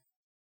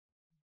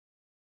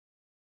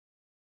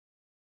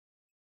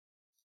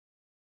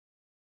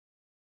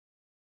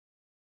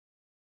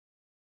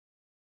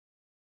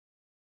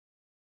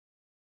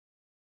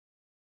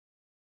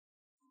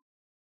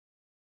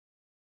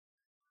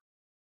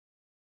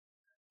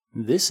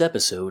This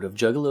episode of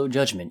Juggalo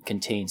Judgment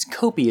contains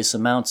copious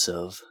amounts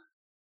of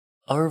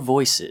our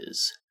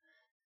voices.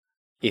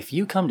 If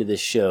you come to this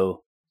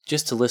show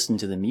just to listen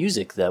to the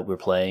music that we're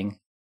playing,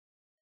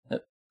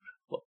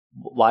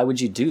 why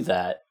would you do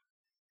that?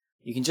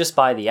 You can just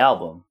buy the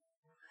album.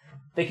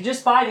 They can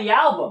just buy the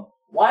album.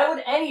 Why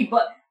would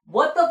anybody...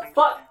 What the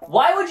fuck?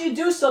 Why would you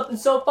do something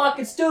so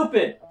fucking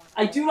stupid?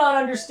 I do not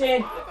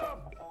understand...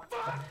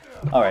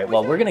 Alright,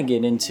 well, we're gonna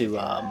get into,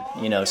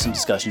 some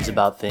discussions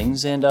about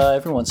things, and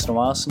every once in a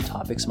while some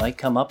topics might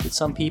come up that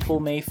some people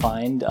may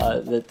find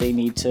that they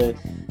need to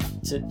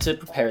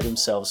prepare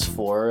themselves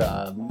for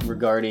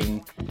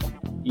regarding,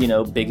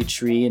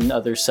 bigotry and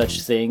other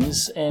such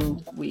things,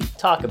 and we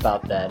talk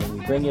about that, and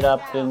we bring it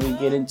up, and we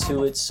get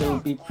into it,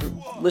 so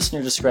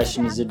listener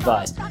discretion is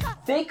advised.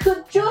 They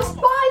could just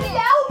buy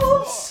the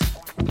albums!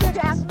 Bitch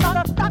ass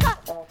motherfucker!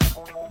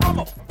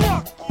 I'ma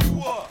fuck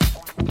you up!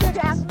 Bitch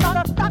ass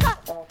motherfucker!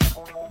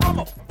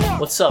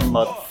 What's up,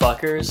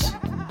 motherfuckers?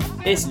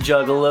 It's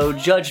Juggalo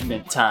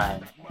Judgment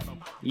time.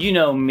 You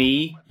know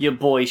me, your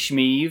boy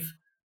Shmeev.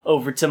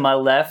 Over to my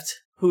left,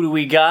 who do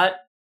we got?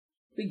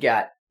 We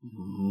got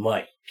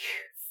Mike.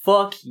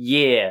 Fuck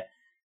yeah.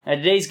 Now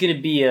today's gonna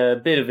be a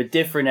bit of a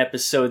different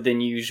episode than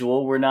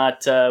usual. We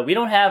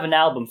don't have an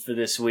album for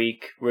this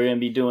week. We're gonna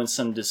be doing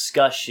some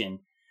discussion.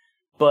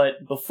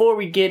 But before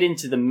we get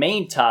into the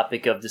main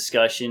topic of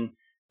discussion,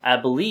 I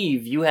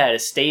believe you had a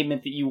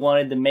statement that you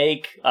wanted to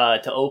make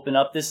to open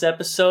up this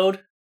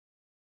episode.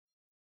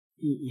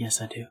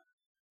 Yes, I do.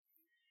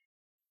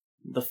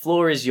 The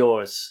floor is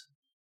yours.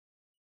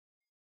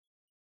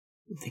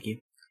 Thank you.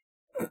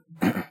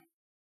 Fuck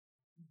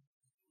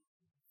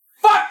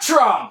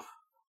Trump!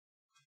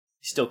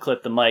 You still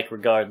clip the mic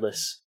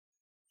regardless.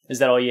 Is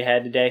that all you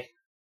had today?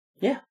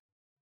 Yeah.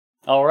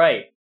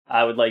 Alright.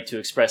 I would like to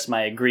express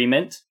my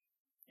agreement.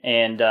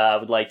 And I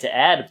would like to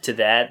add to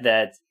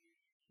that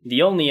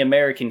the only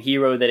American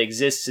hero that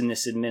exists in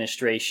this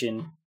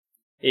administration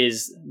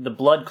is the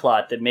blood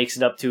clot that makes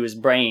it up to his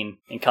brain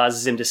and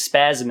causes him to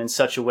spasm in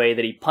such a way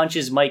that he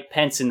punches Mike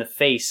Pence in the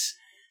face,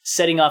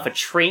 setting off a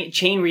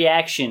chain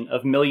reaction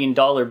of $1 million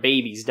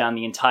babies down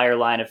the entire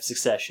line of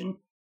succession.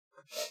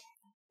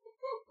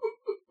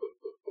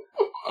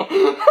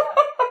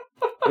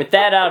 With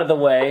that out of the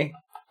way,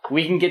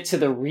 we can get to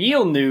the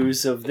real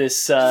news of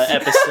this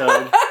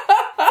episode.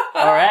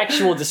 Our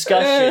actual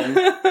discussion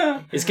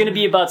is going to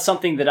be about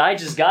something that I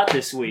just got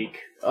this week.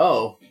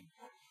 Oh.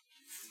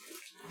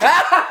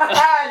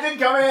 It didn't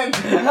come in!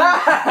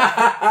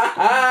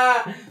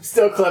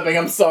 Still clipping,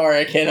 I'm sorry,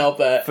 I can't help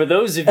that. For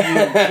those of you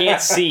who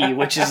can't see,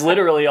 which is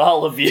literally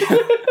all of you,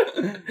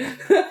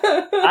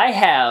 I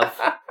have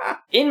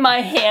in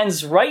my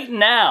hands right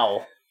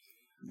now,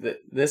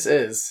 This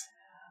is...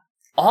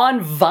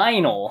 on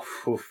vinyl,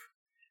 Oof.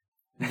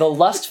 The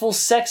Lustful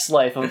Sex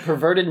Life of a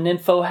Perverted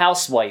Nympho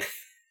Housewife.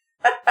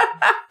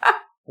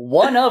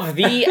 One of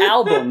the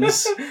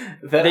albums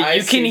that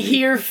you can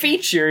hear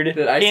featured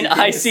in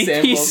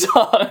ICP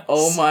songs.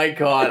 Oh my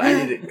god,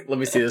 let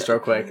me see this real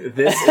quick.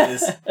 This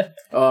is,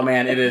 oh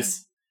man, it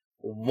is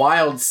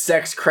Wild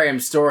Sex Crime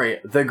Story,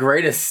 the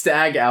greatest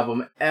stag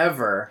album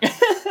ever.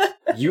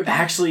 You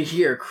actually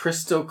hear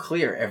crystal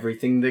clear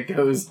everything that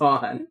goes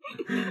on.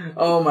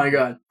 Oh my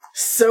god.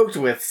 Soaked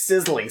with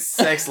sizzling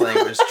sex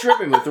language,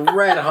 dripping with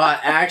red-hot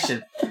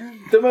action.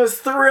 The most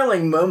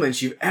thrilling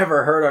moments you've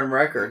ever heard on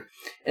record.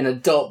 An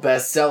adult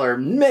bestseller,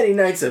 many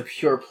nights of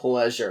pure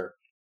pleasure.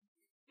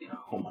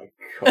 Oh my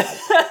god.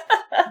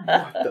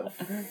 What the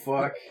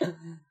fuck?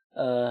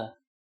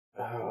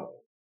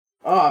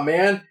 Oh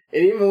man.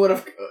 It even would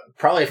have,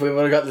 probably if we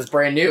would have got this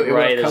brand new, it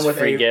would have come with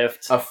free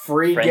gift. A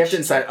free French gift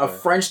inside. tickler. A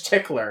French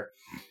tickler.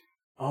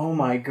 Oh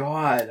my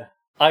god.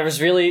 I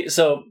was really...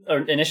 So,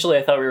 initially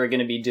I thought we were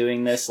going to be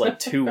doing this like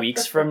 2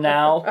 weeks from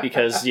now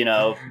because,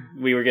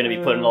 we were going to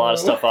be putting a lot of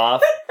stuff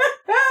off.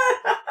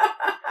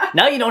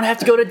 Now you don't have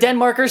to go to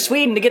Denmark or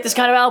Sweden to get this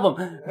kind of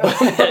album.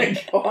 Oh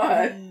my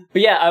god.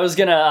 But yeah, I was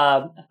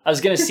gonna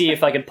see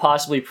if I could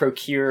possibly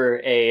procure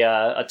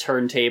a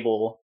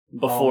turntable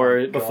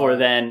before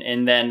then,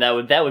 and then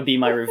that would be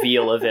my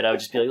reveal of it. I would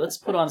just be like, let's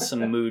put on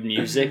some mood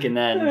music, and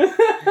then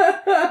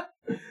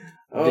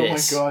Oh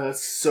this. my god,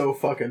 that's so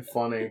fucking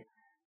funny.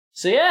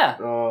 So yeah.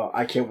 Oh,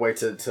 I can't wait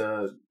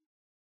to...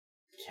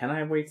 Can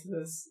I wait to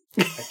this?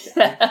 I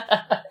can't.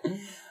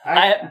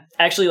 I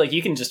actually,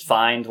 you can just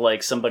find,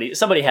 somebody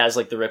has,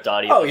 the ripped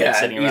audio. Oh yeah,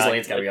 sitting around. easily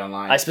it's gotta be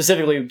online. I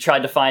specifically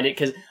tried to find it,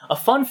 because a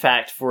fun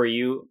fact for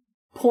you,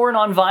 Porn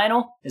on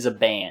Vinyl is a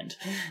band.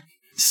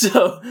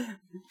 So,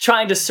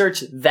 trying to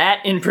search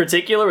that in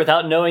particular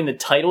without knowing the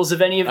titles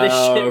of any of this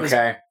shit was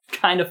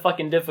kind of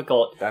fucking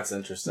difficult. That's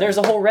interesting. There's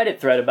a whole Reddit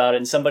thread about it,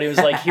 and somebody was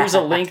like, here's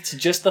a link to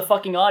just the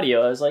fucking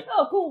audio. I was like,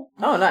 oh, cool.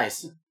 Oh,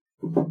 nice.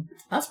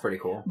 That's pretty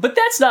cool. But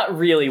that's not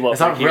really what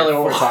That's not really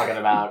what we're talking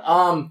about.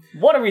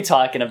 What are we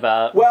talking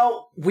about?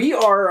 Well, we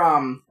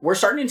are, we're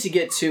starting to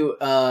get to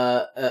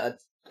a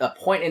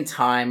point in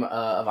time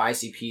of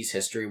ICP's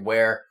history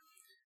where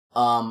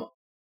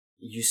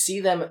you see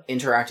them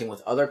interacting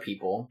with other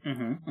people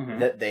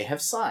that they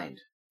have signed.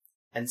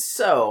 And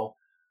so,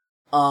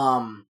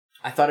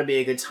 I thought it'd be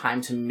a good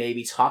time to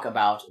maybe talk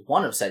about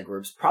one of said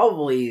groups,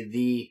 probably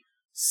the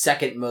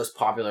second most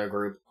popular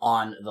group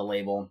on the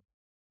label,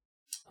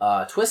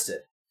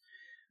 Twisted.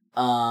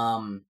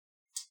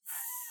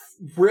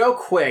 Real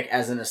quick,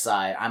 as an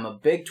aside, I'm a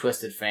big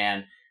Twisted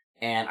fan,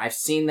 and I've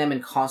seen them in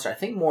concert, I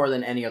think more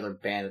than any other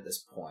band at this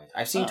point.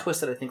 I've seen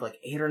Twisted, I think, like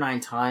 8 or 9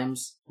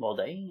 times. Well,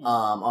 damn.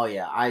 Oh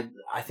yeah,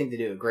 I think they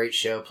do a great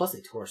show, plus they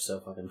tour so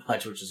fucking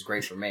much, which is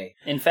great for me.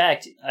 In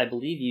fact, I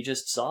believe you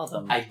just saw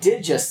them. I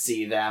did just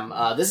see them.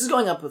 This is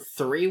going up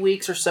 3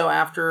 weeks or so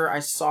after I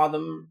saw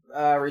them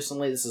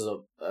recently. This is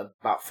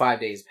about 5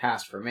 days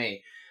past for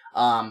me.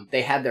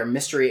 They had their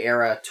Mystery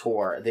Era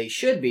tour. They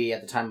should be,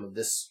 at the time of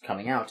this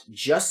coming out,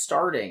 just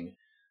starting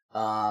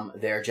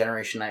their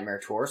Generation Nightmare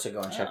tour, so go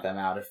and check them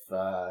out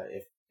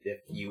if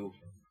you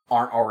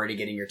aren't already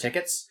getting your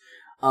tickets.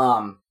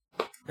 But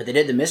they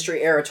did the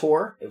Mystery Era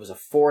tour. It was a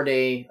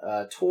 4-day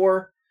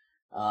tour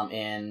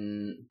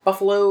in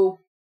Buffalo,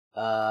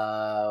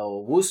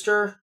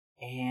 Worcester,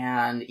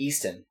 and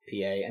Easton,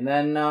 PA, and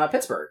then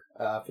Pittsburgh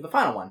for the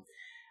final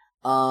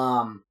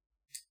one.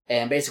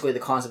 And basically the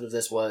concept of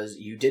this was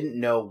you didn't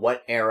know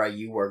what era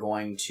you were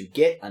going to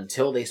get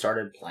until they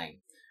started playing,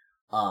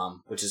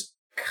 which is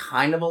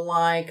kind of a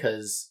lie,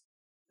 because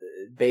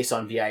based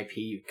on VIP,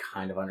 you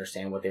kind of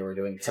understand what they were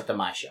doing, except on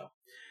my show.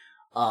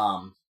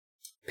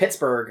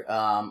 Pittsburgh,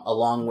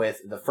 along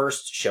with the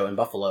first show in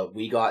Buffalo,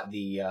 we got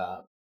the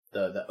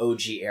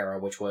OG era,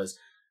 which was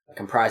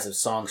comprised of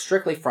songs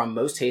strictly from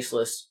Most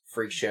Tasteless,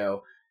 Freak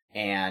Show,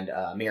 and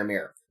Mirror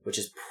Mirror, which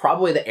is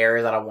probably the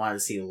area that I wanted to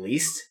see the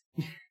least.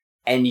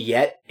 And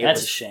yet,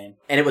 That's a shame.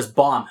 And it was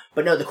bomb.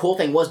 But no, the cool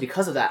thing was,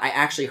 because of that, I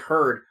actually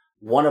heard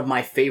one of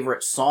my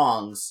favorite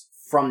songs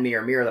from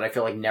Mirror Mirror that I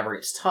feel like never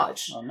gets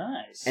touched. Oh,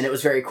 nice. And it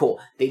was very cool.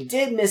 They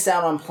did miss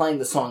out on playing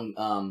the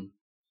song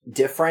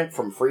Different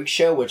from Freak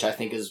Show, which I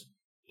think is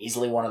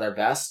easily one of their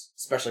best,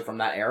 especially from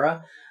that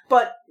era.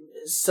 But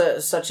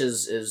such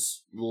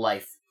is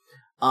life.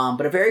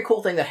 But a very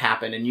cool thing that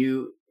happened, and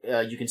you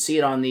can see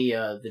it on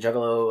the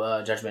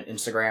Juggalo Judgment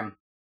Instagram.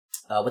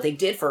 What they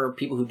did for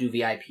people who do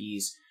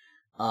VIPs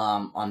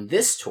on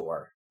this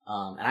tour,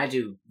 and I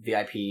do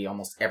VIP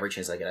almost every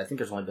chance I get. I think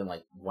there's only been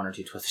like 1 or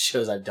 2 Twisted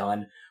shows I've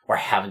done where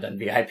I haven't done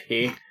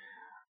VIP.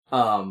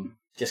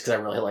 Just because I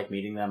really like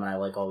meeting them and I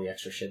like all the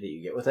extra shit that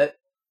you get with it.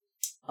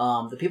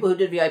 The people who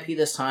did VIP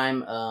this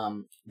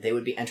time, they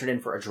would be entered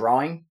in for a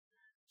drawing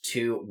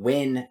to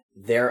win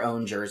their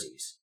own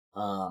jerseys.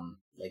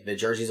 Like the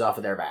jerseys off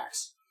of their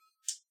backs.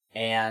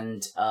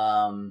 And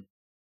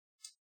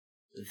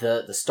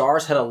the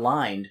stars had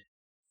aligned.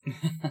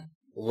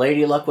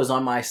 Lady Luck was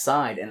on my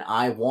side, and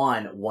I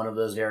won one of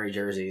those very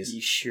jerseys.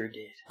 You sure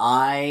did.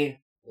 I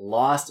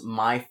lost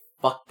my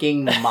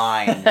fucking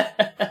mind.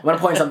 I'm gonna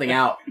point something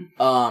out.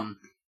 All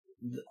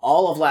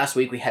of last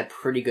week we had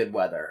pretty good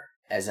weather,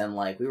 as in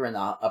like we were in the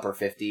upper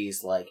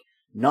 50s, like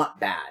not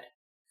bad.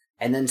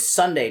 And then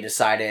Sunday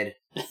decided,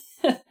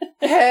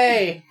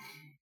 hey,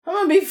 I'm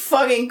gonna be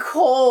fucking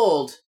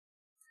cold.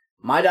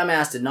 My dumb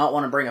ass did not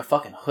want to bring a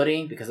fucking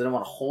hoodie because I didn't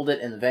want to hold it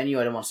in the venue.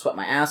 I didn't want to sweat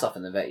my ass off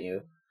in the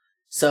venue.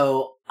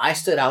 So I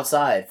stood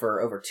outside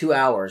for over 2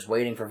 hours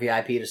waiting for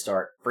VIP to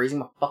start, freezing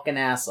my fucking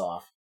ass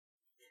off.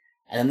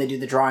 And then they do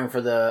the drawing for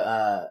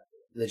the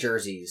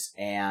jerseys,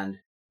 and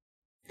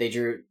they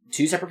drew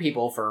 2 separate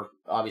people for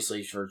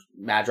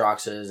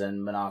Madroxes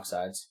and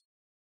Monoxides.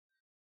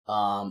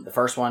 The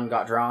first one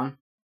got drawn.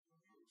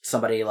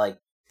 Somebody like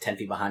 10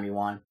 feet behind me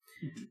won.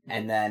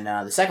 And then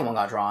the second one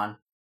got drawn,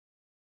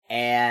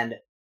 and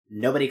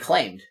nobody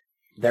claimed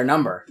their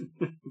number.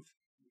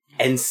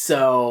 And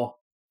so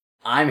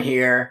I'm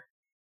here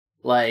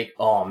like,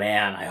 oh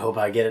man, I hope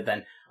I get it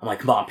then. I'm like,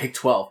 come on, pick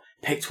 12.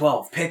 Pick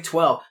 12. Pick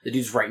 12. The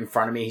dude's right in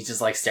front of me. He's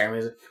just like staring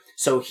at me.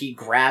 So he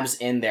grabs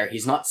in there.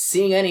 He's not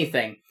seeing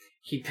anything.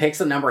 He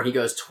picks a number. He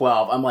goes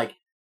 12. I'm like,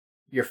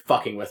 you're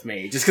fucking with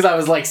me. Just because I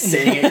was like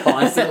saying it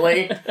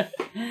constantly.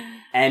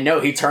 And no,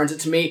 he turns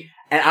it to me.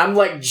 And I'm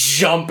like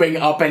jumping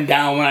up and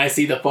down when I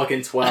see the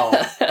fucking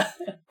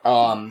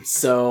 12.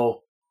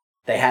 So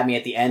they had me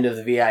at the end of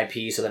the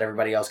VIP so that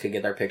everybody else could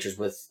get their pictures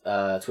with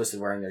Twisted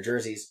wearing their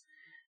jerseys.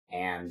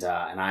 And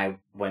I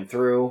went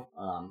through.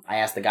 I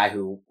asked the guy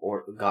who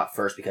got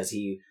first because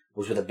he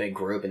was with a big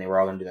group and they were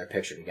all going to do their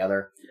picture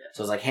together. Yeah.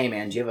 So I was like, hey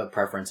man, do you have a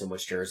preference in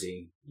which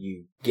jersey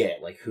you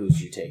get? Like,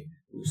 whose you take?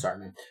 Ooh, sorry,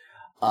 man.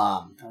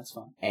 That's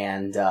fine.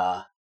 And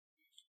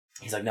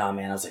he's like, nah,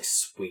 man. I was like,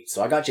 sweet.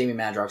 So I got Jamie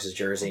Madrox's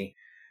jersey.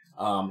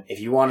 If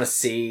you want to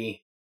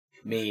see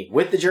me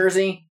with the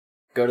jersey,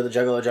 go to the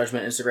Juggalo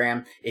Judgment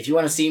Instagram. If you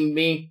want to see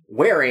me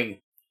wearing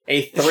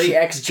a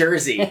 3X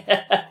jersey,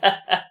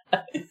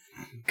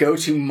 go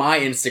to my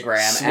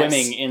Instagram.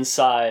 Swimming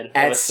inside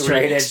at of a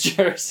Straight Edge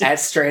jersey. At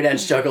Straight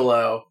Edge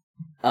Juggalo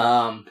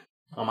on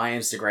my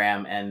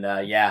Instagram.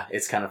 And yeah,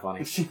 it's kind of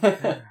funny.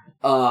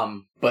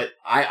 But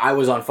I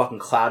was on fucking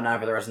cloud 9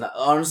 for the rest of the...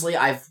 Honestly,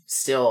 I've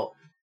still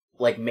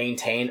like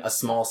maintained a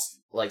small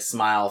like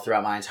smile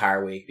throughout my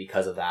entire week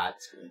because of that.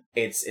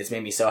 It's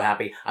made me so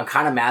happy. I'm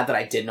kind of mad that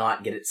I did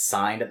not get it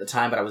signed at the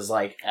time, but I was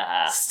like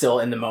still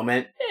in the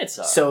moment. It's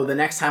all right. So the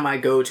next time I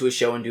go to a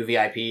show and do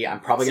VIP, I'm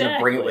probably going to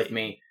bring it with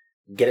me,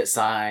 get it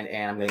signed,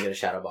 and I'm going to get a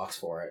shadow box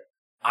for it.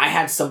 I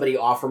had somebody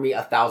offer me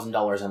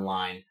 $1,000 in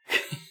line,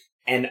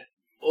 and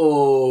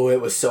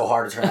it was so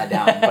hard to turn that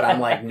down. But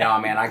I'm like, no,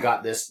 man, I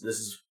got this. This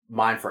is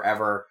mine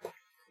forever.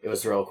 It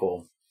was real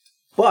cool.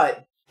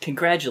 But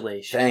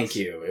congratulations. Thank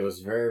you. It was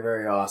very,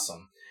 very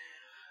awesome.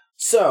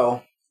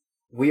 So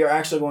we are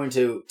actually going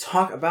to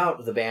talk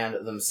about the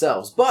band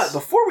themselves. But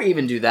before we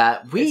even do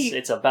that,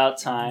 it's about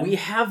time. We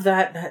have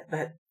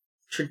that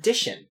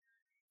tradition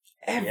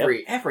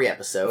every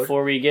episode.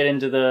 Before we get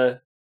into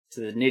the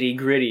nitty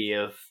gritty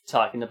of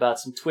talking about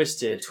some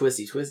Twisted.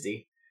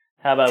 Twisty.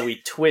 How about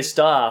we twist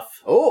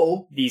off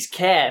these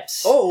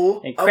caps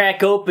and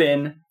crack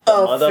open the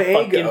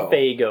motherfucking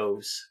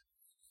Fagos.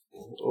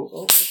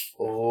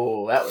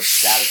 Oh, that was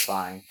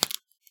satisfying.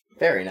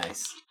 Very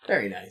nice.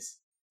 Very nice.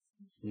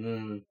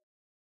 I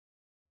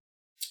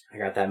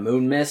got that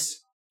moon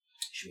mist.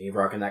 Should be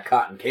rocking that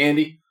cotton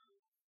candy.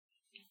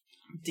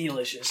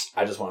 Delicious.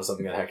 I just wanted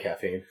something that had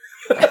caffeine.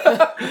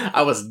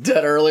 I was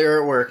dead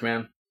earlier at work,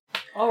 man.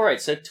 All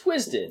right, so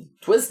Twisted.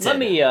 Let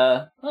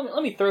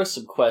me throw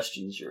some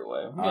questions your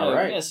way.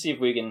 We're gonna see if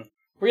we can.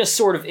 We're gonna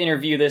sort of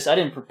interview this. I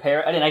didn't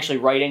prepare. I didn't actually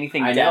write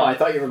anything down. I know. I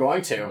thought you were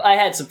going to. I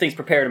had some things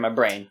prepared in my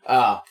brain.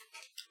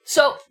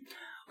 So,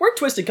 where'd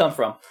Twisted come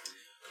from?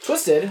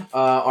 Twisted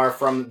are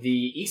from the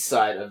east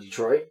side of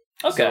Detroit.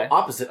 Okay. So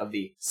opposite of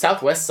the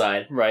southwest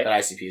side that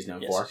ICP is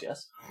known for.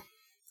 Yes.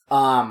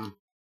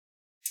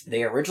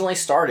 They originally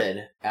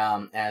started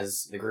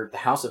as the group The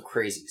House of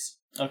Crazies.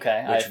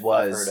 Okay, I've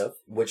heard of.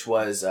 Which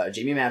was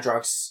Jamie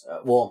Madrox.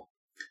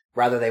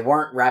 Rather, they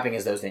weren't rapping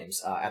as those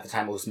names. At the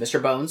time, it was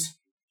Mr. Bones.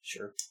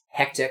 Sure.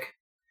 Hectic.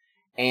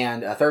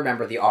 And a third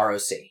member, the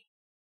ROC.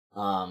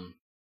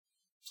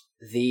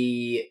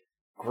 The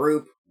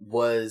group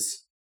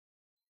was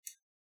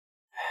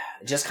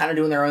just kind of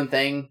doing their own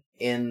thing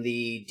in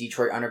the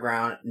Detroit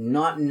underground,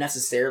 not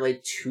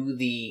necessarily to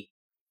the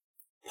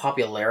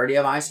popularity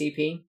of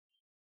ICP.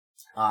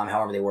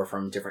 However, they were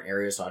from different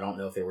areas, so I don't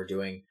know if they were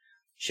doing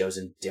shows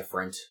in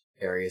different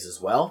areas as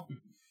well.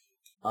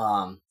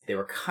 They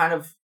were kind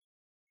of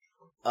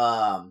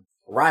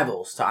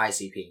rivals to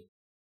ICP.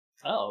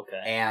 Oh,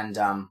 okay. And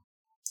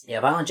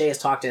Violent J has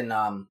talked in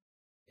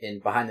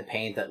Behind the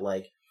Paint that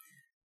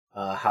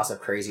House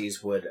of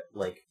Crazies would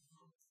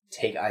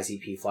take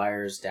ICP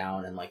flyers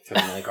down and throw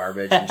them in the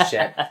garbage and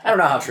shit. I don't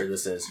know how true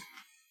this is.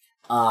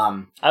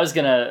 Another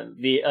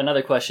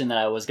question that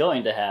I was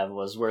going to have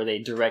was,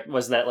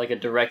 was that a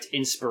direct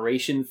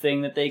inspiration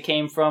thing that they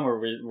came from, or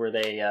were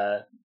they,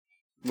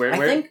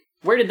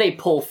 where did they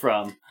pull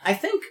from? I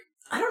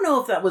don't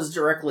know if that was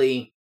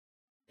directly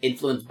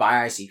influenced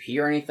by ICP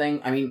or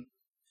anything. I mean,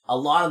 a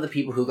lot of the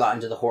people who got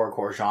into the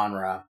horrorcore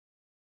genre,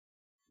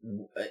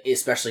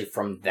 especially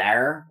from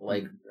there,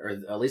 or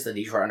at least the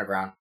Detroit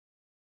Underground,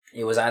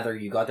 it was either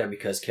you got there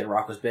because Kid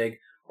Rock was big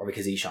or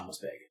because Esham was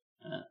big.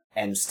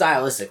 And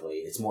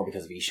stylistically, it's more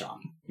because of Esham.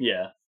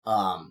 Yeah.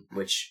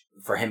 Which,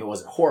 for him, it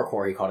wasn't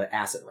horrorcore, he called it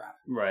acid rap.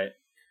 Right.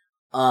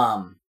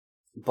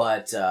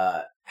 But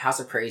House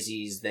of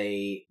Crazies,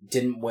 they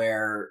didn't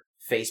wear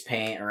face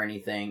paint or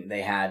anything.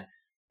 They had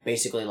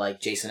basically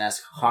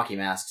Jason-esque hockey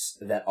masks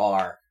that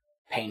are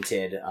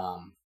painted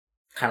kind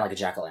of like a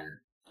jack-o'-lantern.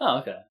 Oh,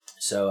 okay.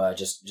 So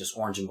just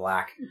orange and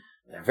black.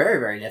 They're very,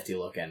 very nifty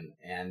looking.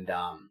 And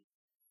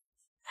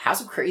House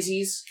of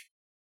Crazies,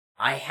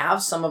 I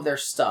have some of their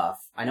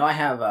stuff. I know I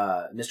have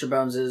Mr.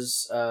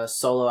 Bones'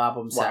 solo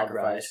album,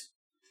 Sacrifice.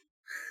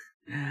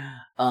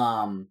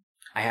 I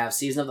have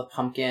Season of the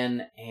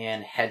Pumpkin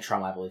and Head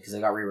Trauma, I believe, because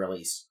they got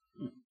re-released.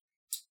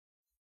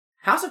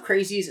 House of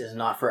Crazies is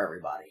not for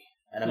everybody.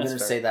 And I'm going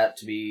to say that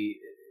to be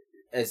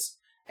as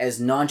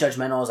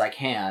non-judgmental as I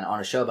can on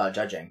a show about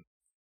judging.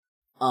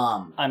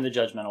 I'm the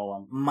judgmental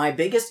one. My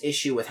biggest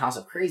issue with House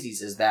of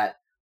Crazies is that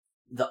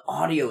the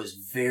audio is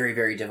very,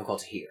 very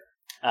difficult to hear.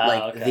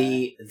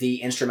 Okay.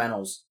 The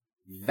instrumentals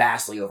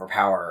vastly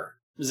overpower.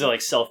 Is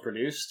it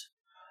self-produced?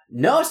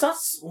 No, it's not.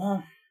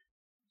 Well,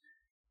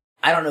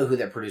 I don't know who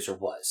their producer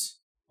was.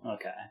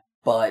 Okay.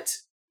 But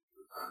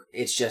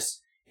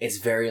it's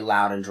very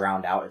loud and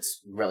drowned out.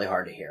 It's really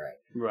hard to hear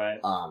it. Right.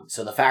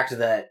 So the fact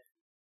that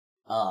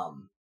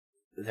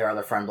their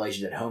other friend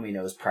Blasian at Homie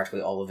knows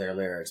practically all of their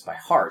lyrics by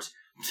heart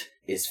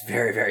is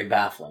very, very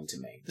baffling to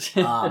me.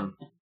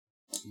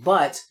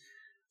 But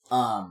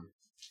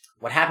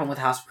what happened with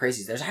House of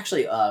Crazies, there's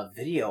actually a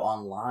video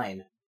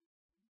online.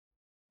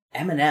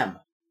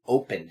 Eminem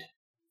opened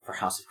for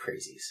House of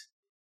Crazies.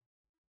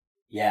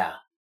 Yeah.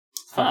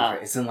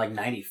 It's in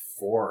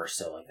 94 or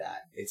so like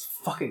that. It's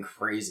fucking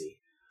crazy.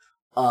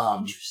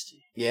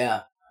 Interesting.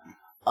 Yeah.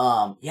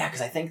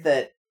 Because I think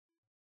that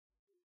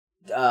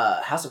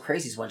House of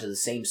Crazies went to the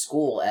same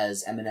school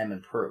as Eminem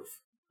and Proof.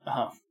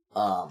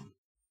 Uh-huh.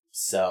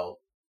 So,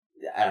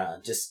 I don't know,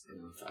 just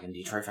fucking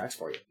Detroit facts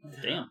for you.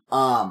 Damn.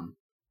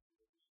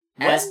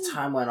 As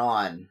time went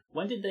on...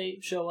 When did they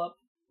show up?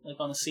 like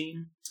on the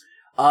scene?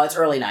 It's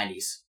early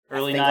 90s.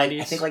 Early I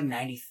 90s? think like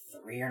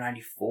 93 or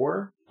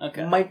 94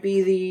 Okay. might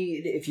be the...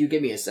 If you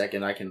give me a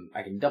second, I can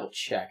double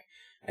check.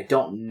 I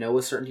don't know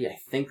with certainty. I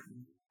think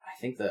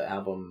the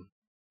album,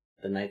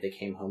 The Night They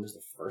Came Home, is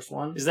the first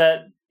one. Is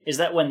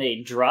that when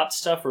they dropped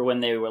stuff or when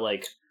they were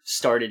like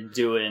started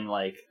doing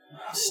like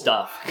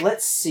stuff?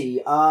 Let's see.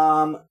 They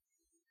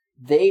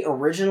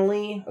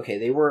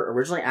were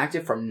originally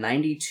active from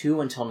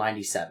 92 until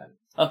 97.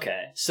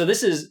 Okay. So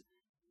this is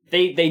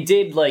they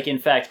did like in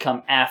fact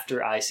come after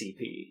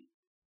ICP.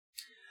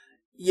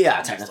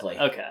 Yeah, technically.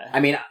 Okay. I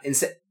mean,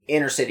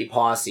 Inner City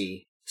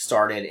Posse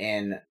started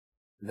in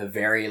the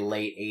very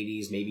late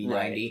 80s, maybe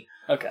Right. 90.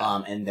 Okay.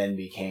 And then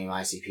became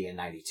ICP in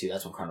 92.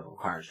 That's when Carnival of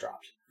Carnage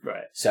dropped.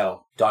 Right.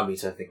 So Dog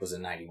Beats, I think, was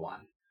in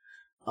 91.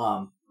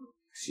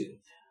 Excuse me.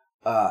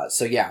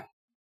 So yeah,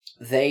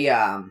 they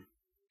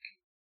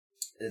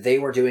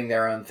were doing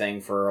their own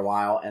thing for a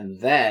while, and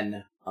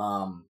then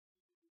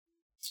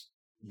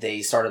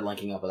they started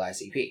linking up with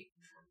ICP.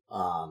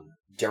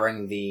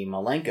 During the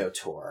Malenko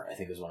tour, I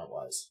think is when it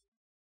was,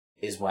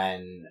 is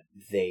when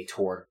they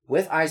toured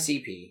with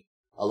ICP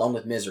along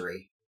with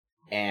Misery,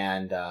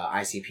 and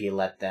ICP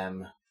let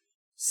them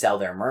sell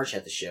their merch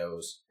at the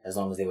shows as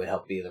long as they would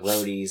help be the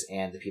roadies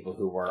and the people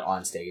who were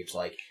on stage,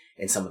 like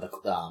in some of the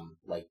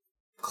like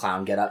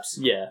clown get-ups.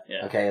 Yeah.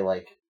 Yeah. Okay,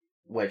 like,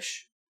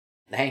 which,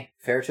 hey,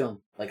 fair to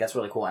them. Like, that's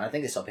really cool, and I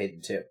think they still paid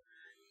them too.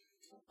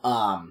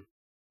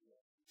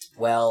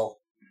 Well,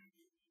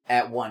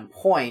 at one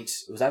point,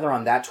 it was either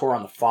on that tour or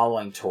on the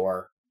following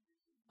tour,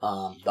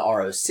 the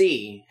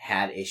ROC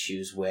had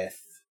issues with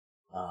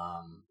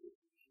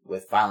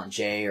Violent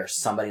J or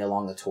somebody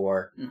along the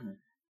tour,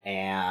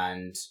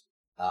 and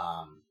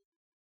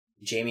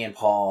Jamie and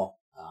Paul,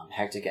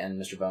 Hectic and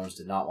Mr. Bones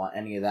did not want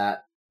any of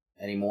that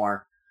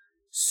anymore,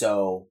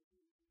 so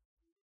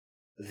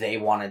they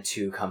wanted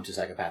to come to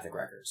Psychopathic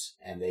Records,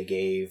 and they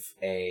gave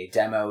a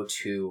demo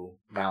to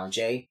Violent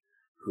J,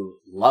 who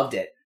loved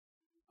it.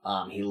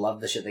 He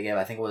loved the shit they gave.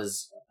 I think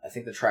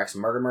the tracks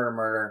Murder, Murder,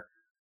 Murder,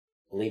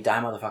 Believe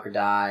Die Motherfucker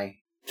Die,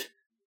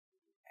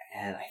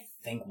 and I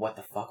think What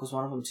the Fuck was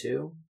one of them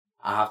too.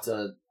 I'll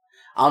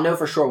know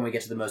for sure when we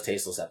get to the Most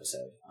Tasteless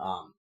episode.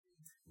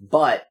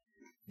 But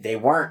they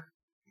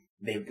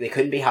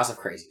couldn't be House of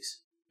Crazies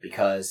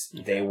because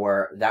they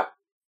were, that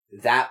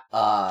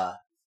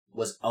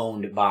was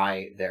owned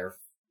by their,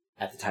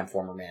 at the time,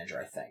 former manager,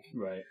 I think.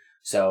 Right.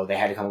 So they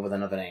had to come up with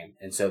another name.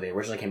 And so they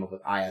originally came up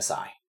with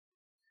ISI.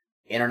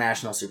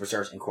 International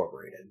Superstars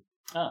Incorporated.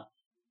 Oh.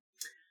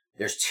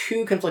 There's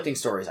two conflicting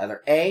stories.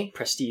 Either A,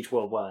 Prestige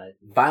Worldwide.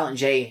 Violent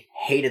J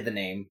hated the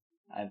name.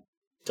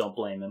 Don't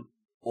blame him.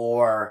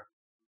 Or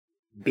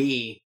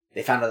B,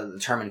 they found out that the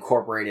term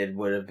incorporated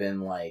would have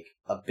been like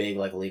a big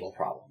like legal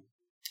problem.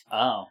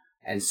 Oh.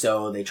 And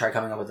so they tried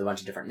coming up with a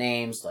bunch of different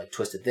names, like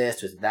Twisted This,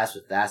 Twisted That,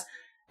 Twisted That.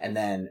 And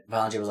then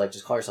Violent J was like,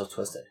 just call yourself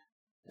Twisted.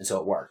 And so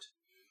it worked.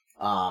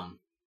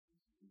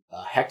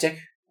 Hectic,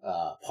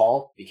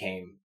 Paul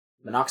became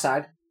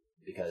Monoxide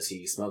because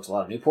he smokes a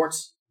lot of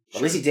Newports. Sure.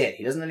 At least he did.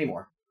 He doesn't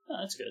anymore. Oh,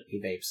 that's good. He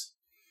vapes.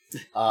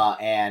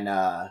 And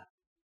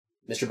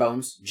Mr.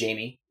 Bones,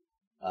 Jamie,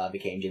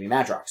 became Jamie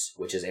Madrox,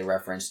 which is a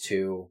reference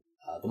to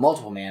the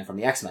Multiple Man from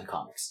the X-Men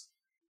comics.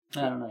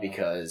 I don't know.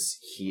 Because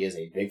he is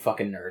a big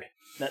fucking nerd.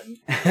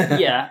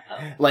 Yeah.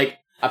 Like,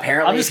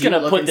 apparently... I'm just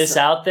going to put this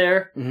out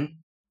there. Mm-hmm.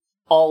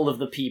 All of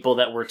the people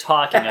that we're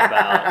talking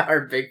about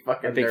are big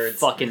fucking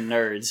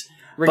nerds.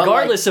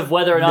 Regardless of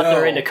whether or not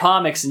they're into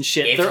comics and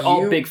shit, they're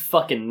all big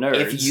fucking nerds.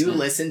 If you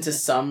listen to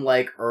some,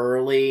 like,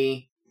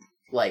 early,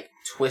 like,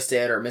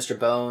 Twisted or Mr.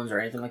 Bones or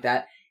anything like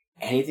that,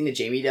 anything that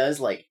Jamie does,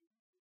 like,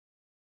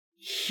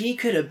 he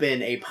could have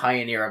been a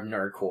pioneer of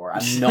nerdcore.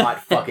 I'm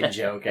not fucking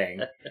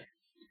joking.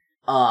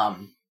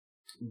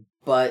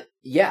 But,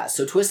 yeah,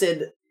 so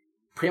Twisted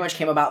pretty much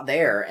came about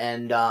there,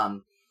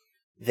 and,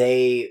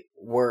 they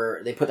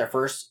put their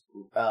first,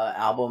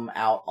 album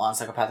out on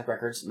Psychopathic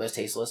Records, Most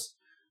Tasteless.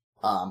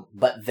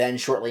 But then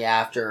shortly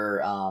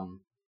after,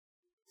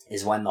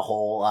 is when the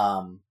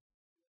whole,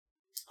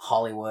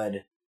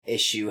 Hollywood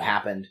issue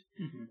happened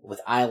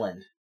with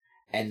Island.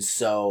 And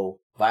so,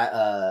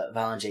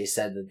 Violent J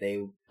said that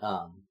they,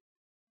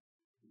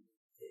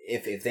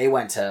 if they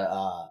went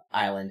to,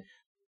 Island,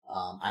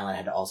 Island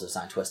had to also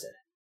sign Twisted.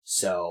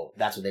 So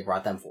that's what they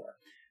brought them for.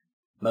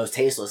 Most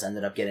Tasteless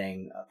ended up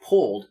getting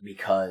pulled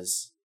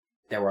because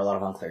there were a lot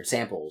of uncleared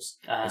samples.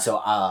 And so,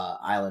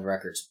 Island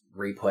Records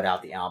re-put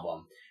out the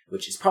album,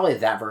 which is probably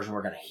that version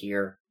we're going to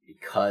hear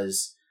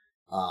because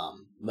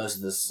most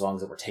of the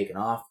songs that were taken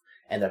off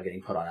end up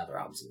getting put on other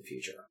albums in the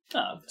future.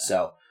 Oh, okay.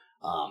 So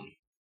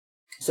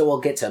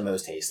we'll get to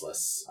Most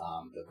Tasteless,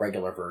 the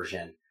regular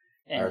version,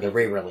 or the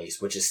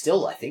re-release, which is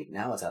still, I think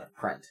now it's out of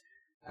print.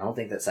 I don't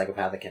think that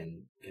Psychopathic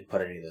can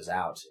put any of those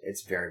out.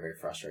 It's very, very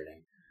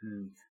frustrating.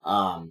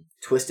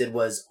 Twisted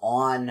was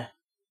on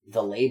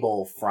the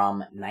label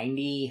from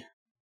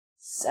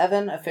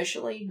 97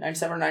 officially,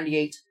 97 or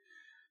 98,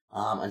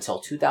 until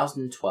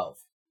 2012.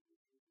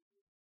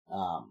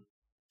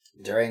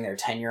 During their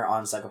tenure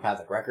on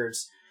Psychopathic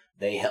Records,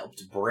 they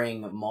helped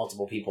bring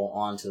multiple people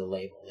onto the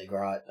label. They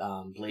brought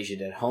Blaze You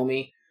Did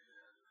Homie.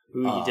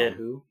 Who you did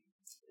who?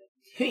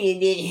 Who you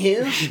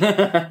did who?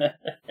 Where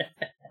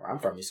I'm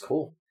from is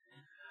cool.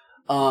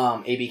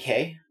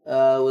 ABK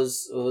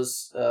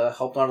was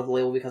helped onto the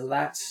label because of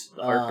that.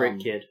 The Heartbreak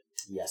Kid.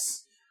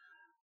 Yes.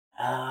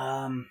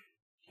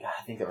 Yeah,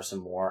 I think there were some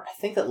more. I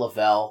think that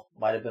Lavelle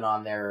might have been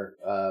on there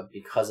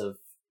because of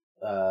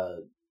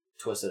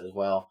Twisted as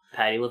well.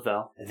 Patti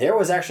LaBelle. There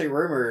was actually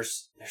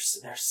rumors.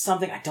 There's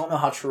something, I don't know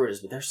how true it is,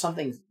 but there's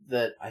something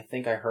that I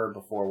think I heard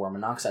before where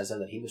Monoxide said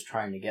that he was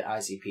trying to get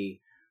ICP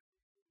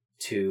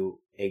to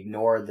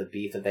ignore the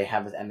beef that they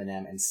have with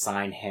Eminem and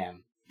sign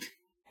him.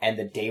 And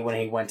the day when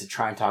he went to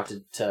try and talk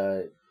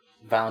to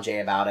Violent J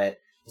about it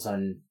was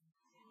when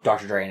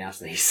Dr. Dre announced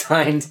that he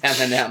signed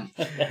Eminem.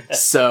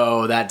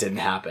 So that didn't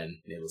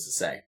happen, needless to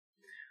say.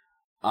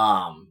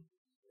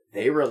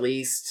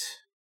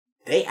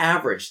 They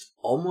averaged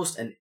almost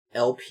an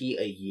LP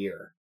a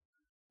year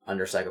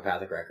under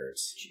Psychopathic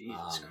Records.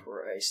 Jesus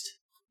Christ.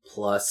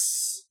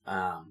 Plus,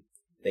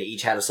 they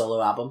each had a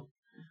solo album.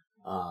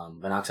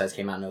 Monoxide's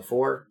came out in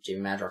 2004. Jamie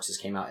Madrox's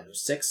came out in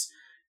 2006.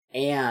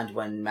 And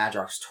when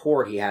Madrox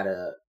toured, he had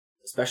a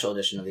special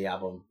edition of the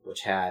album,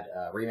 which had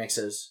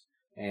remixes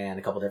and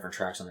a couple different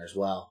tracks on there as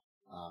well.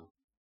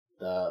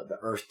 The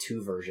Earth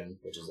 2 version,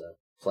 which is a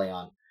play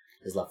on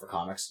His Love for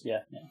Comics.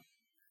 Yeah.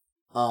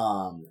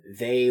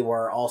 They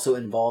were also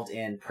involved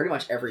in pretty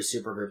much every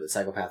supergroup that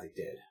Psychopathic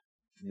did.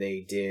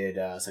 They did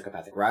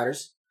Psychopathic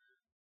Riders,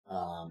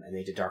 and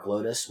they did Dark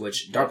Lotus,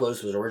 which Dark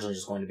Lotus was originally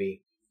just going to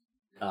be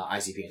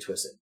ICP and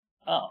Twisted.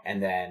 Oh.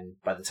 And then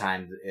by the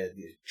time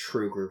the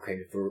true group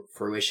came to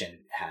fruition, it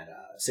had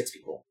 6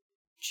 people.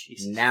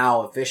 Jesus.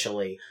 Now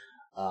officially,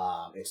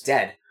 it's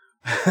dead.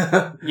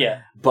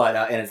 Yeah.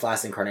 But in its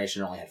last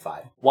incarnation, it only had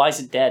 5. Why is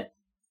it dead?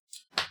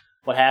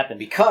 What happened?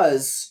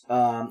 Because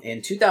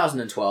in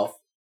 2012,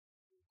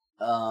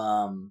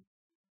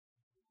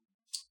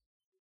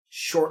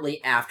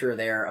 shortly after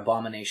their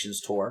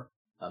Abominations tour,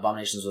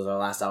 Abominations was their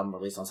last album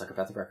released on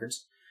Psychopathic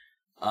Records,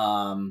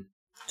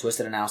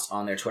 Twisted announced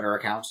on their Twitter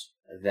account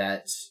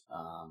that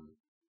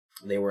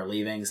they were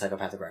leaving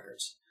Psychopathic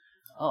Records.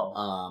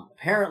 Oh.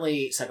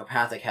 Apparently,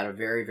 Psychopathic had a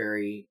very,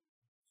 very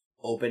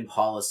open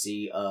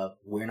policy of,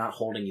 we're not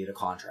holding you to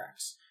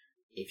contracts.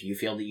 If you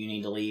feel that you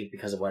need to leave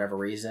because of whatever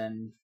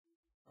reason,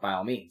 by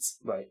all means.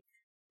 Right.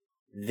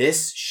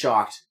 This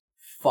shocked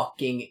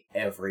fucking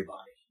everybody.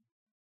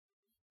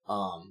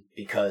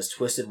 Because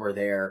Twisted were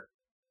there,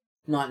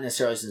 not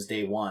necessarily since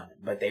day one,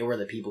 but they were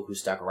the people who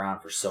stuck around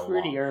for so long.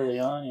 Pretty early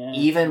on, yeah.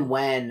 Even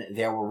when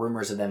there were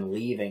rumors of them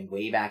leaving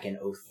way back in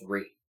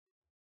 2003.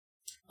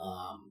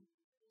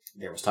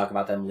 There was talk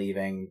about them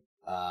leaving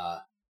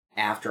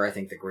after, I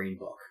think, the Green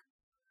Book.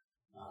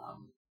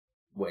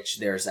 Which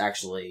there's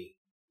actually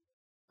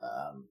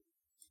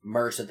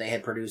merch that they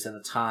had produced at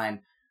the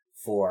time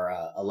for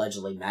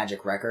allegedly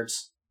Magic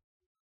Records.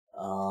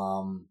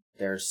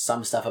 There's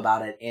some stuff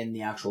about it in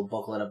the actual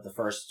booklet of the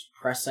first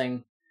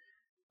pressing.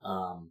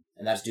 And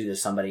that's due to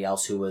somebody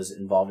else who was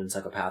involved in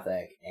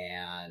Psychopathic,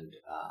 and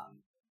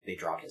they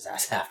dropped his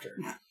ass after.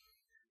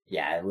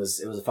 Yeah, it was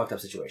a fucked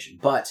up situation.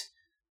 But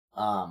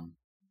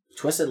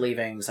Twisted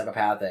leaving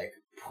Psychopathic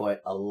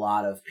put a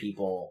lot of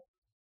people...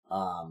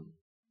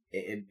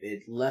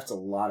 It left a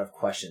lot of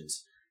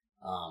questions.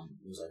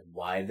 It was like,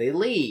 why did they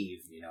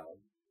leave? You know,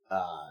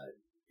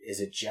 is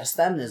it just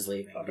them that's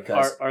leaving?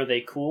 Because are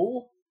they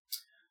cool?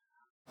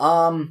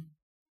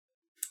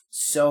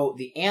 So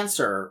the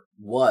answer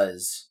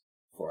was,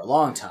 for a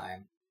long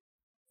time,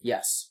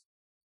 yes.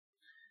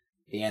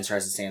 The answer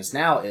as it stands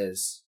now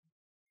is,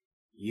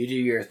 you do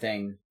your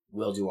thing,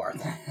 we'll do our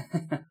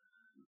thing.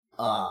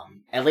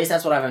 At least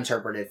that's what I've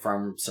interpreted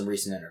from some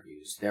recent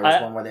interviews. There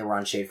was one where they were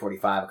on Shade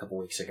 45 a couple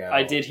weeks ago.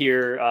 I did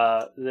hear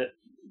that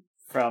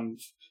from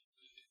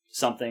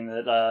something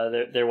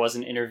that there was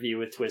an interview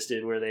with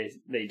Twisted where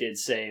they did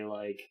say,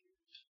 like,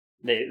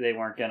 they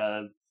weren't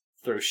gonna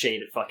throw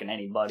shade at fucking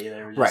anybody.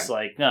 They were just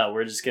like, no,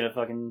 we're just gonna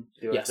fucking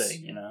do our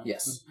thing, you know?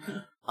 Yes.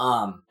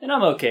 And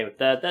I'm okay with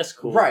that. That's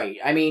cool. Right.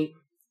 I mean,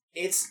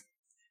 it's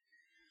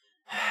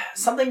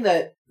something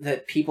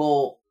that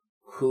people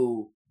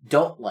who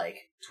don't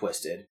like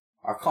Twisted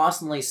are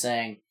constantly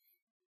saying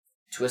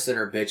Twisted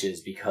are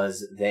bitches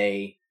because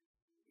they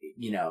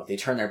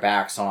turn their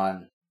backs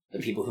on the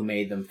people who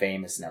made them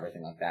famous and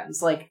everything like that.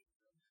 It's like,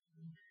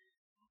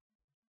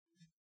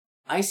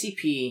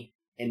 ICP,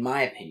 in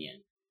my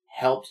opinion,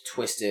 helped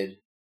Twisted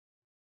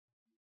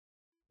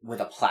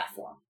with a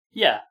platform.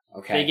 Yeah.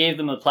 Okay. They gave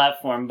them a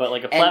platform, but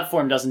like a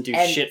platform doesn't do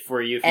shit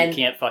for you if you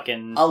can't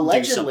fucking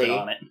do something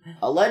on it.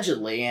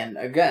 Allegedly, and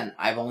again,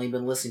 I've only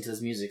been listening to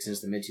this music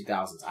since the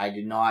mid-2000s. I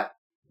did not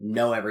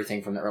know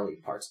everything from the early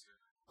parts.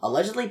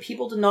 Allegedly,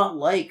 people did not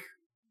like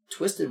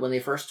Twisted when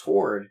they first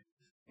toured,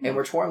 and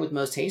were touring with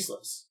Most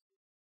Tasteless.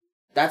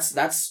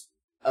 That's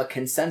a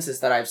consensus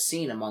that I've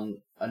seen among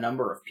a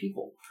number of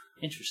people.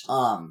 Interesting.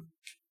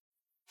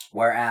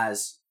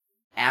 Whereas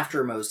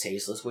after Most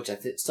Tasteless, which I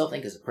still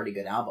think is a pretty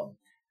good album,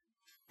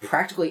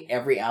 practically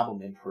every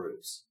album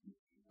improves.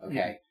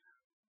 Okay?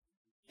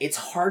 it's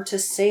hard to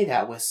say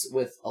that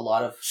with a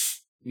lot of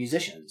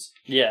musicians,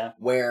 Yeah.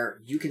 where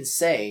you can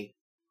say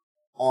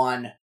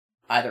on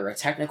either a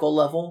technical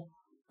level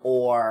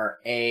or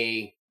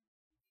a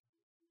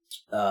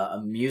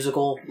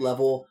musical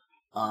level,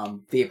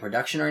 via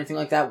production or anything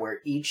like that, where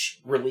each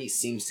release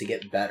seems to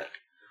get better.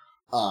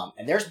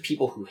 And there's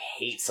people who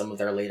hate some of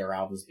their later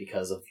albums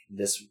because of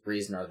this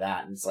reason or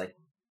that, and it's like,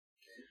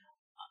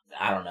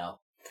 I don't know.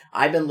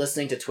 I've been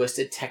listening to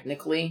Twisted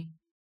technically,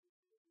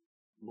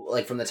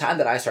 like from the time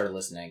that I started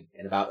listening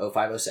in about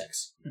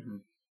 0506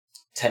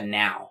 to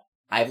now.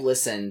 I've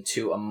listened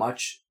to a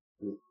much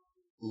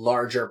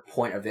larger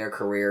point of their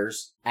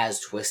careers as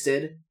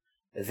Twisted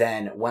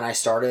than when I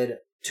started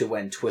to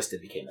when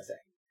Twisted became a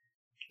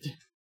thing.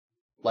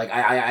 Like,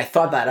 I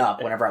thought that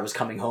up whenever I was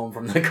coming home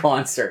from the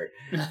concert.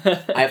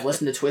 I've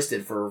listened to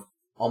Twisted for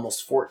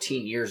almost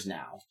 14 years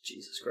now.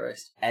 Jesus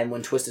Christ. And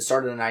when Twisted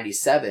started in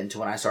 97 to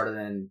when I started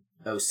in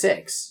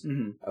 06,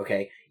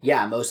 okay,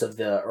 yeah, most of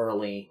the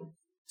early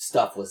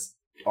stuff was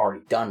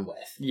already done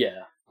with.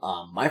 Yeah.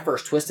 My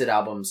first Twisted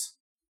albums,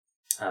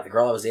 the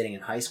girl I was dating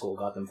in high school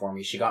got them for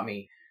me. She got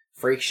me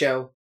Freak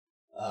Show,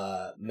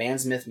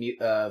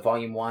 Mansmith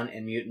Volume 1,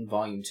 and Mutant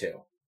Volume 2.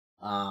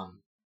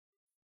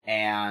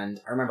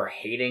 And I remember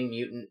hating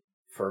Mutant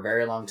for a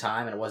very long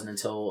time, and it wasn't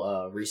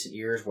until recent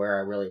years where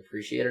I really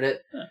appreciated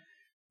it.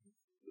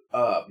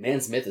 Huh.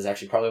 Mansmith is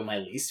actually probably my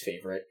least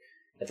favorite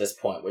at this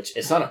point, which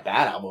it's not a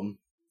bad album.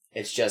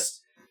 It's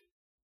just,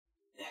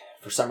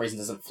 for some reason,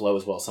 doesn't flow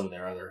as well as some of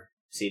their other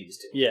CDs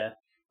do. Yeah.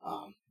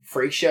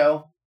 Freak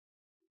Show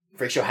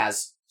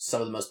has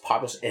some of the most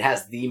popular, it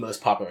has the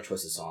most popular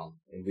Twisted song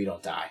in We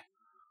Don't Die.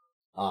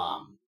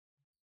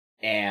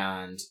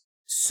 And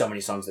so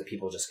many songs that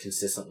people just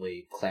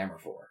consistently clamor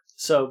for.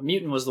 So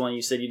Mutant was the one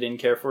you said you didn't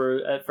care for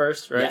at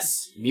first, right?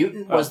 Yes.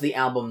 Mutant was the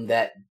album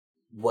that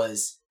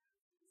was...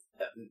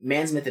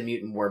 Mansmith and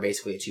Mutant were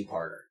basically a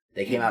two-parter.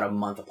 They came out a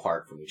month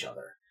apart from each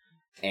other.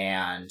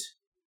 And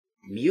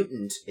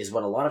Mutant is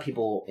what a lot of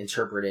people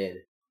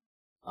interpreted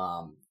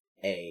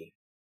a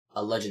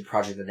alleged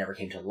project that never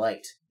came to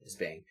light as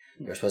being.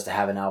 They were supposed to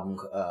have an album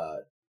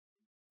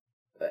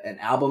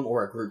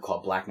or a group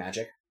called Black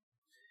Magic,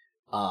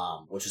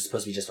 which was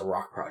supposed to be just a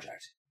rock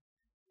project.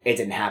 It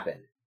didn't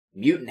happen.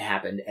 Mutant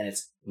happened, and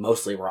it's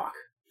mostly rock.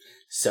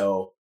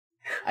 So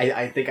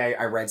I think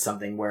I read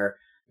something where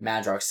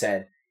Madrox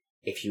said,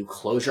 if you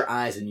close your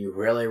eyes and you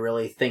really,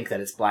 really think that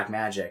it's Black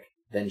Magic,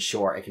 then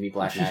sure, it can be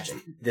Black Magic.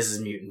 This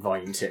is Mutant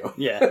Volume 2.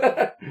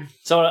 Yeah.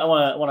 So I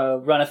want to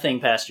run a thing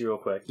past you real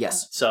quick.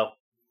 Yes. So,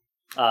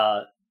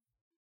 I'm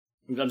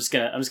just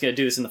gonna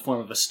do this in the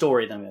form of a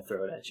story. Then I'm gonna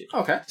throw it at you.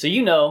 Okay. So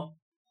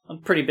I'm a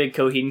pretty big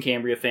Coheed and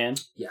Cambria fan.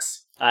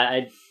 Yes.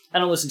 I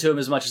don't listen to them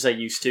as much as I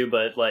used to,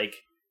 but like,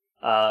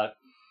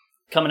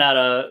 coming out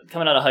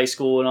of high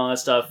school and all that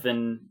stuff,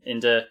 and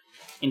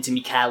into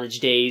me college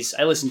days,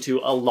 I listened to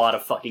a lot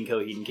of fucking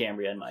Coheed and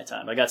Cambria in my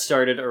time. I got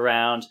started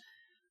around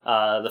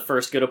the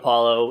first Good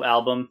Apollo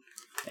album,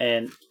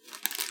 and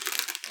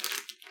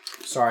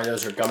Sorry,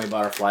 those are gummy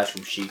butterflies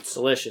from Sheets.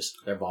 delicious.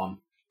 They're bomb.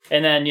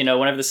 And then,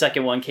 whenever the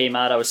second one came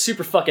out, I was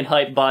super fucking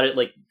hyped, bought it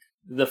like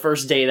the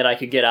first day that I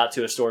could get out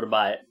to a store to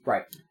buy it.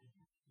 Right.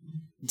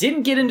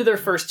 Didn't get into their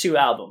first two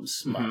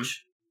albums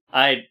much.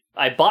 I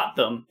bought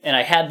them, and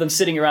I had them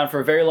sitting around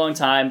for a very long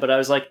time, but I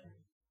was like,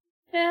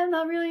 I'm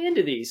not really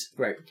into these.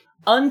 Right.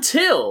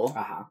 Until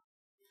Uh-huh.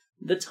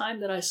 the time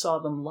that I saw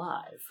them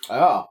live.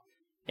 Oh.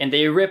 And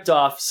they ripped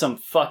off some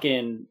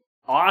fucking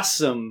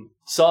awesome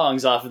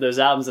songs off of those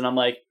albums, and I'm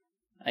like,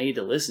 I need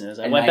to listen to this.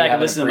 I went back and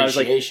listened to them, I was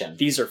like,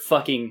 these are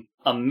fucking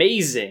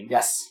amazing.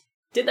 Yes.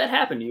 Did that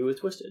happen to you with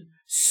Twisted?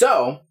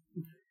 So,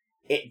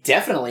 it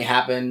definitely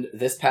happened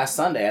this past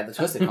Sunday at the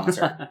Twisted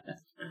concert.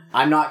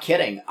 I'm not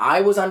kidding.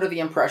 I was under the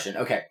impression,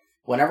 okay,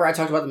 whenever I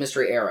talked about the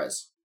Mystery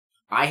Eras,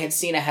 I had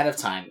seen ahead of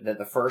time that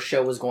the first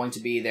show was going to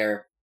be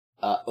their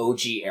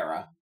OG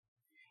era.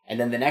 And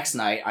then the next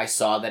night, I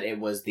saw that it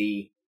was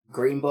the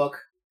Green Book,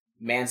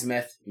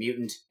 Mansmith,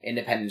 Mutant,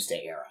 Independence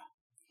Day era.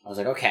 I was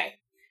like, okay.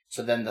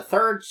 So then the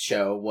third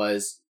show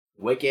was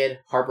Wicked,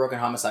 Heartbroken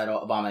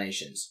Homicidal,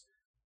 Abominations,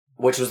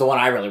 which was the one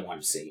I really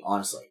wanted to see,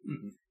 honestly.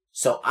 Mm-hmm.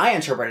 So I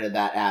interpreted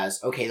that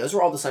as, okay, those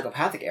were all the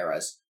Psychopathic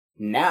eras.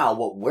 Now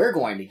what we're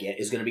going to get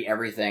is going to be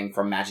everything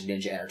from Magic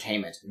Ninja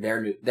Entertainment,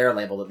 their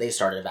label that they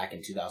started back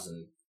in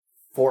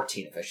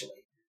 2014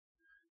 officially.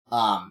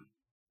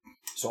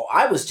 So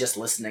I was just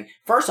listening.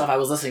 First off, I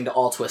was listening to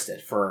All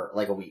Twisted for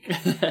like a week.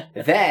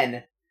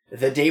 Then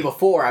the day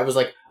before, I was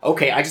like,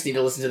 okay, I just need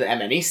to listen to the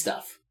MNE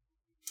stuff.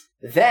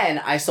 Then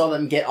I saw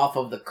them get off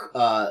of the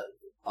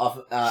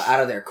out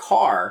of their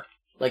car,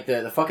 like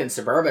the fucking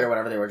Suburban or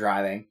whatever they were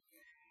driving,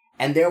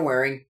 and they're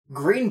wearing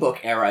Green Book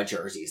era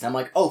jerseys. And I'm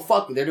like, oh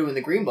fuck, they're doing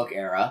the Green Book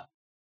era.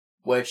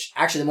 Which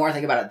actually, the more I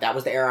think about it, that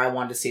was the era I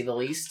wanted to see the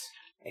least,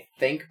 I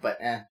think. But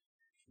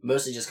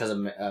mostly just because of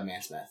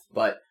Mansmith.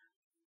 But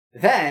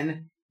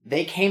then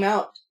they came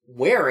out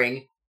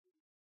wearing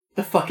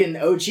the fucking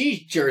OG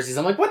jerseys.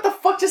 I'm like, what the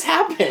fuck just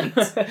happened?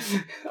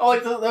 I'm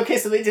like, okay,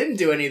 so they didn't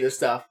do any of this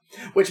stuff.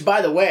 Which,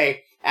 by the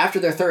way, after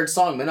their third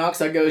song,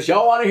 Monoxide goes,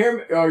 y'all ready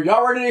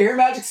to hear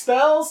Magic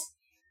Spells?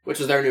 Which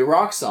was their new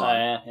rock song.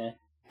 Oh, yeah.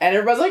 And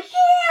everybody's like,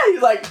 yeah!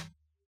 He's like,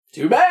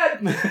 too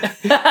bad.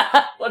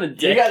 What a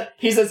dick.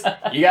 He says,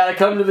 you gotta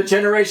come to the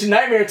Generation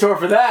Nightmare tour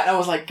for that. And I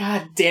was like,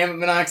 God damn it,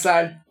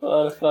 Monoxide. What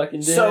a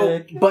fucking dick.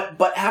 So,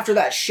 but after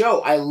that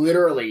show, I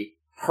literally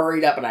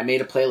hurried up and I made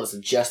a playlist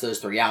of just those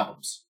 3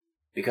 albums.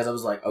 Because I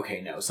was like,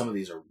 okay, no, some of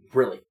these are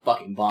really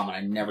fucking bomb and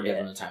I never give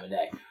them the time of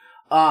day.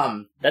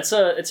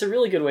 It's a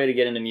really good way to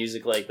get into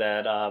music like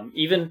that.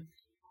 Even,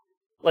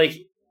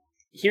 like,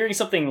 hearing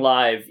something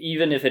live,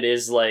 even if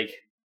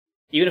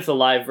the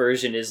live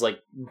version is, like,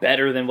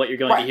 better than what you're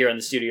going to hear on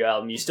the studio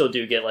album, you still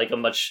do get, like, a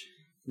much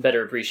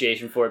better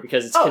appreciation for it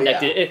because it's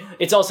connected. Yeah.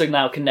 It's also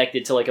now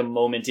connected to, like, a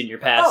moment in your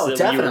past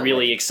that you were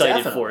really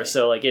excited for.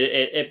 So, like,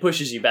 it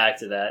pushes you back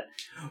to that.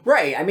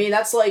 Right. I mean,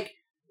 that's, like,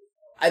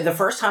 the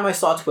first time I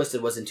saw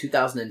Twisted was in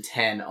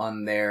 2010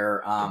 on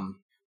their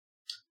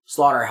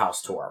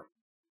Slaughterhouse tour.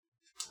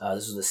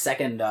 This was the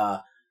second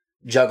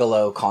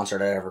Juggalo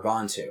concert I'd ever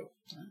gone to.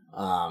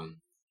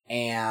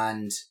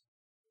 And...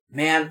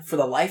 man, for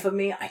the life of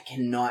me, I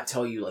cannot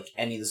tell you, like,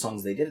 any of the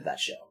songs they did at that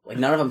show. Like,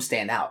 none of them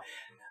stand out.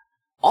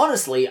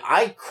 Honestly,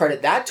 I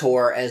credit that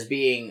tour as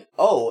being,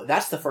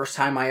 that's the first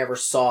time I ever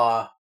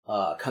saw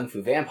Kung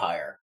Fu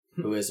Vampire,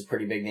 who is a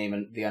pretty big name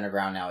in the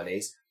underground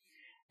nowadays.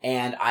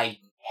 And I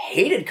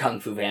hated Kung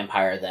Fu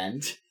Vampire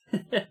then,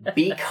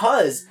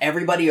 because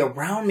everybody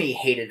around me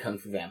hated Kung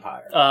Fu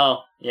Vampire.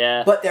 Oh,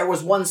 yeah. But there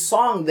was one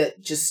song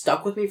that just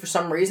stuck with me for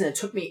some reason. It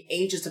took me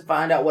ages to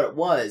find out what it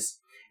was.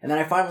 And then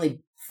I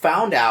finally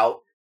found out,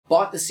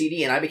 bought the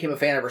CD, and I became a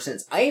fan ever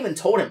since. I even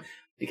told him,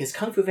 because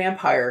Kung Fu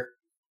Vampire,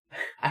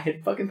 I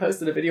had fucking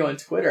posted a video on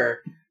Twitter,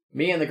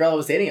 me and the girl I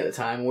was dating at the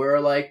time, we were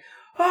like,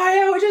 oh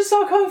yeah, we just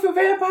saw Kung Fu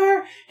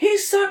Vampire, he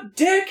sucked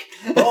dick,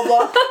 blah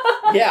blah.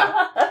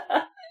 Yeah.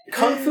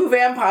 Kung Fu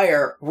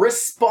Vampire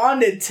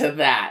responded to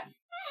that.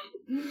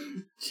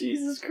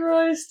 Jesus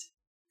Christ.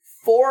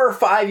 4 or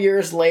 5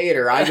 years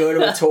later, I go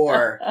to a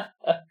tour,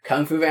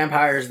 Kung Fu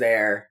Vampire's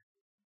there,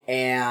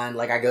 and,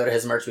 like, I go to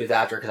his merch booth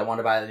after because I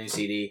wanted to buy the new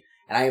CD.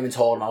 And I even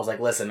told him, I was like,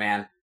 listen,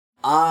 man,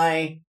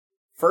 I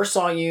first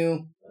saw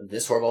you,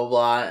 this tour, blah, blah,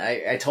 blah.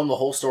 I told him the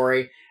whole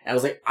story. And I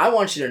was like, I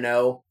want you to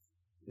know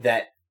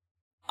that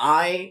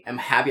I am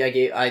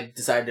happy I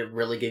decided to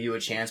really give you a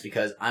chance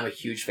because I'm a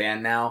huge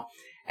fan now.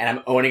 And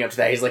I'm owning up to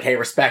that. He's like, hey,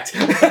 respect.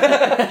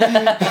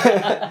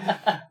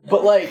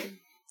 But, like,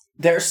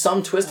 there's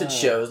some Twisted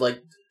shows.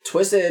 Like,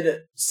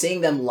 Twisted,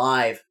 seeing them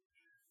live...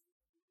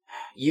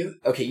 You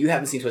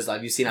haven't seen Twisted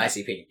live. You've seen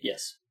ICP.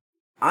 Yes.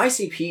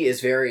 ICP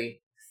is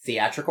very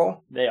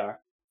theatrical. They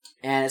are.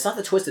 And it's not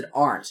that Twisted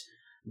aren't,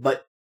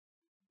 but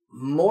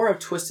more of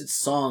Twisted's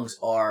songs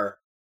are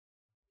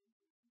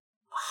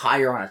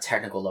higher on a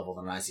technical level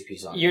than an ICP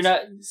song. You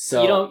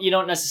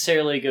don't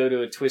necessarily go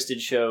to a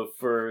Twisted show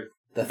for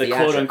the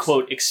quote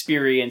unquote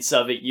experience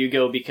of it. You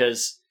go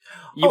because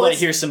you want to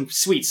hear some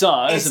sweet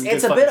songs.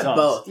 It's a bit of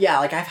both. Yeah,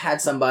 like I've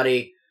had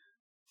somebody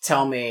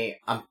tell me,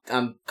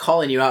 I'm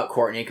calling you out,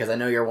 Courtney, because I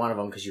know you're one of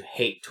them because you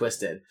hate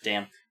Twisted.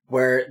 Damn.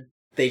 Where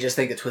they just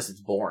think that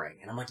Twisted's boring.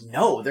 And I'm like,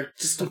 no, they're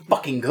just so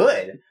fucking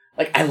good.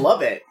 Like, I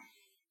love it.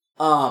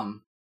 And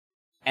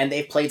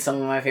they've played some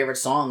of my favorite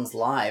songs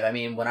live. I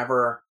mean,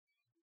 whenever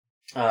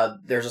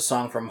there's a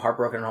song from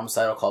Heartbroken and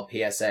Homicidal called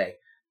PSA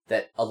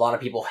that a lot of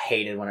people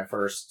hated when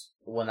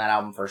that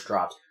album first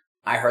dropped.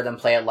 I heard them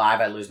play it live,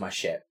 I lose my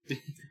shit.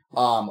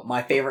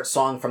 My favorite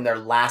song from their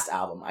last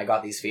album, I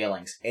Got These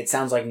Feelings. It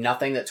sounds like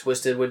nothing that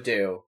Twisted would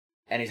do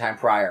anytime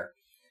prior.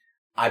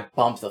 I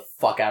bumped the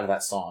fuck out of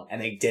that song,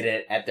 and they did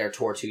it at their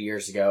tour 2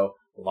 years ago.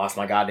 Lost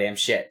my goddamn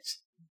shit.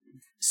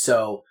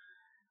 So,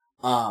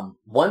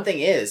 one thing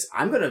is,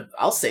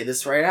 I'll say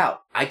this right out.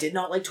 I did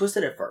not like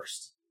Twisted at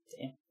first.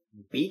 Damn.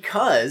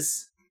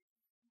 Because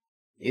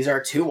these are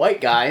 2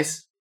 white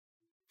guys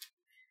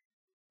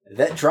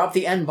that dropped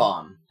the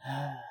N-bomb.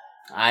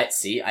 I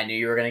knew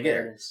you were going to get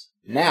it.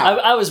 Now,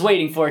 I was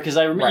waiting for it because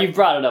you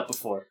brought it up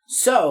before.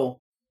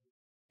 So,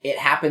 it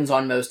happens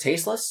on Most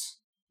Tasteless.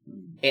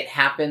 It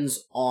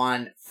happens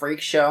on Freak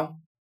Show.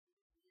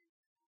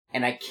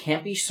 And I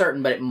can't be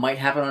certain, but it might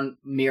happen on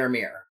Mirror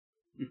Mirror.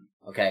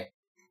 Okay.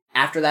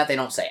 After that, they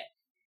don't say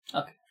it.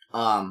 Okay.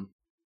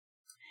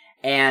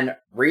 And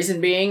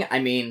reason being, I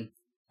mean,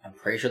 I'm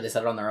pretty sure they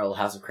said it on their old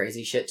House of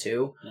Crazy shit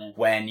too. Yeah.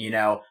 When,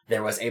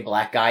 there was a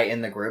black guy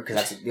in the group, because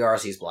that's the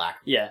ROC's black.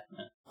 Yeah.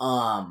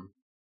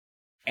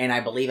 And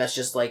I believe that's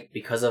just, like,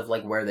 because of,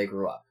 like, where they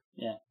grew up.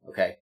 Yeah.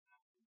 Okay.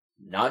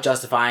 Not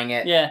justifying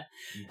it. Yeah.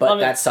 But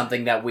that's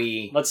something that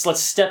we... Let's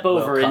step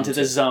over into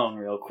the zone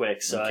real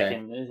quick, so okay. I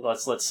can...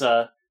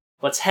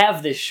 Let's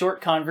have this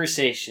short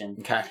conversation.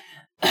 Okay.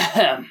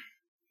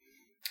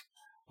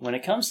 When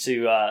it comes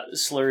to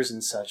slurs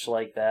and such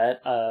like that,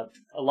 a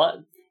lot...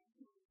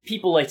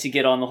 People like to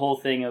get on the whole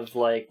thing of,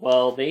 like,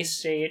 well, they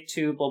say it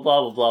too, blah,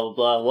 blah, blah, blah, blah,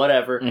 blah,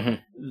 whatever.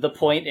 Mm-hmm. The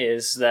point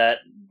is that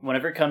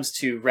whenever it comes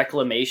to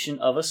reclamation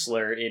of a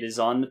slur, it is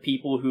on the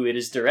people who it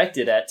is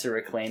directed at to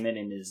reclaim it,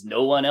 and it is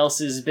no one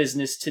else's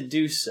business to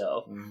do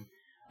so.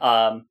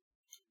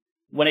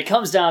 When it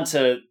comes down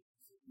to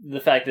the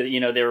fact that,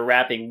 they were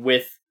rapping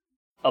with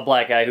a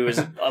black guy who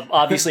is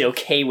obviously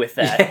okay with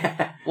that,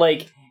 Yeah.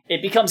 like,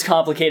 it becomes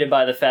complicated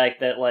by the fact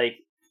that, like,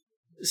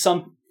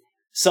 some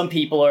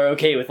people are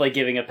okay with, like,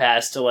 giving a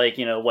pass to, like,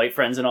 white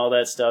friends and all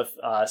that stuff.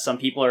 Some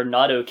people are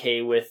not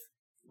okay with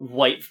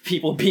white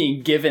people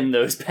being given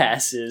those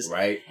passes.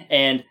 Right.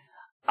 And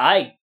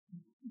I,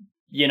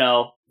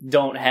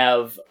 don't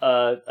have,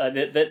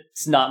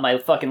 that's not my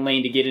fucking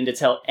lane to get in to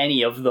tell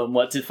any of them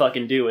what to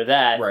fucking do with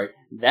that. Right.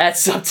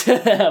 That's up to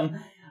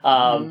them.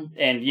 And,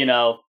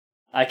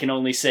 I can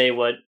only say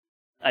what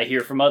I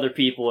hear from other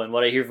people, and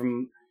what I hear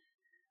from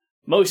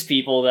most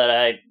people that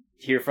I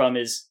hear from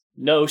is,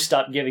 no,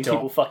 stop giving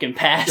people fucking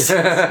passes.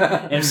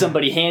 And if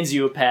somebody hands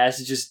you a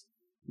pass, just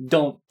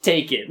don't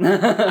take it.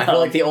 I feel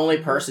like the only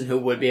person who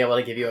would be able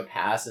to give you a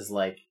pass is,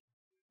 like,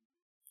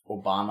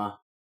 Obama.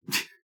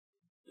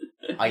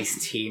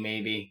 Ice-T,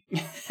 maybe.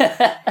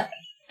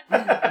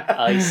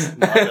 Ice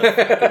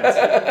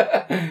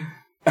motherfucking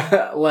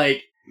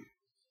Like,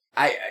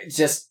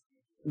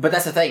 but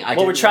that's the thing.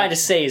 what we're trying to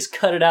say is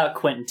cut it out,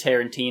 Quentin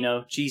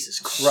Tarantino. Jesus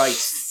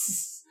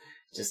Christ.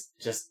 Just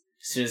as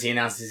soon as he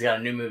announces he's got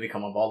a new movie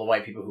come up, all the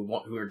white people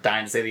who are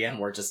dying to say the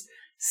N-word just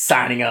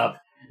signing up.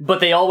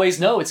 But they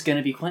always know it's going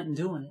to be Quentin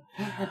doing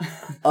it.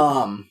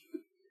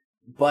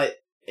 But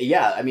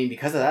yeah, I mean,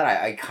 because of that,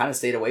 I kind of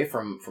stayed away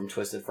from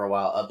Twisted for a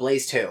while.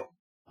 Blaze 2.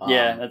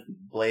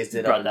 Blaze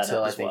did up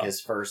until I think his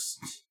first.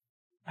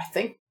 I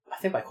think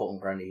by Colton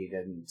Grundy he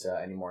didn't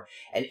anymore.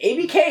 And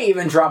ABK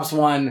even drops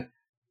one,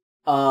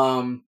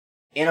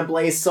 in a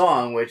Blaze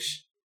song,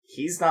 which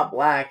he's not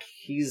black,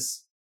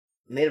 he's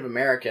Native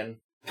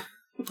American.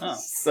 Oh.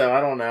 So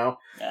I don't know.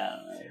 Yeah,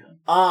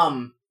 I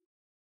don't know.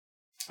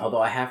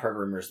 Although I have heard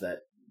rumors that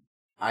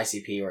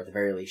ICP, or at the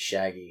very least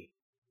Shaggy,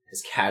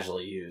 has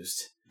casually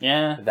used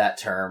that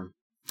term.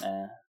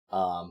 Yeah.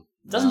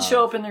 Doesn't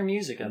show up in their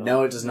music at all.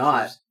 No, it does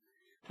not.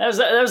 That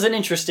was an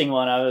interesting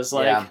one. I was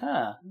like,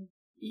 I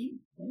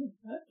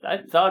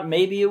thought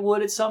maybe it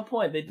would at some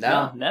point.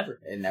 No, never.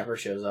 It never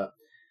shows up.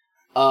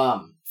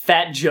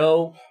 Fat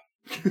Joe.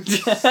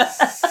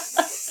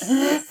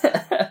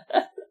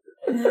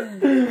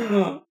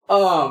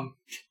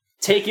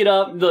 Take it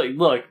up.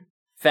 Look,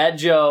 Fat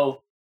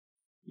Joe.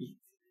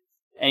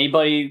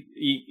 Anybody,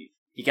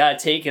 you gotta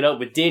take it up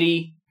with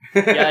Diddy.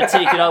 You gotta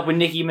take it up with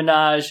Nicki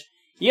Minaj.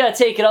 You gotta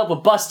take it up with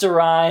Busta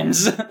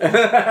Rhymes.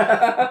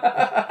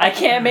 I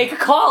can't make a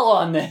call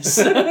on this.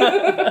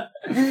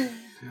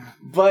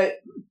 But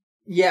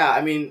yeah,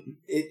 I mean,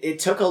 it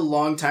took a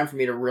long time for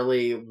me to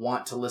really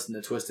want to listen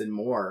to Twisted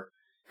more,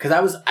 because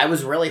I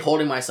was really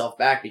holding myself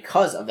back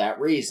because of that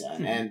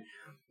reason. And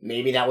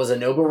maybe that was a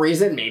noble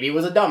reason, maybe it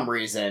was a dumb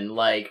reason.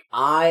 Like,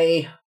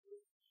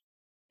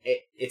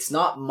 it's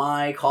not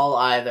my call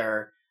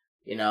either,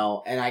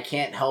 and I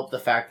can't help the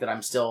fact that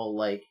I'm still,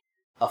 like,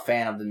 a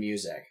fan of the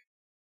music.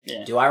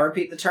 Yeah. Do I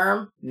repeat the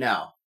term?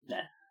 No.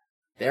 Nah.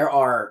 There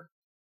are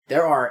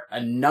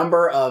a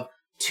number of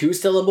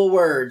 2-syllable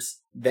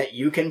words that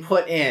you can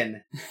put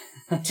in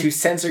to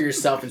censor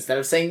yourself instead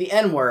of saying the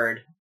N-word.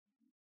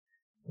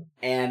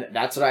 And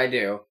that's what I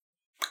do.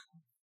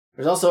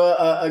 There's also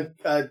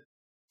a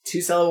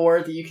 2-syllable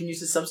word that you can use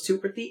to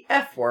substitute with the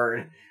F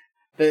word.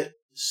 That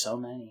so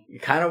many.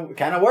 It kind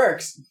of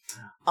works.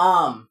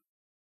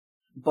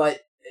 But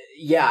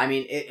yeah, I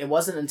mean, it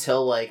wasn't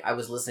until, like, I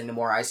was listening to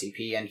more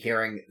ICP and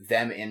hearing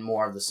them in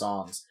more of the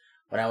songs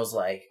when I was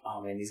like,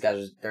 oh man, these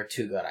guys they're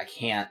too good. I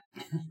can't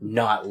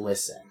not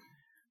listen.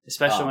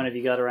 Especially whenever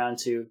you got around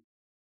to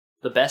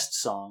the best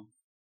song.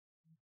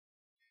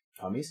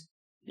 Homies?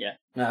 Yeah.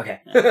 Okay.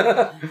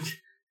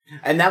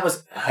 And that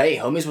was,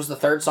 Homies was the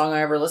third song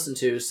I ever listened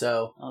to,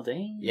 so. Oh,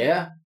 dang.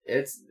 Yeah.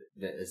 It's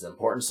an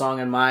important song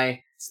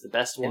it's the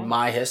best one. in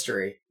my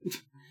history.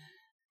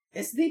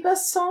 It's the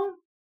best song?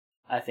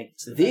 I think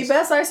it's the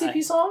best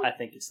ICP song? I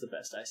think it's the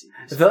best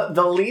ICP song.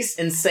 The least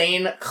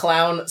insane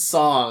clown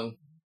song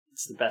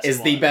it's the best is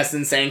one. the best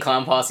insane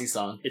clown posse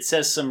song. It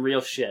says some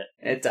real shit.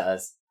 It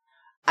does.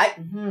 I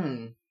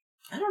don't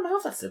know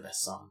if that's the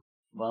best song.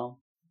 Well,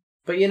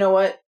 but you know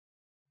what?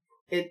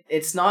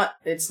 It's not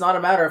a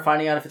matter of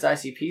finding out if it's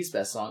ICP's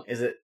best song.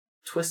 Is it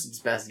Twisted's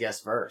best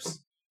guest verse?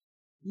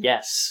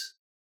 Yes.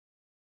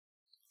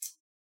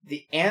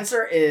 The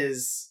answer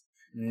is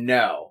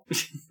no.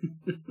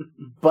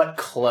 But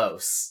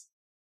close.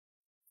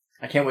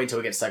 I can't wait until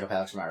we get to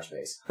Psychopathics from Outer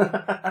Space.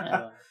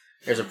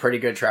 There's a pretty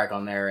good track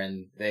on there,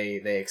 and they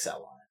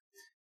excel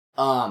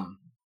on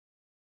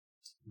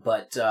it.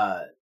 But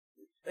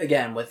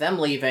again, with them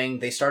leaving,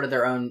 they started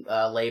their own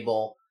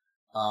label.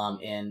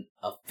 In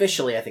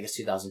officially, I think it's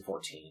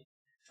 2014.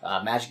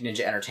 Magic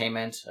Ninja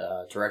Entertainment,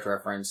 direct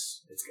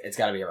reference. It's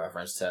got to be a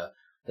reference to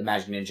the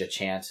Magic Ninja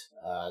chant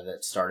that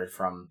started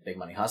from Big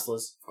Money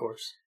Hustlers, of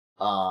course.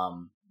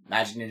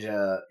 Magic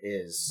Ninja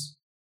is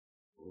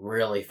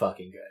really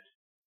fucking good.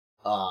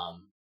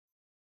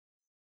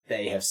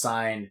 They have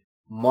signed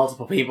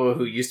multiple people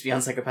who used to be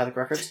on Psychopathic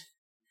Records.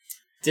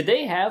 Did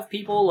they have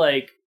people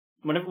like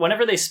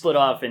whenever they split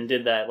off and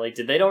did that? Like,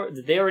 did they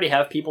already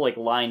have people like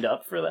lined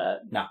up for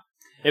that? No,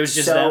 it was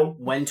just so them.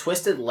 when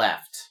Twisted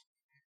left,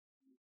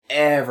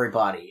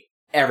 everybody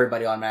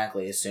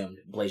automatically assumed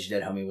Blaze Your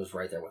Dead Homie was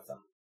right there with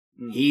them.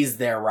 Mm. He's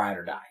their ride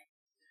or die.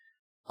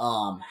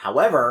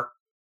 However,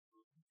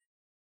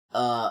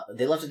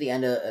 they left at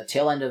the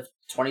tail end of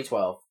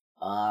 2012.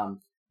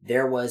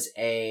 There was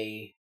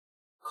a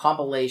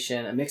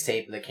compilation, a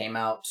mixtape that came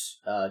out,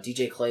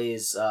 DJ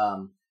Clay's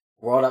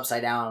World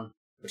Upside Down,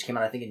 which came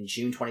out I think in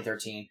June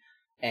 2013,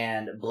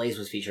 and Blaze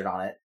was featured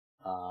on it.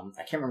 I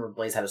can't remember if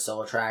Blaze had a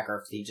solo track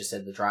or if he just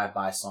did the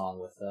drive-by song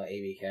with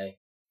ABK.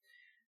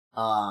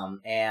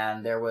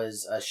 And there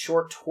was a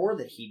short tour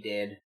that he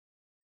did,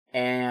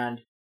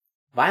 and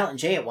Violent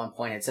J at one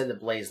point had said that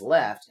Blaze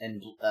left,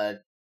 and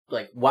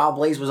while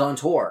Blaze was on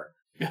tour,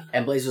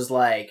 and Blaze was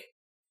like,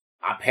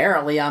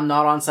 apparently I'm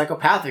not on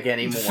Psychopathic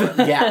anymore.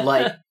 Yeah,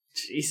 like,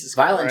 Jesus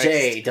Violent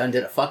Christ. J done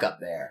did a fuck up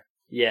there.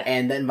 Yeah.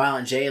 And then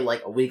Violent J,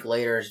 like, a week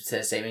later,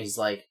 said a statement, he's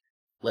like,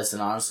 listen,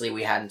 honestly,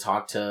 we hadn't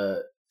talked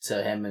to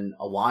him in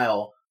a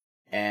while,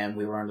 and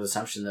we were under the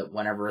assumption that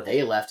whenever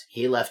they left,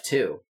 he left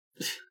too.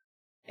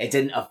 It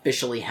didn't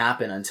officially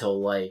happen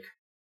until, like,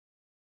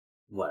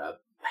 a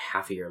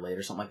half a year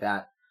later, something like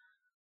that.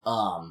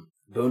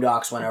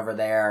 Boondocks went over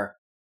there,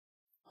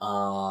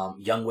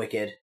 Young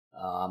Wicked,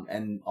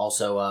 and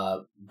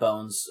also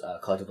Bones,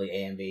 collectively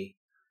A and B.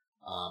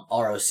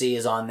 ROC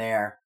is on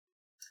there.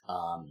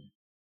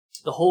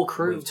 The whole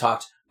crew.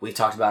 We've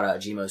talked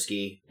about Gmo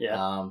Ski.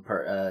 Yeah.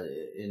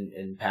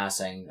 In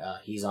passing,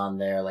 he's on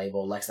their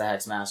label. Lex the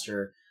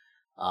Hexmaster,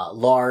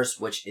 Lars,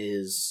 which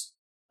is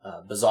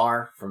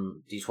Bizarre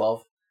from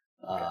D12,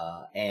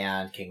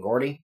 and King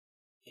Gordy.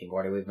 King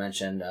Gordy we've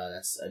mentioned.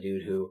 That's a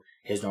dude who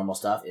his normal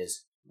stuff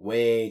is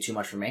way too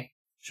much for me.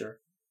 Sure.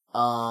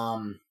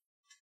 And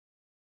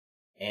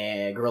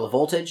Gorilla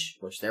Voltage,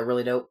 which they're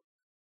really dope.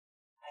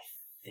 I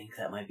think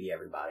that might be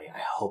everybody.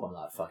 I hope I'm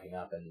not fucking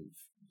up and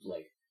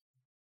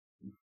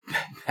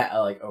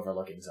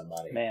overlooking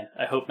somebody. Man,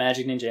 I hope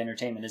Magic Ninja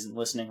Entertainment isn't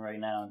listening right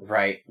now.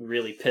 Right.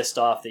 Really pissed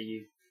off that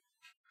you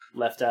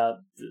left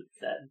out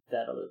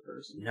that other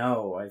person.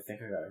 No, I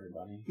think I got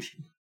everybody.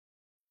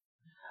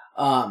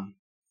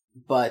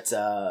 But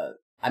I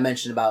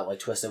mentioned about like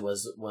Twisted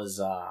was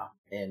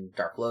in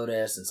Dark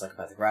Lotus and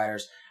Psychopathic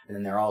Riders, and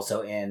then they're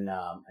also in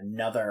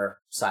another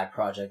side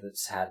project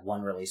that's had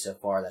one release so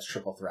far. That's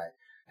Triple Threat.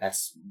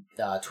 That's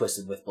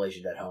Twisted with Blaze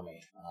Your Dead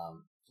Homie.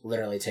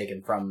 Literally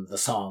taken from the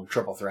song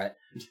Triple Threat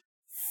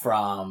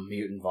from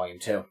Mutant Volume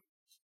 2.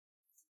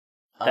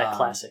 That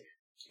classic.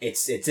 It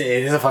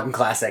is a fucking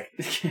classic.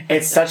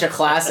 It's such a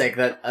classic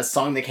that a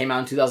song that came out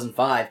in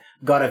 2005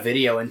 got a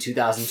video in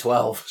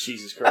 2012.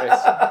 Jesus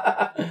Christ.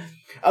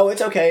 Oh,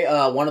 it's okay.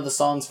 One of the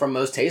songs from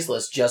Most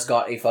Tasteless just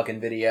got a fucking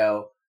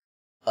video.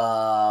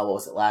 What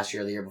was it, last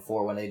year or the year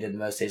before when they did the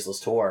Most Tasteless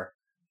tour.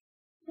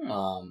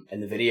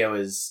 And the video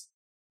is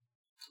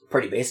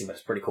pretty basic, but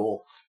it's pretty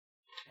cool.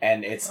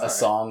 And it's a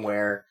song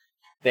where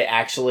they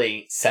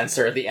actually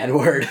censor the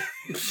N-word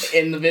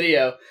in the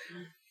video.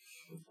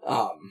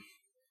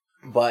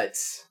 But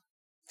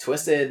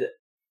Twisted's,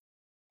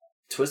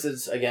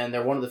 again,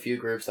 they're one of the few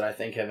groups that I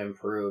think have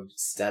improved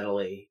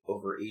steadily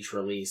over each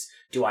release.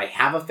 Do I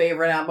have a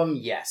favorite album?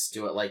 Yes.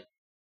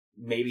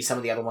 Maybe some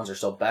of the other ones are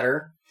still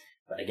better.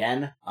 But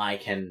again, I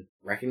can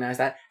recognize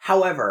that.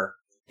 However,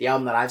 the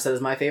album that I've said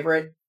is my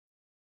favorite,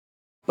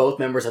 both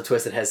members of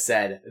Twisted has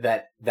said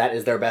that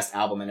is their best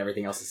album and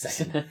everything else is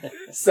second.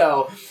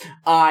 So,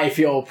 I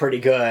feel pretty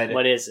good.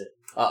 What is it?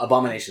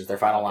 Abominations, their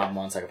final album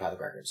on Psychopathic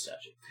Records.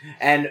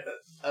 And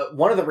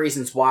one of the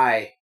reasons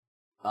why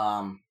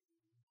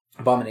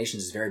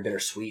Abominations is very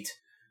bittersweet,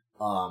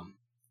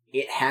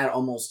 it had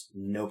almost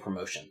no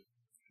promotion.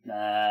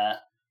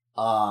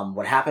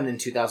 What happened in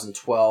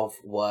 2012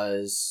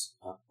 was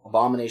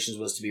Abominations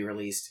was to be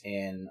released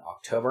in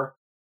October.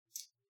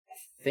 I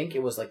think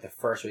it was like the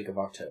first week of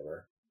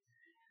October.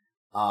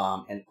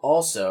 And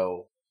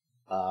also,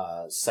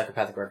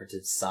 Psychopathic Records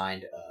had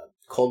signed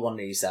Cold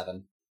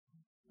 187,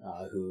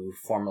 who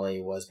formerly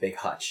was Big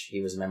Hutch.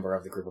 He was a member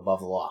of the group Above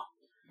the Law,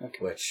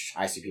 which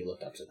ICP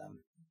looked up to them.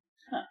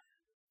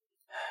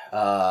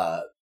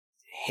 Huh.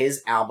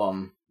 His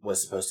album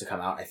was supposed to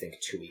come out, I think,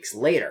 2 weeks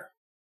later.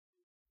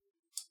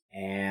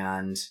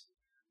 And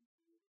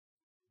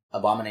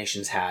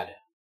Abominations had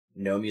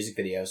no music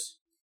videos,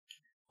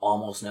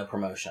 almost no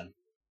promotion.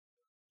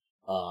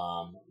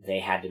 They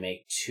had to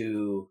make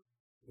 2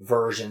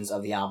 versions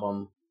of the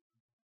album,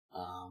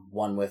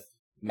 one with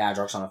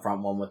Madrox on the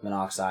front, one with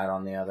Monoxide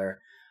on the other,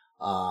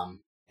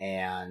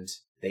 and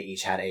they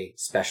each had a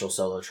special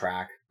solo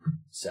track,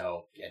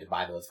 so you had to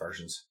buy both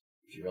versions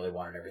if you really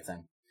wanted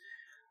everything.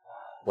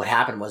 What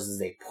happened was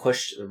they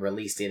pushed the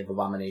release date of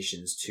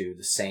Abominations to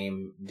the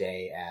same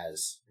day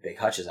as Big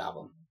Hutch's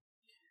album.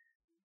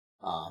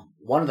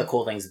 One of the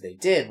cool things that they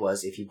did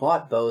was if you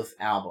bought both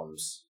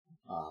albums,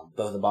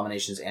 both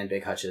Abominations and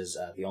Big Hutch's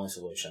The Only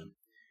Solution,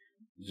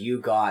 you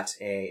got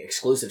a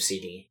exclusive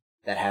CD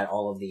that had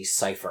all of these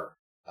Cypher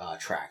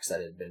tracks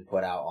that had been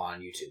put out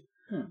on YouTube.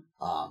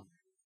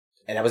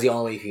 And that was the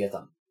only way you could get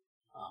them.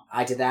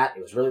 I did that.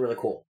 It was really, really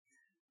cool.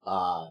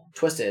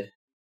 Twisted,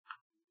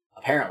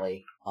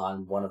 apparently,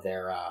 on one of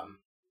their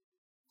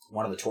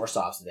one of the tour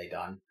stops that they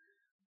done,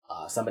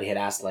 somebody had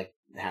asked them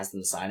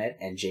to sign it,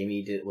 and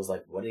Jamie was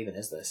like, "What even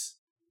is this?"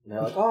 And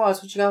they're like, "Oh,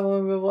 that's what you got."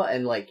 Blah, blah, blah.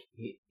 And like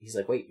he's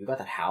like, "Wait, you got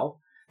that? How?"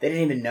 They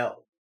didn't even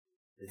know.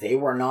 They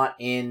were not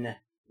in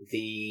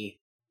the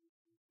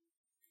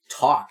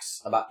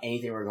talks about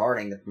anything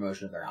regarding the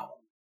promotion of their album.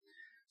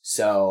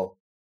 So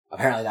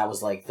apparently that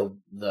was like the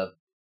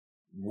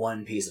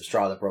one piece of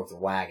straw that broke the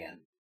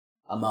wagon,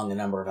 among a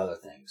number of other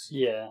things.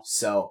 Yeah.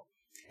 So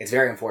it's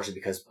very unfortunate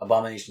because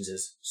Abominations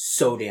is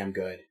so damn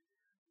good.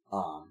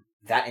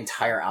 That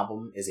entire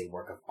album is a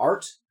work of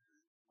art.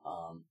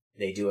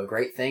 They do a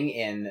great thing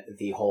in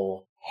the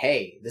whole,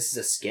 hey, this is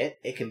a skit,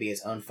 it can be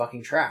its own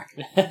fucking track.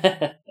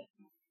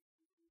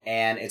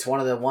 And it's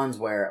one of the ones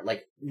where,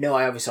 like, no,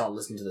 I obviously don't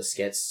listen to the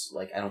skits,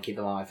 like, I don't keep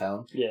them on my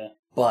phone. Yeah.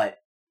 But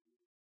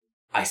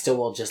I still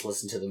will just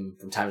listen to them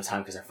from time to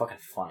time because they're fucking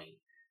funny.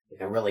 Like,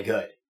 they're really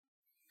good.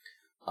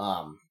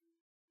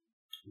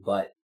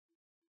 But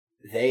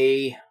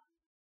they've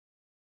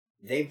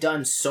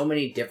done so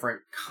many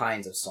different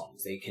kinds of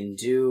songs. They can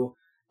do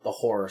the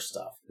horror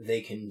stuff. They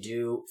can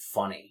do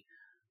funny.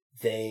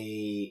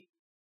 They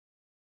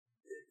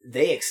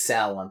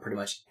excel on pretty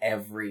much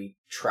every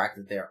track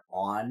that they're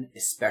on,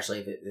 especially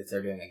if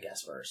they're doing a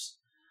guest verse.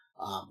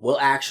 We'll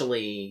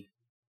finally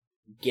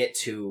get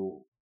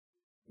to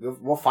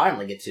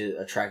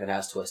a track that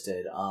has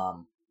Twisted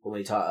when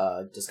we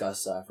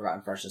discuss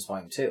Forgotten Freshness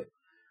Volume 2.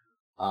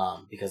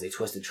 Because a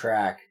Twisted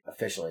track,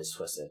 officially it's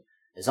Twisted,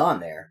 is on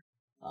there.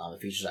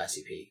 It features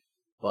ICP.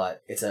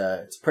 But it's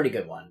a pretty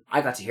good one.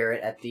 I got to hear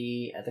it at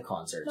the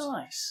concerts.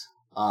 Nice.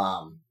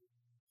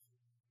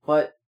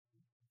 But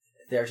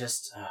they're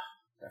just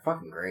they're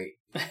fucking great.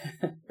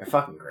 They're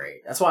fucking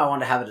great. That's why I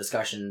wanted to have a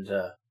discussion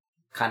to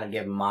kind of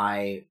give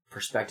my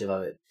perspective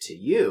of it to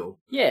you.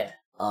 Yeah.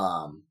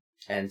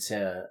 And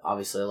to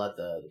obviously let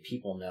the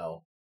people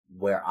know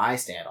where I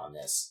stand on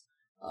this.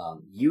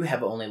 You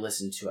have only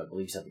listened to, I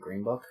believe you said, the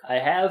Green Book. I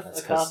have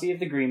That's a copy of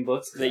the Green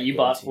Book that you gave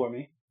bought it to for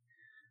me.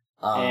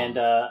 And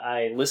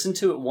I listened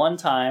to it one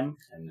time.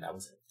 And that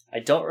was it. I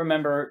don't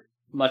remember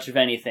much of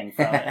anything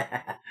from it.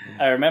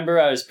 I remember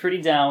I was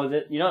pretty down with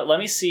it. You know what? Let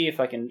me see if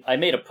I can... I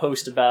made a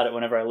post about it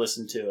whenever I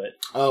listened to it.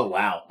 Oh,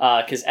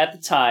 wow. Because at the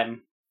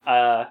time,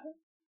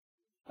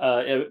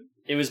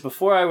 it was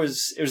before I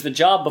was... It was the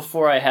job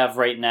before I have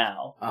right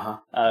now. Uh-huh.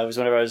 It was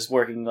whenever I was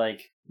working,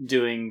 like,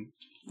 doing,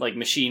 like,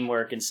 machine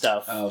work and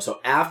stuff. Oh, so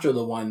after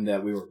the one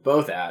that we were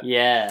both at.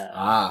 Yeah.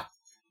 Ah.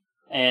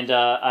 And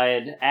I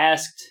had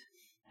asked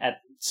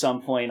at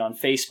some point on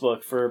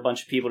Facebook for a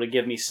bunch of people to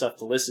give me stuff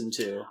to listen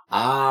to.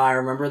 Ah, I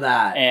remember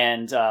that.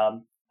 And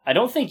I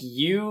don't think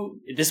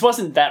this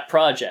wasn't that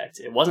project.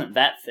 It wasn't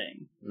that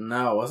thing.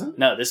 No, it wasn't?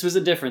 No, this was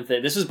a different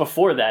thing. This was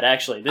before that,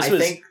 actually.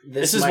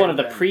 This was one of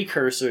the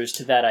precursors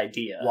to that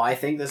idea. Well, I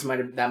think that might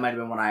have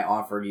been when I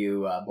offered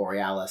you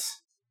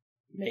Borealis.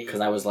 Maybe.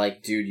 Because I was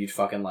like, dude, you'd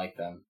fucking like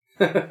them.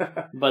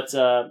 But,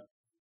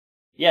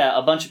 yeah,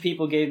 a bunch of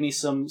people gave me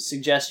some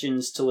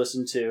suggestions to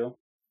listen to.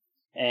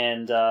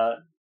 And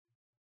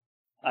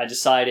I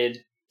decided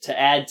to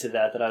add to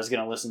that I was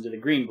going to listen to the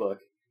Green Book.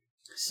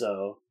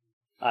 So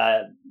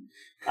I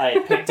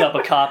picked up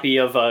a copy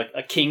of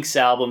a Kinks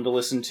album to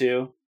listen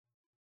to,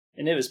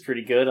 and it was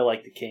pretty good. I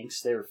liked the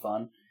Kinks. They were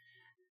fun.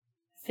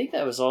 I think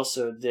that was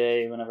also a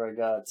day whenever I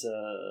got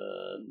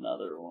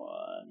another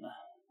one.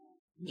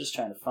 I'm just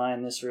trying to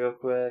find this real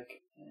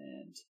quick,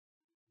 and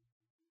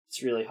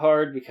it's really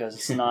hard because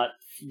it's not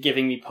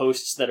giving me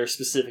posts that are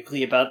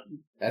specifically about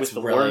with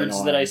the really words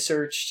annoying. that I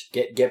searched.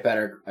 Get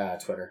better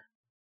Twitter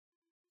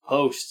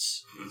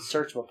Posts.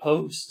 Search my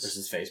posts.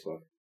 versus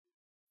Facebook.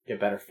 Get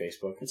better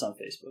Facebook. It's on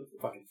Facebook.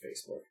 Fucking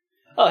Facebook.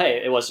 Oh,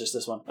 hey, it was just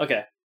this one.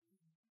 Okay.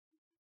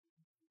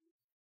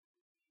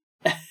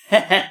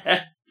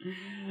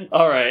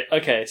 All right.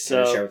 Okay. Can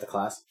I share So, with the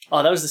class?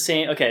 oh, that was the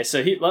same. Okay. So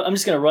I'm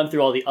just gonna run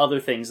through all the other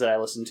things that I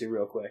listened to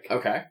real quick.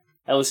 Okay.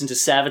 I listened to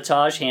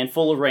Savatage,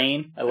 "Handful of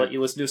Rain." I let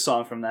you listen to a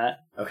song from that.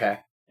 Okay.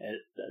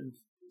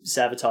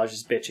 Savatage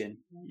is bitchin'.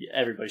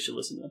 Everybody should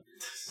listen to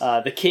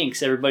them. The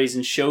Kinks. Everybody's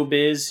in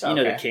showbiz. You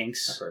know the Okay.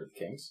 Kinks. I've heard of the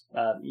Kings.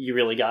 You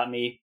Really Got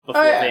Me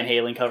before yeah. Van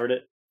Halen covered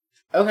it.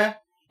 Okay.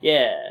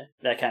 Yeah,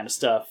 that kind of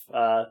stuff.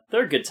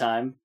 They're a good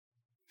time.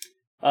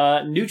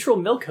 Neutral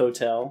Milk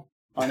Hotel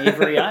on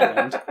Avery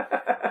Island.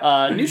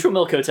 Neutral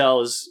Milk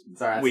Hotel is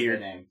Sorry, that's weird. a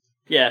good name.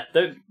 Yeah,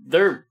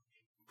 they're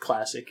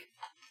classic.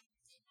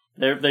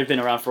 They've been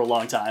around for a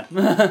long time.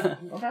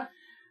 Okay.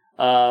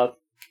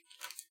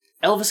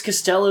 Elvis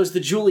Costello's The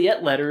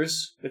Juliet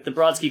Letters with the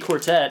Brodsky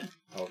Quartet.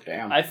 Oh,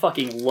 damn. I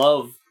fucking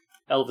love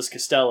Elvis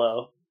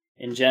Costello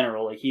in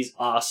general. Like, he's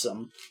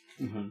awesome.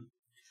 Mm-hmm.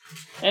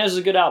 And it's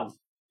a good album.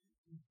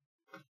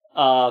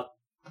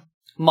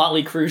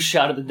 Motley Crue's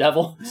Shout of the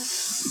Devil.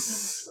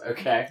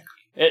 Okay.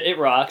 It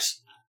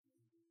rocks.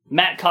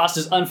 Matt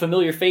Costa's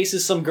Unfamiliar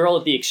Faces. Some girl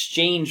at the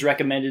Exchange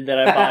recommended that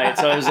I buy it,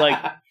 so I was like,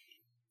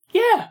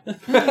 yeah.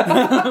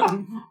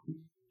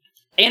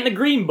 And the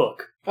Green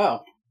Book.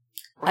 Oh.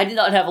 I did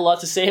not have a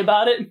lot to say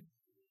about it.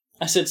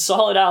 I said,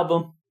 solid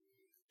album.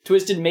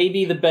 Twisted may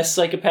be the best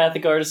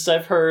psychopathic artist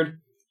I've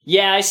heard.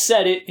 Yeah, I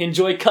said it.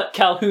 Enjoy Cut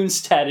Calhoun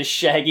status,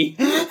 Shaggy.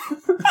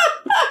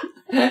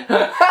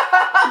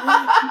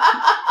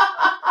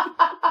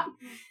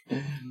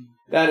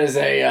 That is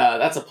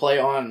that's a play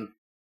on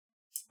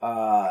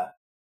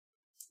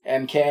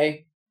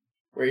MK,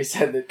 where he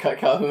said that Cut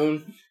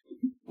Calhoun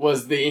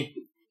was the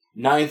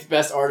 9th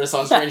best artist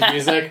on Strange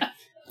Music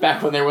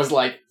back when there was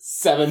like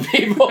 7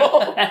 people.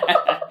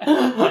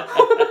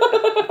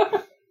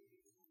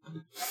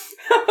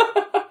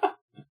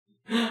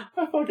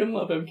 I fucking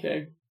love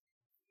MK.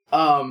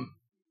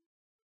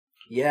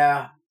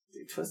 Yeah.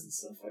 Dude, Twisted's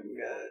so fucking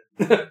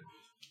good.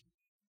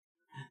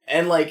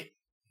 And like,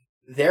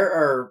 there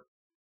are,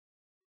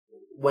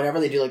 whenever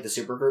they do like the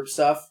supergroup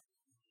stuff,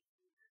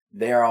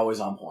 they are always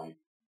on point.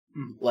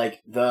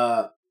 Like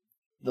the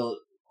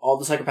all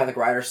the Psychopathic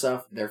Rider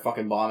stuff, they're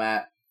fucking bomb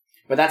at.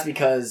 But that's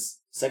because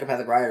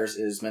Psychopathic Riders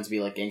is meant to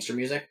be like gangster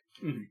music,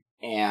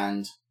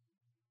 and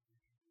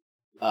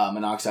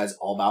Monoxide's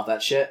all about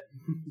that shit.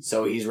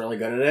 So he's really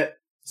good at it.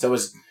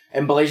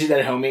 And Balaji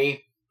Dead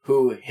Homie,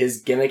 who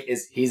his gimmick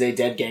is he's a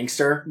dead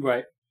gangster,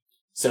 Right.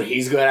 so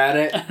he's good at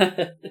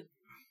it.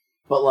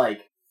 But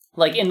like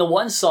in the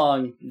one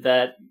song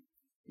that,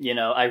 you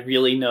know, I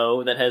really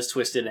know that has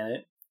Twisted in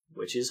it,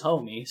 which is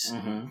Homies,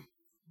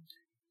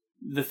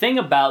 the thing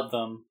about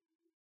them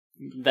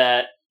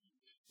that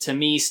to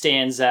me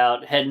stands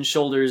out head and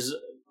shoulders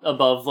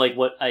above like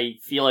what I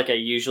feel like I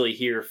usually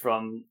hear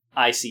from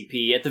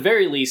ICP, at the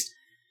very least,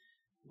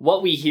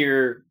 what we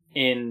hear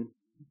in,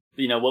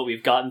 you know, what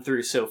we've gotten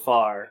through so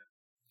far,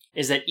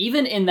 is that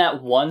even in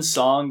that one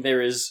song,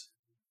 there is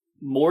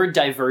more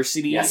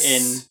diversity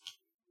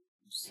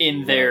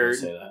in their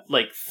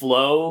like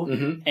flow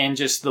and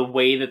just the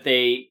way that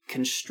they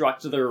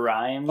construct their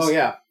rhymes. Oh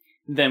yeah,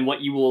 than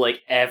what you will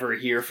like ever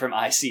hear from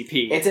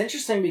ICP. It's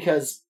interesting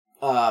because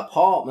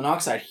Paul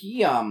Monoxide,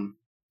 he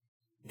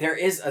there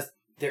is a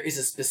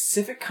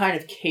specific kind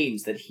of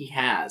cadence that he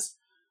has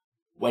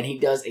when he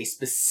does a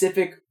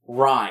specific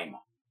rhyme.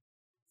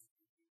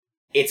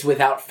 It's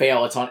without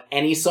fail. It's on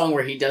any song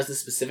where he does the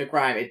specific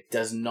rhyme. It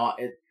does not.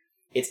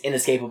 It's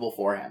inescapable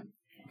for him.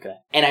 Okay,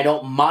 and I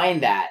don't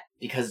mind that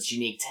because it's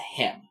unique to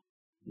him.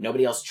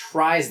 Nobody else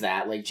tries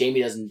that. Like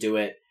Jamie doesn't do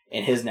it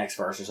in his next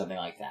verse or something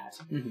like that.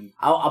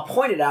 I'll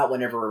point it out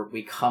whenever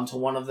we come to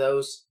one of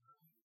those.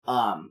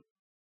 But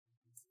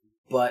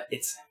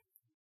it's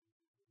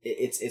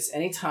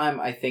anytime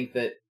I think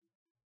that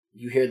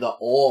you hear the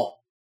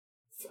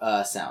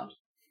sound,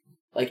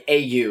 like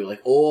AU,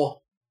 like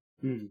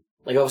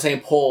like I was saying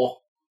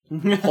pull.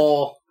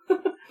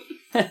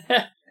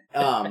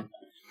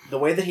 The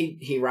way that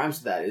he rhymes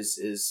with that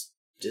is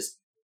just,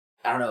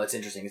 I don't know, it's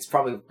interesting. It's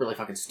probably really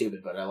fucking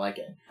stupid, but I like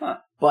it. Huh.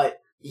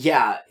 But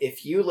yeah,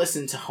 if you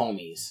listen to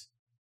Homies,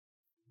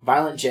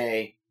 Violent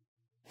J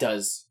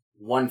does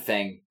one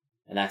thing,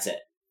 and that's it.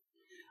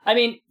 I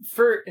mean,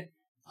 for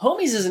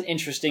Homies is an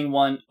interesting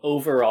one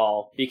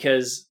overall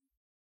because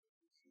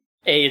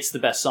A, it's the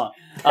best song.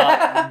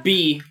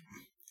 B,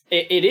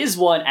 it is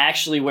one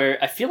actually where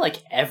I feel like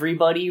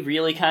everybody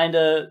really kind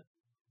of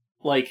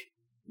like.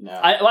 No.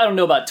 I don't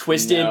know about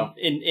Twisted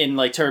in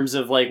like terms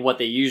of like what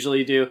they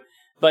usually do,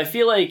 but I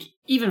feel like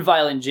even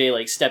Violent J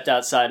like stepped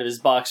outside of his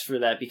box for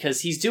that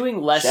because he's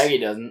doing less. Shaggy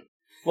doesn't.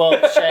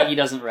 Well, Shaggy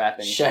doesn't rap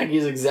anything.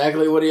 Shaggy's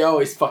exactly what he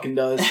always fucking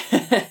does.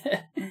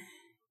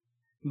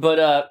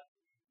 But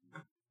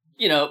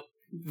you know,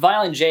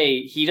 Violent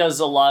J, he does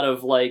a lot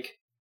of like,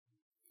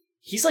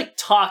 he's like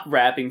talk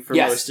rapping for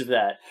most of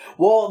that.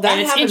 Well, that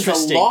and it's happens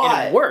interesting, a lot.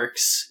 and it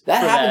works.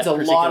 That happens a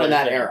lot in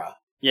that thing. era.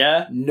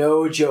 Yeah,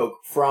 no joke.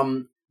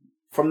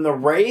 From the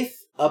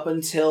Wraith up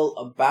until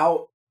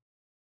about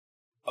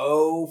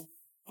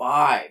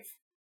 05.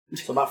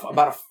 So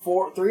about a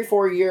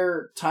 3-4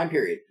 year time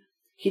period.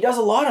 He does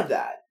a lot of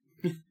that.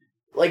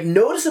 Like,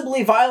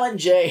 noticeably Violent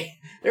J.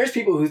 There's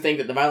people who think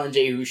that the Violent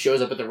J who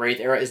shows up at the Wraith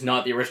era is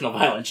not the original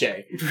Violent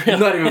J. I'm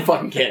not even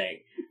fucking kidding.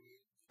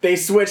 They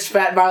switched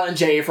Fat Violent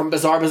J from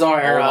Bizarre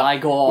era oh my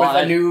God.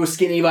 with a new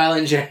skinny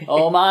Violent J.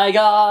 Oh my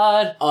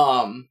God.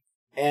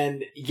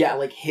 And yeah,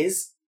 like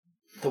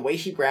the way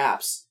he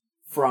raps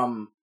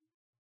from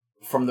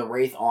the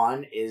Wraith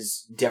on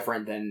is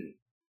different than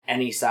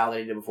any style that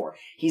he did before.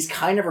 He's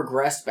kind of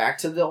regressed back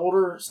to the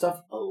older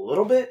stuff a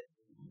little bit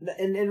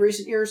in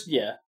recent years.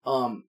 Yeah.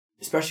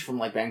 Especially from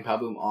like Bang Pow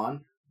Boom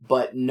on.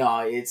 But no,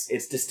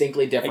 it's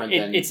distinctly different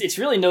than... It's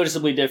really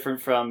noticeably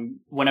different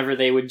from whenever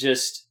they would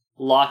just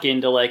lock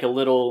into like a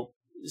little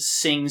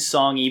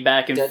sing-songy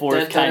back and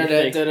forth kind of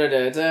thing.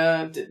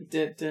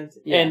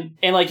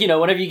 And like, you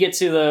know, whenever you get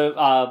to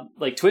the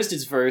like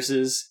Twisted's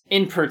verses,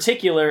 in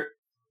particular,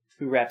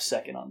 who raps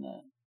second on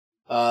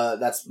that?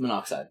 That's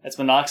Monoxide. That's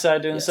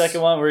Monoxide doing the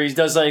second one, where he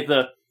does like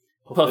the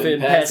Puff it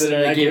and pass it,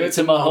 and I give it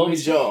to my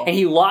homies. Joel. And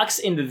he locks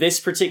into this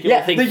particular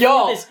Yeah, thing. the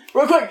y'all. This-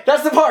 Real quick,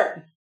 that's the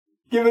part.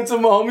 Give it to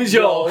my homies,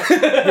 y'all.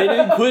 They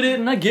didn't quit it,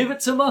 and I give it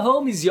to my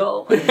homies,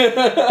 y'all.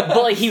 But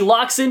like he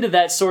locks into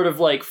that sort of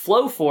like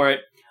flow for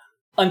it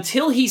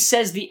until he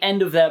says the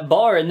end of that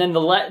bar, and then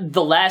the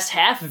last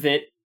half of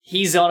it,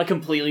 he's on a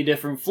completely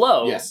different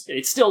flow. Yes.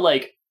 It's still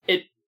like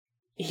it.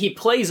 He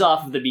plays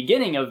off of the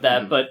beginning of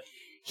that, but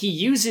he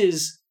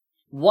uses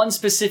one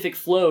specific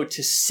flow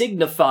to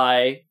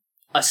signify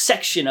a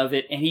section of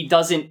it, and he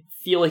doesn't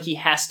feel like he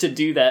has to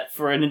do that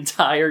for an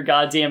entire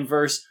goddamn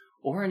verse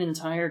or an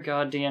entire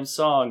goddamn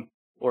song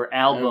or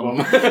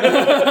album.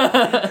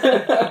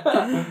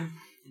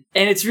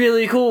 And it's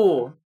really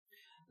cool.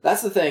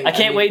 That's the thing. I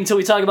can't wait until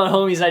we talk about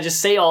homies and I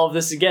just say all of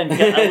this again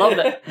because I love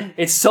that.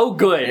 It's so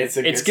good. It's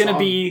a good gonna song.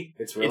 be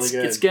It's really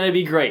good. It's gonna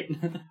be great.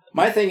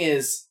 My thing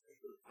is,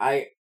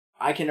 I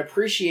can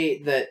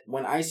appreciate that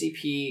when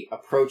ICP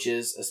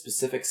approaches a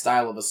specific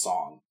style of a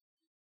song,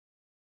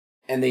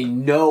 and they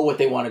know what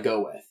they want to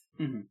go with,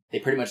 they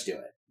pretty much do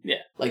it.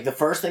 Yeah. Like the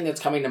first thing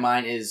that's coming to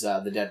mind is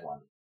the Dead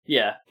One.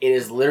 Yeah. It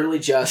is literally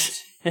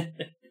just, hey,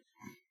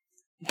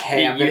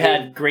 I'm You gonna-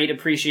 had great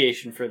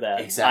appreciation for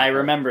that. Exactly. I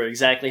remember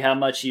exactly how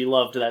much you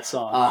loved that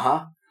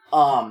song.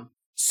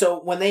 So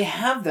when they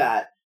have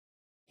that,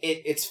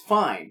 it's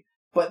fine.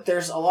 But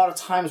there's a lot of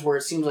times where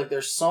it seems like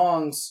their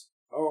songs,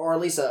 or at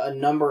least a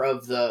number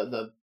of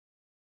the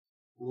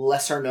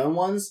lesser known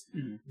ones,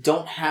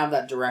 don't have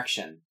that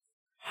direction.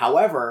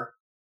 However,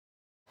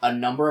 a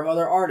number of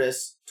other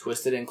artists,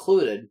 Twisted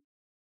included,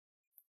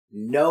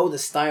 know the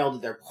style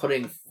that they're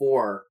putting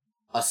for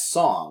a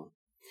song.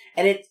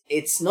 And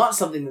it's not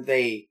something that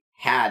they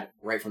had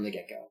right from the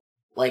get-go.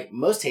 Like,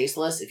 Most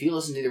Tasteless, if you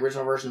listen to the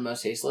original version of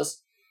Most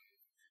Tasteless,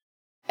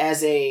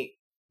 as a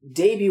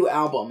debut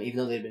album, even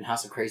though they've been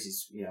House of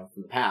Crazies,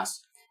 from the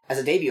past, as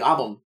a debut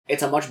album,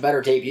 it's a much better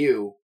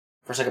debut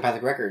for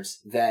Psychopathic Records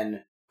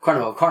than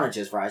Carnival of Carnage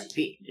is for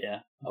ICP.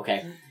 Yeah.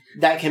 Okay.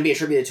 That can be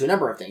attributed to a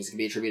number of things. It can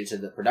be attributed to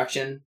the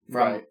production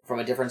from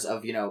a difference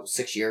of,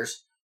 6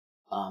 years.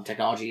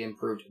 Technology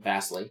improved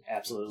vastly.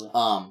 Absolutely.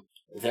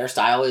 Their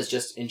style is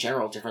just in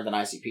general different than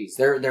ICP's.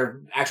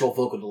 Their actual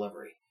vocal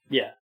delivery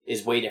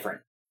is way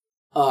different.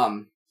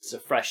 It's a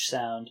fresh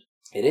sound.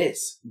 It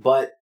is,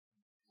 but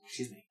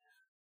excuse me.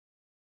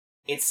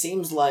 It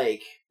seems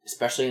like,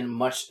 especially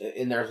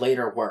in their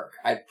later work,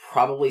 I'd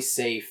probably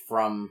say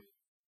from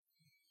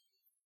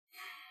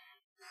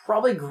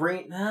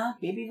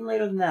maybe even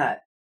later than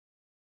that.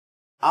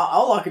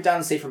 I'll lock it down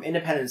and say from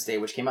Independence Day,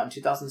 which came out in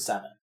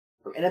 2007.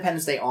 From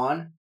Independence Day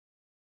on,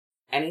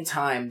 any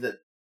time that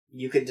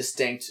you could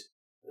distinct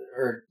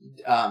or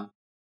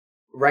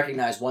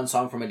recognize one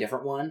song from a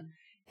different one,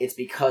 it's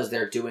because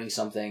they're doing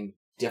something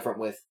different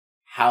with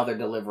how they're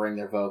delivering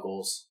their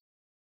vocals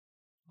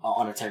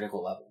on a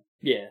technical level.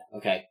 Yeah.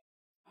 Okay.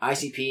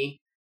 ICP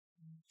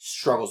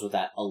struggles with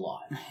that a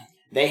lot.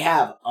 They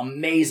have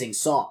amazing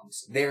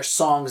songs. They're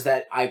songs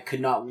that I could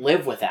not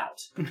live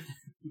without.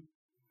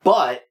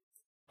 But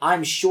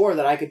I'm sure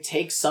that I could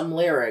take some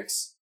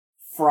lyrics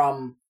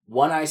from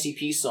one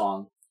ICP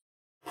song,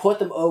 put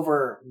them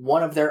over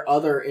one of their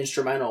other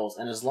instrumentals,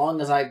 and as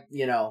long as I,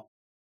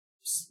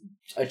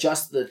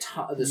 adjust the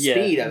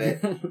speed of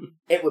it,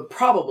 it would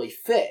probably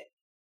fit.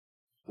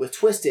 With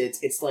Twisted,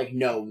 it's like,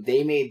 no,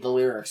 they made the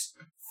lyrics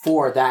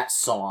for that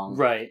song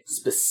Right.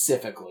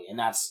 specifically, and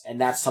that's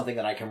something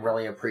that I can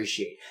really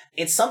appreciate.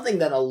 It's something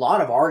that a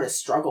lot of artists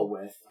struggle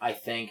with, I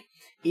think,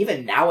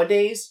 even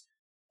nowadays.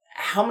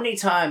 How many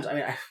times? I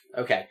mean,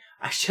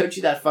 I showed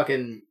you that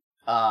fucking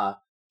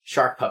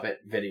shark puppet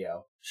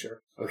video.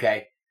 Sure.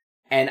 Okay,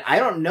 and I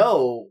don't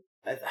know.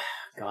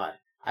 God,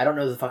 I don't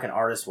know who the fucking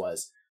artist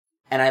was,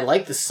 and I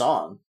like the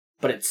song,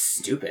 but it's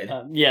stupid.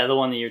 Yeah, the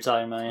one that you're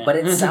talking about. Yeah. But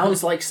it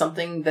sounds like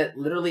something that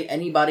literally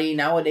anybody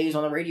nowadays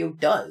on the radio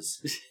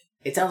does.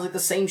 It sounds like the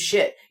same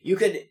shit. You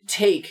could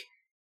take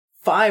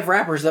 5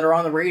 rappers that are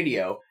on the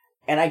radio,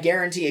 and I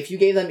guarantee if you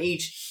gave them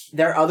each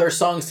their other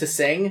songs to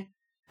sing,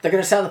 they're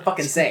going to sound the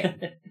fucking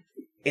same.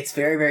 It's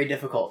very, very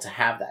difficult to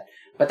have that.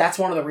 But that's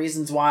one of the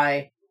reasons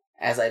why,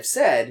 as I've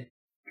said,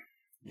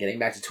 getting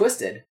back to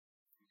Twisted,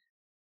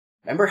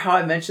 remember how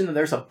I mentioned that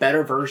there's a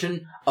better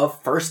version of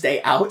First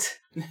Day Out?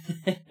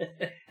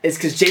 It's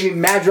because Jamie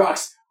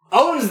Madrox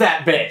owns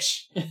that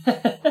bitch.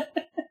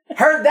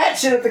 Heard that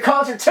shit at the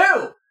concert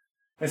too.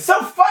 It's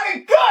so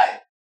fucking good.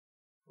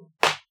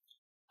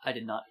 I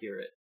did not hear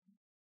it.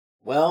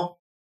 Well,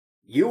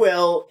 you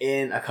will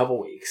in a couple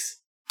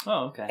weeks.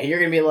 Oh, okay. And you're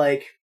going to be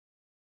like,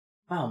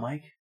 wow,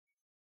 Mike,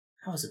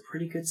 that was a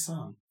pretty good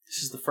song.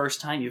 This is the first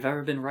time you've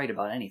ever been right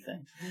about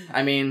anything.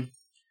 I mean,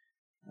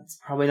 that's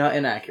probably not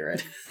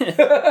inaccurate.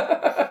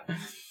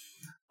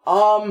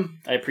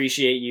 I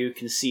appreciate you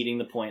conceding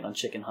the point on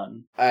chicken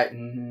hunting.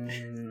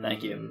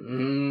 Thank you.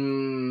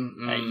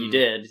 You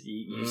did.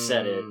 You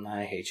said it.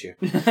 I hate you.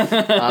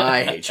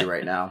 I hate you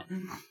right now.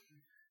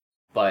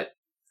 But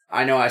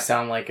I know I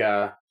sound like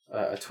a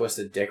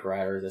twisted dick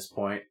rider at this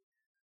point.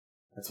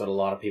 That's what a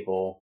lot of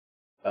people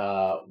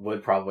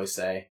would probably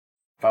say.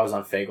 If I was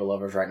on Fagel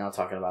Lovers right now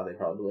talking about it, they'd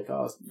probably be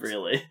like,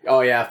 Really? oh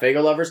yeah,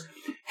 Fagel Lovers.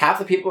 Half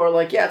the people are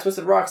like, yeah,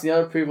 Twisted rocks, and the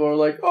other people are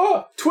like,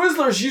 oh,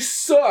 Twizzlers, you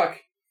suck.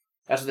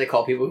 That's what they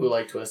call people who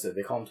like Twisted.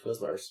 They call them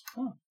Twizzlers.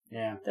 Oh.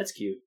 Yeah. That's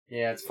cute.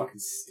 Yeah, it's fucking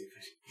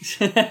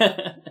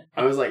stupid.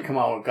 I was like, come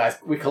on, guys.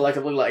 We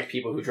collectively like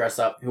people who dress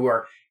up, who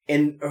are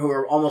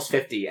almost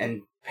 50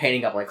 and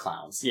painting up like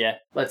clowns. Yeah.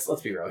 Let's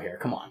be real here.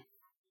 Come on.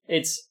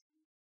 It's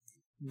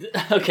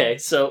okay.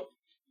 So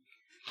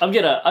I'm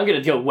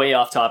gonna go way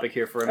off topic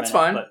here for a minute. That's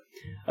fine. But,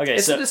 okay,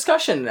 It's so a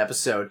discussion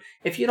episode.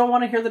 If you don't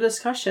want to hear the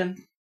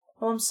discussion,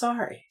 well, I'm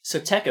sorry. so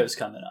Tekko's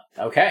coming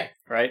up, Okay.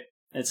 right?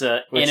 It's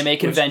a Which- anime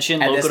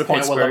convention At local this to point,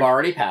 Pittsburgh. will have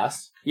already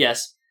passed.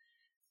 Yes.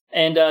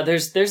 And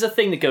there's a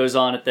thing that goes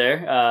on at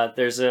there.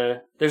 There's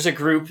a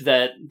group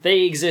that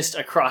they exist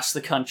across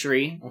the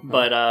country,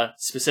 but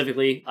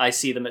specifically I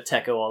see them at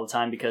Tekko all the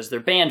time because they're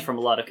banned from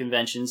a lot of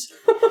conventions.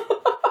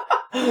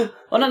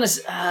 Well,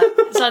 it's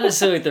not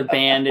necessarily that they're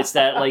banned. It's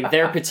that like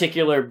their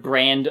particular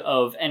brand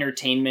of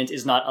entertainment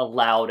is not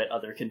allowed at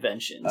other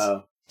conventions.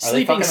 Oh.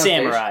 Sleeping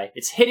Samurai.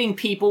 It's hitting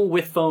people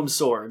with foam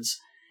swords.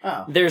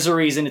 Oh. There's a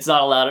reason it's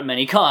not allowed at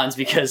many cons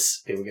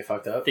because People get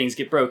fucked up. things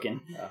get broken.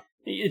 Oh.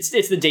 It's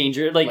the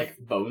danger, like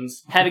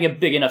bones. having a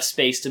big enough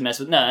space to mess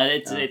with. No,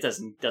 it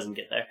doesn't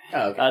get there.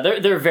 Oh, okay.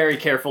 They're very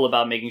careful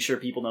about making sure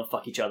people don't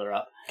fuck each other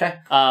up. Okay.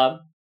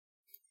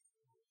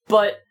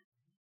 But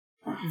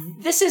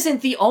this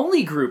isn't the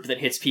only group that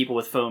hits people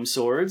with foam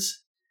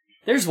swords.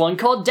 There's one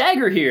called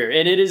Dagger here,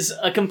 and it is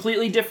a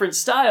completely different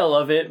style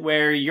of it,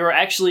 where you're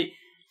actually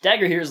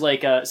Dagger here is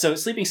like so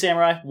Sleeping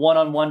Samurai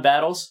 1-on-1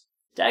 battles.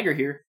 Dagger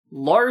here,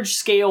 large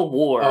scale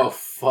war. Oh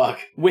fuck.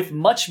 With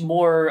much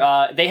more.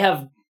 They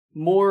have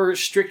more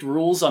strict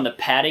rules on the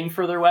padding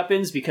for their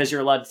weapons because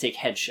you're allowed to take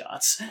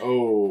headshots.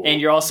 Oh.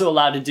 And you're also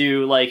allowed to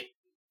do, like,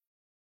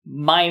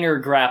 minor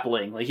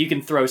grappling. Like, you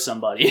can throw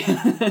somebody.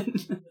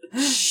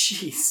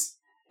 Jeez.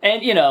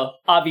 And, you know,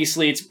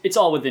 obviously it's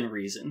all within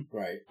reason.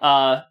 Right.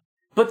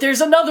 But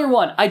there's another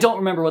one. I don't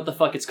remember what the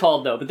fuck it's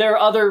called, though. But there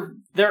are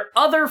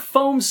other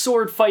foam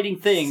sword fighting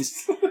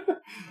things.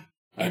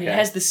 And Okay. it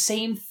has the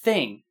same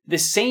thing. The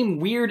same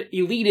weird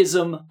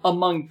elitism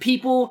among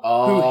people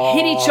who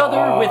hit each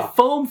other with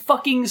foam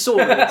fucking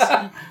swords.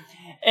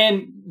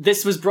 And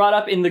this was brought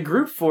up in the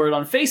group for it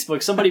on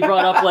Facebook. Somebody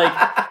brought up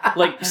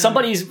like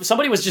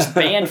somebody was just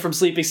banned from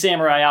Sleeping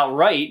Samurai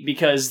outright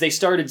because they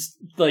started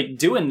like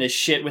doing this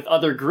shit with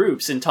other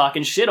groups and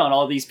talking shit on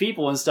all these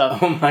people and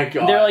stuff. Oh my god.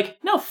 And they're like,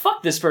 no,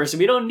 fuck this person.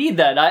 We don't need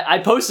that. I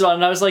posted on it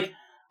and I was like,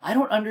 I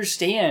don't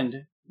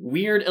understand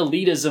weird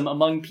elitism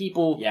among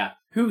people yeah.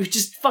 who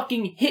just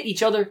fucking hit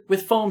each other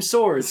with foam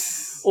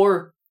swords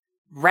or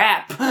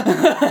rap.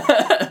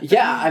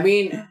 Yeah, I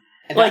mean,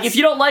 Like, if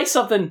you don't like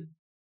something,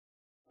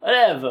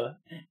 whatever.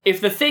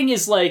 If the thing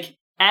is, like,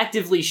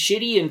 actively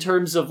shitty in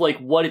terms of, like,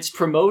 what it's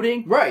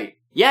promoting, right.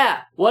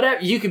 yeah,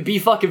 whatever, you can be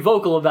fucking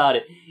vocal about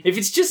it. If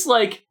it's just,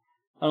 like,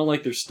 I don't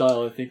like their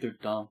style, I think they're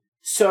dumb.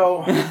 So,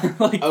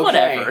 like, okay,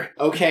 whatever.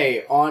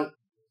 okay, on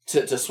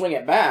to swing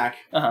it back,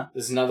 Uh-huh.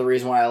 this is another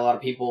reason why a lot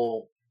of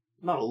people,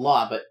 not a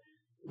lot, but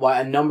why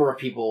a number of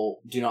people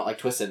do not like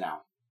Twisted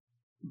now.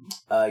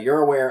 You're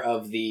aware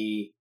of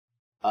the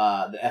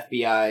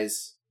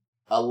FBI's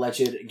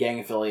alleged gang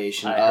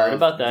affiliation I heard of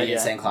about that, the yeah.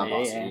 Insane Clown Yeah,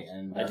 Posse yeah.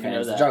 and I their do know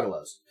fans, the that.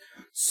 Juggalos.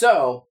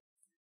 So,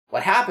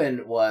 what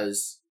happened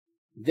was,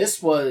 this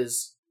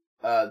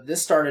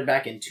started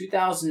back in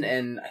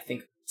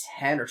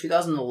 2010 or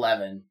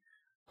 2011,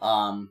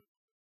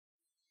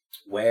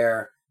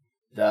 where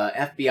the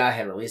FBI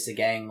had released a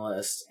gang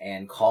list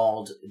and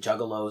called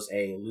Juggalos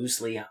a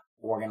loosely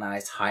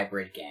organized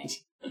hybrid gang.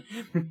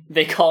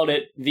 They called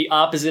it the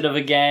opposite of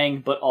a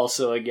gang, but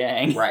also a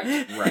gang.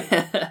 Right.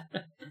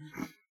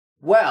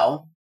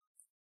 Well,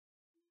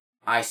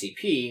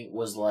 ICP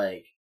was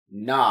like,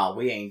 nah,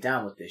 we ain't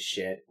down with this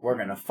shit. We're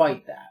gonna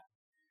fight that.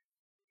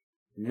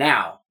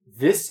 Now,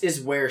 this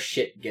is where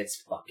shit gets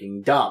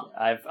fucking dumb.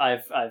 I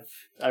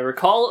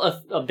recall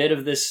a bit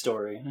of this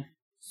story.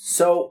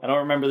 So, I don't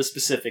remember the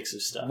specifics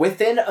of stuff.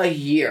 within a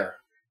year,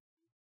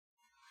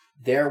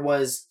 there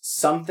was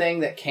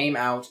something that came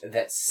out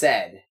that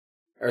said,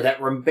 or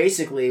that were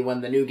basically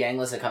when the new gang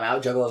list had come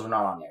out, Juggalos were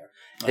not on there.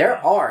 There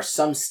are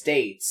some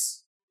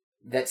states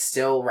that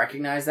still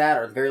recognize that,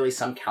 or at the very least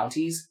some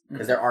counties,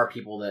 because there are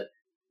people that,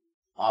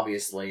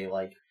 obviously,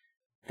 like,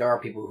 there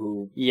are people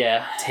who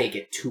Yeah. take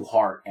it too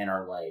hard and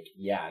are like,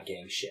 yeah,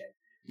 gang shit.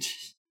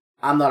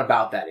 I'm not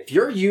about that. If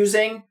you're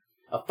using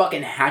a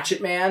fucking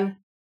Hatchet Man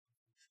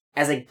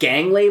as a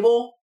gang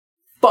label,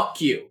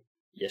 fuck you.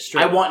 Yes,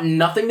 I want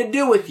nothing to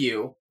do with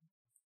you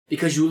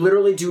because you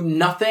literally do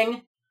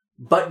nothing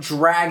but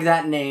drag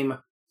that name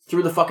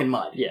through the fucking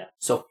mud. Yeah.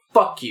 So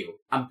fuck you.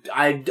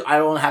 I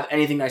don't have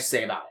anything nice to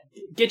say about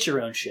it. Get your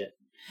own shit.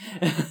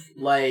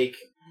 Like,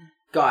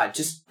 God,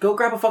 just go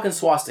grab a fucking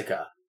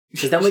swastika.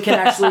 Because then we can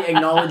actually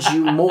acknowledge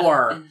you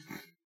more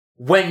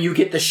when you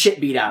get the shit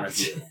beat out of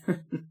you.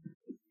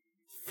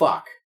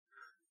 Fuck.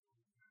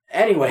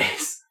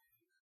 Anyways.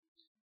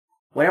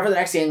 Whenever the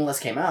next gang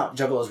list came out,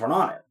 Juggalos weren't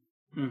on it.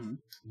 Mm-hmm.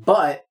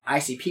 But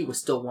ICP would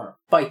still want to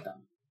fight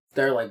them.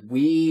 They're like,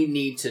 we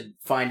need to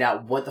find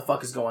out what the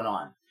fuck is going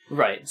on.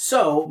 Right.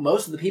 So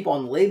most of the people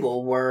on the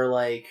label were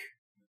like,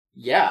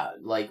 yeah,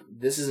 like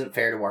this isn't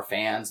fair to our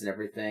fans and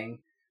everything.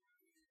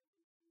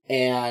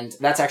 And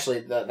that's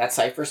actually that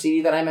Cypher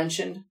CD that I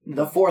mentioned.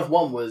 The fourth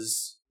one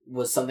was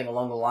something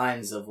along the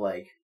lines of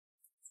like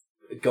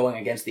going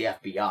against the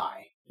FBI.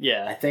 I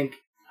Yeah. think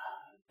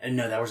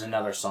no, there was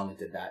another song that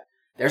did that.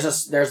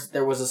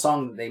 There was a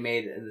song that they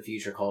made in the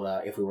future called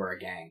 "If We Were a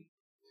Gang,"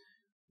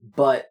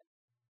 but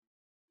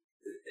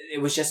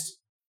it was just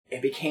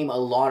it became a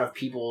lot of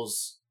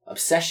people's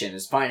obsession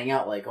is finding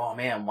out like, oh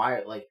man,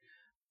 why, like,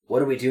 what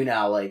do we do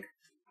now? Like,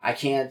 I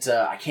can't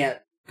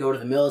go to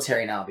the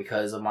military now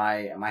because of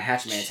my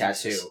Hatchman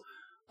tattoo.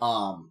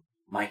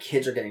 My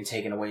kids are getting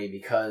taken away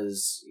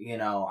because, you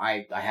know,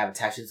 I have a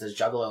tattoo that says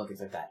Juggalo and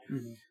things like that.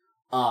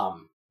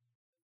 Mm-hmm.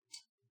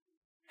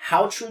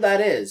 How true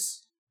that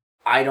is,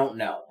 I don't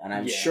know. And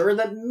I'm sure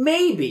that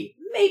maybe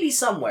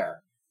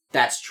somewhere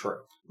that's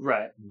true.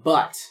 Right.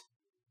 But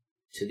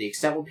to the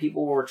extent what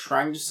people were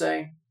trying to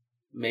say,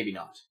 maybe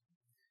not.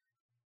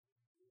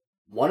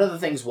 One of the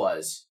things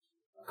was,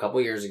 a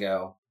couple years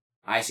ago,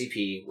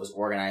 ICP was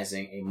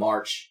organizing a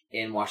march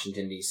in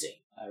Washington,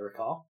 D.C. I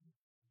recall.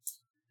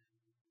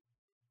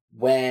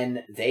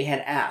 When they had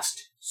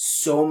asked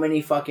so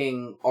many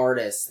fucking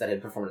artists that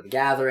had performed at the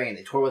Gathering and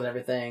they toured with and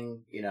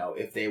everything, you know,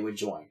 if they would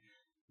join.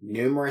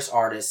 Numerous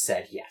artists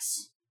said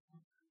yes.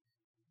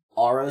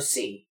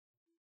 ROC,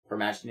 for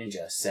Magic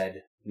Ninja,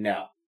 said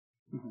no.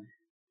 Mm-hmm.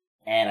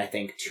 And I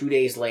think 2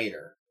 days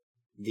later,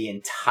 the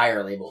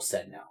entire label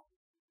said no.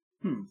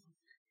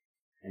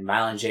 And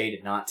Violent J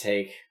did not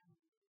take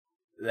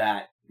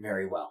that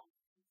very well.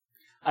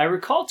 I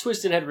recall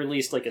Twisted had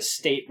released like a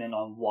statement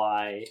on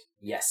why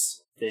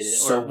Yes. they did it.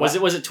 So Or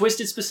was it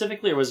Twisted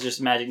specifically, or was it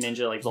just Magic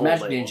Ninja, like the whole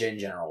Magic label? Ninja in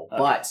general. Okay.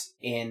 But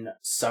in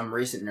some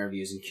recent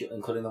interviews,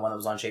 including the one that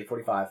was on Shade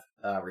 45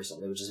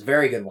 recently, which is a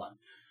very good one.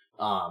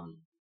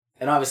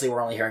 And obviously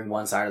we're only hearing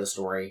one side of the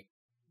story.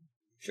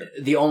 Sure.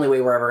 The only way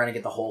we're ever going to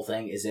get the whole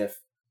thing is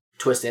if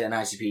Twisted and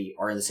ICP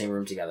are in the same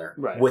room together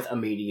Right. with a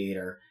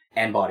mediator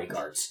and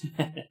bodyguards.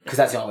 Because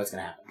that's the only way it's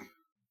going to happen.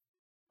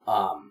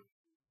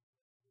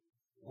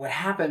 What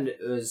happened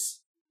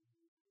was,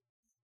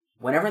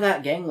 whenever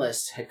that gang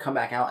list had come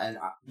back out and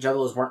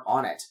Juggalos weren't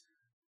on it,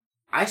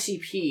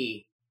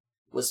 ICP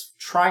was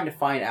trying to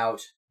find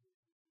out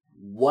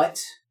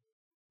what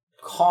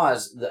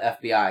caused the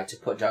FBI to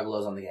put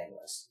Juggalos on the gang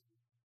list.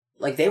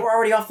 Like, they were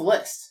already off the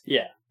list.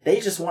 Yeah. They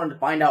just wanted to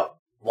find out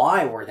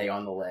why were they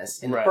on the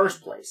list in the Right.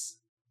 first place.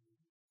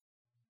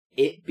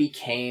 It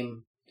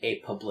became a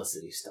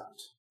publicity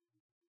stunt.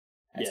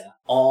 That's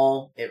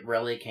all it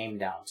really came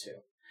down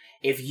to.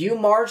 If you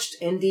marched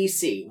in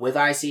DC with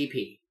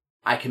ICP,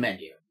 I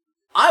commend you.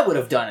 I would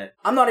have done it.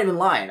 I'm not even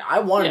lying. I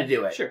wanted to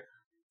do it. Sure.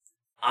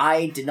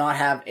 I did not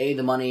have A,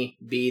 the money,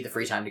 B, the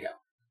free time to go.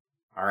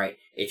 All right.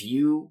 If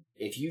you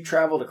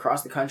traveled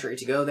across the country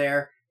to go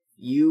there,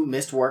 you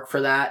missed work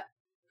for that.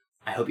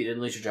 I hope you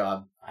didn't lose your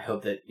job. I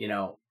hope that, you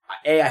know,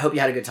 A, I hope you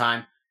had a good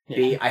time.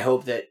 B, I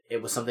hope that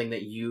it was something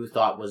that you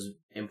thought was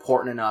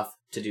important enough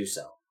to do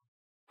so.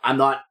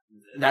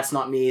 That's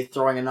not me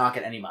throwing a knock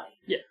at anybody.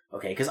 Yeah.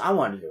 Okay, because I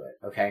wanted to do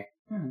it, okay?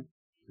 Mm-hmm.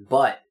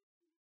 But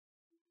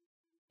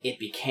it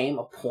became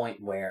a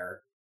point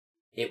where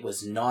it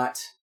was not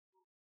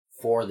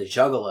for the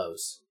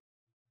Juggalos,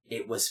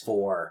 it was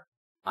for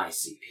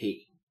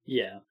ICP.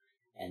 Yeah.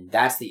 And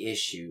that's the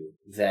issue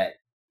that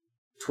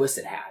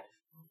Twisted had,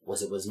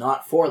 was it was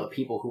not for the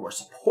people who were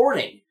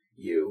supporting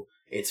you,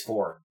 it's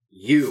for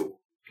you.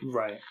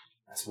 Right.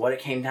 That's what it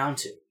came down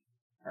to.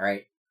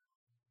 Alright?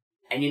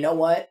 And you know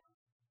what?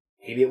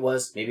 Maybe it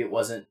was, maybe it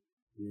wasn't.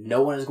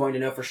 No one is going to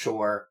know for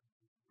sure.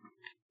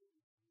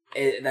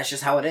 That's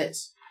just how it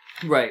is.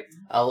 Right.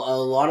 A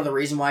lot of the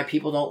reason why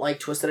people don't like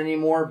Twisted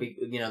anymore,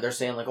 you know, they're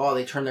saying like, oh,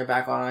 they turned their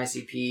back on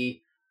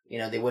ICP, you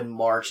know, they wouldn't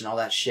march and all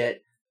that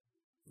shit.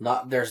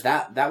 There's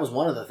that was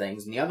one of the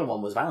things, and the other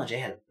one was Violent J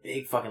had a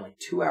big fucking like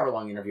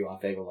 2-hour-long interview on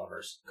Fable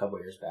Lovers a couple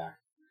years back.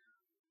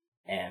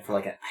 And for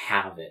like a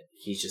half of it,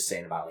 he's just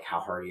saying about like how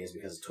hard he is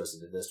because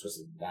Twisted did this,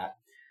 Twisted did that.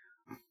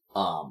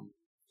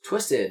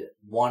 Twisted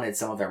wanted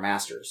some of their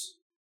masters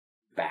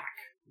back.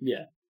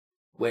 Yeah.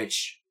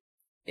 Which,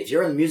 if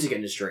you're in the music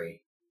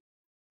industry,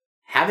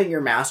 having your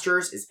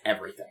masters is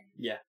everything.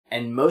 Yeah.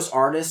 And most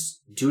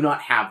artists do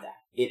not have that.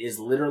 It is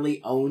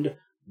literally owned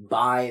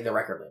by the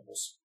record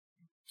labels.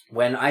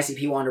 When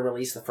ICP wanted to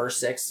release the first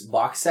 6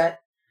 box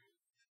set,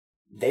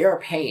 they are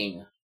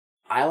paying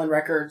Island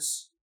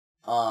Records,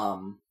 I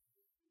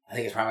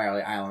think it's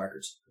primarily Island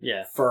Records,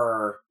 Yeah.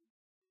 for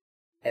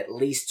at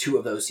least 2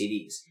 of those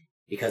CDs.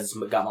 Because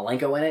it's got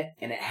Malenko in it,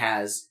 and it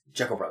has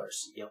Jekyll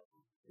Brothers. Yep.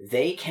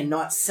 They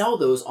cannot sell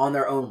those on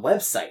their own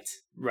website,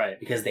 Right.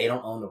 because they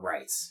don't own the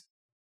rights.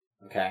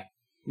 Okay?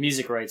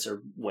 Music rights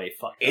are way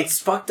fucked up. It's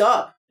fucked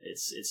up.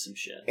 It's some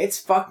shit. It's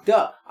fucked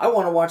up. I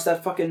want to watch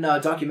that fucking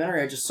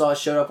documentary I just saw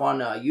showed up on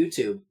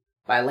YouTube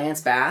by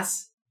Lance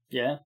Bass.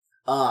 Yeah.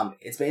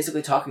 It's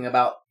basically talking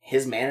about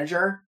his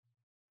manager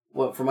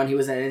from when he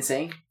was in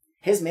NSYNC,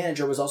 his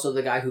manager was also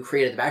the guy who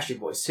created the Backstreet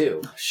Boys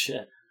too. Oh,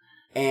 shit.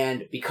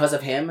 And because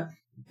of him,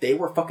 they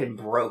were fucking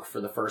broke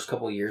for the first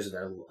couple of years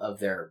of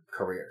their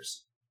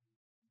careers.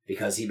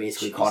 Because he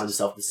basically called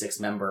himself the sixth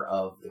member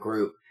of the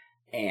group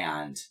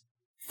and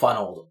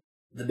funneled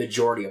the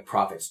majority of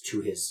profits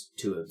to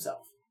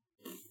himself.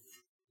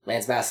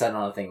 Lance Bass said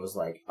on the thing, was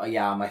like, oh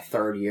yeah, my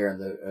third year in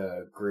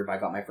the group, I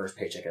got my first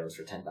paycheck, it was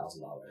for $10,000.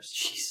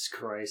 Jesus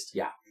Christ.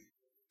 Yeah.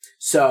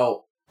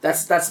 So,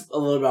 that's a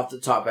little bit off the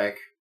topic,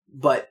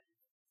 but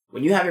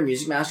when you have your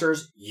music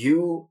masters,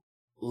 you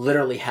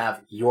literally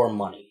have your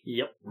money.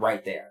 Yep.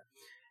 Right there.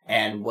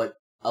 And what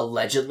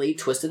allegedly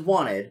Twisted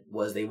wanted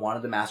was they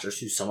wanted the masters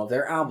to some of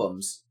their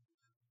albums.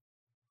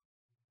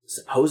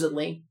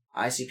 Supposedly,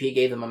 ICP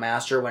gave them a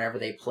master whenever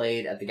they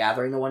played at the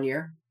Gathering the one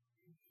year.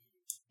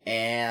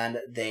 And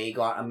they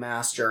got a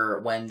master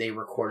when they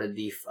recorded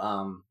the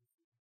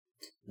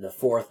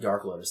fourth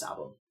Dark Lotus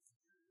album.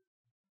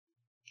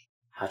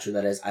 How true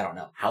that is, I don't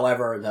know.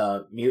 However,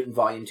 the Mutant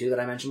Volume 2 that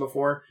I mentioned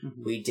before,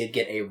 we did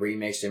get a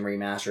remixed and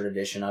remastered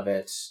edition of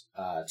it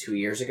 2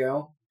 years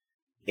ago.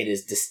 It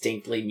is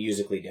distinctly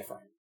musically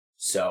different.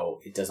 So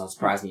it does not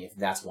surprise me if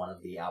that's one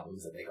of the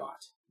albums that they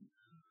got.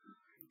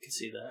 I can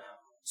see that.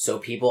 So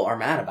people are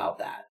mad about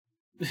that.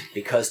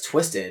 Because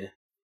Twisted,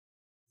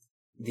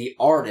 the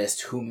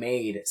artist who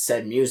made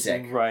said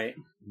music, right,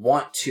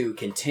 want to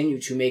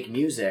continue to make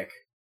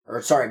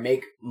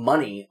make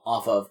money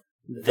off of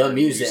the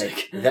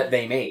music that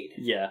they made.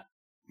 Yeah.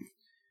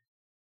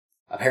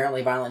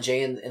 Apparently Violent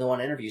J in the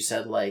one interview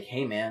said, like,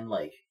 hey man,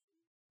 like,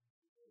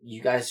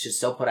 you guys should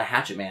still put a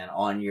Hatchet Man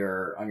on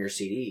your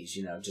CDs,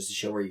 you know, just to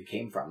show where you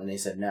came from. And they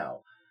said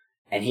no.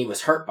 And he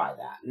was hurt by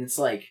that. And it's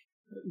like,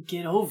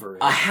 get over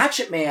it. A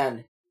Hatchet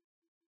Man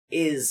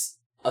is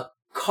a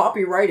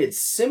copyrighted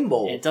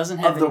symbol it doesn't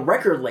have of the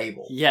record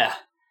label. Yeah.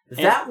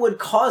 That would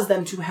cause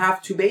them to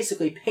have to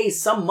basically pay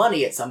some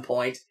money at some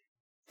point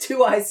to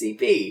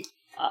ICP.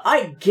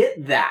 I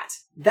get that.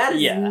 That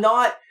is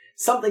not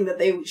something that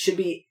they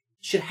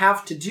should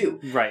have to do.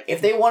 Right.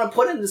 If they want to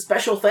put in the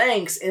special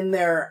thanks in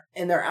their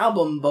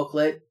album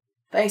booklet,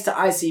 thanks to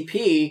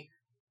ICP,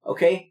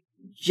 okay,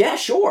 yeah,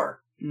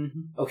 sure.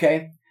 Mm-hmm.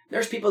 Okay?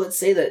 There's people that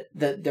say that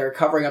they're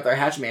covering up their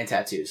Hatchet Man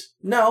tattoos.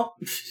 No.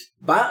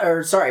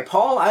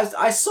 Paul,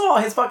 I saw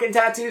his fucking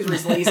tattoos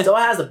recently. He still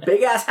has a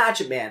big-ass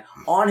Hatchet Man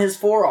on his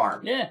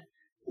forearm. Yeah.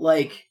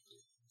 Like,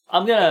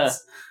 I'm gonna...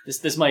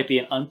 This might be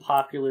an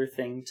unpopular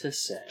thing to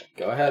say.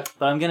 Go ahead.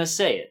 But I'm gonna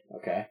say it.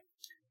 Okay.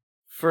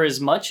 For as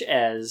much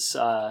as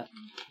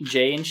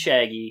Jay and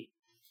Shaggy,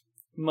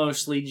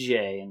 mostly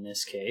Jay in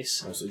this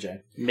case,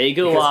 may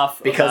go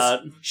off because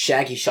about...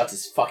 Shaggy shuts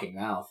his fucking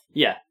mouth.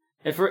 Yeah.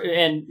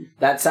 And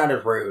that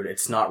sounded rude.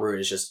 It's not rude.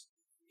 It's just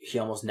he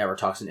almost never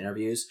talks in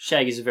interviews.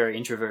 Shaggy's a very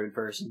introverted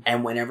person.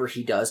 And whenever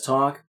he does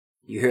talk,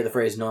 you hear the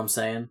phrase, know what I'm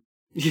saying?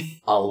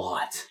 A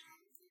lot.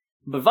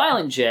 But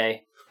Violent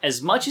J,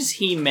 as much as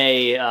he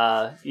may,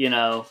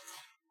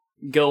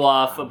 go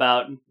off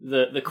about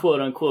the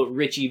quote-unquote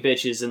Richie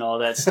bitches and all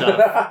that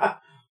stuff,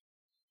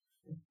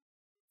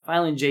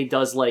 Violent J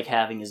does like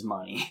having his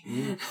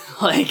money.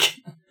 Like...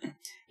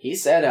 He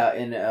said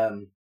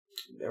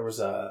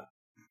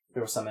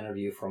there was some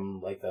interview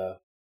from, like, the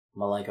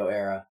Malenko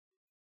era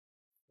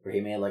where he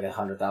made, like,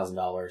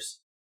 $100,000.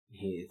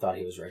 He thought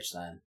he was rich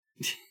then.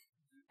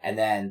 And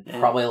then,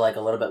 probably, like,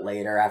 a little bit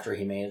later, after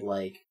he made,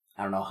 like,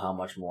 I don't know how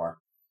much more.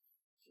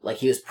 Like,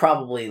 he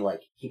probably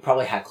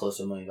had close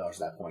to $1 million at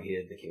that point. He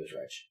didn't think he was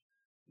rich.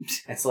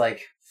 It's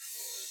like...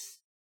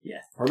 Yeah.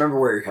 Remember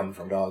where you're coming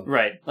from, dog.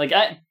 Right. Like,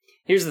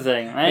 here's the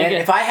thing. Man,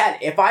 if I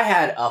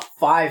had a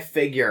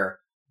 5-figure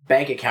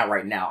bank account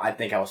right now, I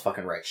think I was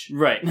fucking rich.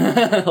 Right.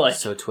 Like,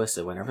 so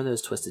Twisted, whenever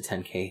those Twisted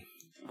 10K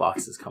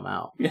boxes come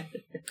out,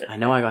 I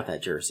know I got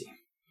that jersey,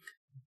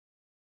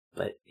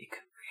 but it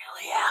could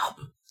really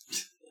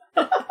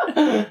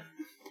help.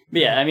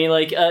 Yeah, I mean,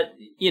 like,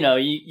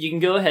 you can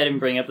go ahead and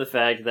bring up the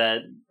fact that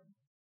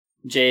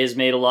Jay has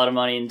made a lot of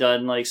money and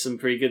done, like, some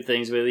pretty good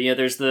things with it. You know,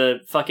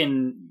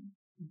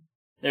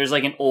 there's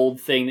like an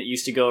old thing that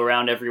used to go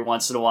around every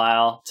once in a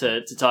while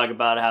to talk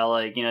about how,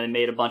 like, you know, they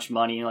made a bunch of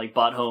money and, like,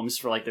 bought homes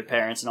for, like, their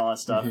parents and all that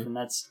stuff, and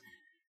that's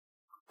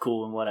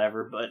cool and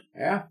whatever, but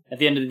at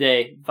the end of the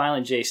day,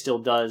 Violent J still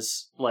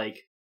does,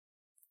 like,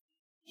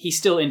 he's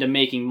still into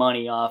making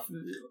money off,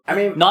 I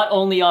mean, not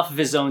only off of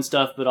his own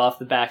stuff, but off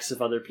the backs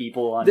of other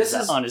people on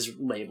his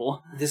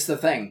label. This is the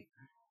thing.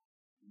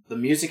 The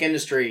music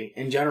industry,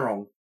 in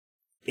general,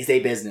 is a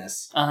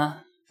business. Uh-huh.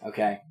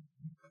 Okay?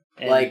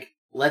 And like,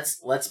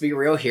 let's be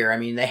real here. I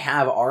mean, they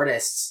have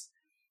artists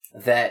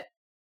that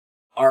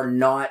are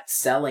not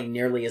selling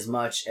nearly as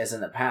much as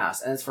in the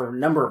past. And it's for a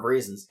number of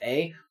reasons.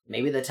 A,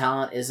 maybe the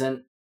talent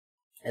isn't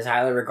as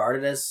highly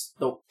regarded as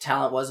the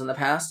talent was in the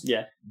past.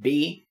 Yeah.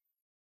 B,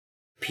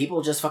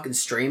 people just fucking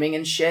streaming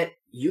and shit.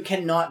 You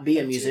cannot be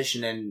a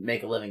musician and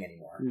make a living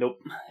anymore. Nope.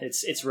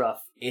 It's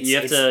rough. You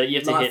have to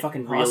hit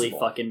fucking really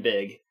possible. fucking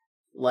big.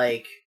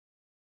 Like,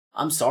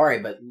 I'm sorry,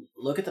 but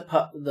look at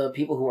the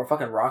people who were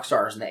fucking rock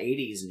stars in the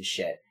 80s and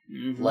shit.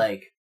 Mm-hmm.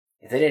 Like,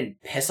 if they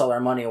didn't piss all their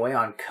money away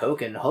on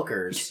coke and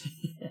hookers,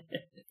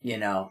 you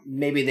know,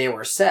 maybe they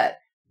were set.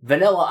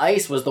 Vanilla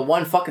Ice was the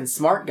one fucking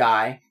smart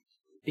guy,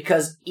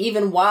 because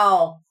even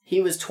while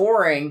he was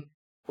touring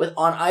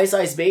on Ice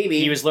Ice Baby,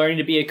 He was learning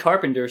to be a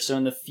carpenter, so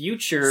in the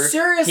future,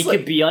 Seriously? he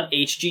could be on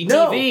HGTV.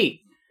 No.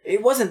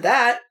 It wasn't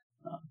that.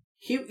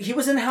 He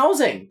was in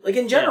housing, like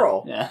in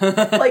general. Yeah.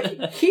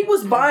 Like, he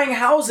was buying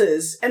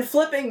houses and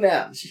flipping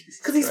them.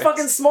 Because he's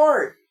fucking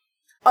smart.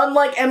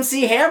 Unlike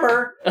MC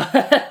Hammer,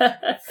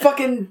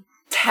 fucking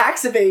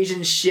tax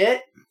evasion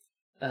shit.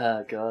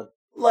 Oh, God.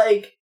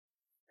 Like,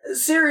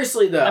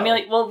 seriously though. I mean,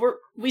 like, well,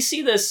 we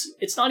see this,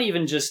 it's not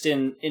even just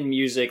in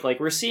music, like,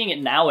 we're seeing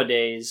it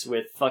nowadays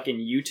with fucking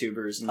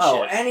YouTubers and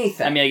shit.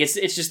 Anything. I mean, like,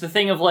 it's just the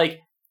thing of, like,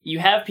 you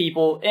have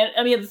people, and,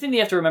 I mean, the thing that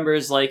you have to remember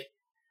is, like,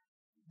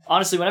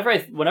 honestly,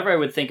 whenever I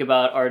would think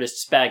about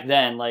artists back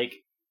then, like,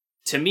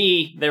 to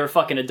me, they were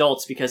fucking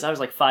adults because I was,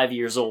 like, 5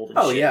 years old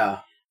and shit. yeah.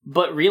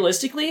 But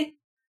realistically,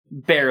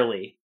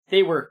 barely.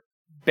 They were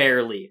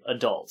barely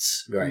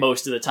adults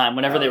most of the time,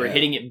 whenever they were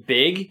hitting it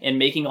big and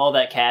making all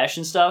that cash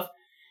and stuff.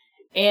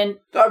 And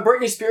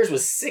Britney Spears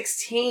was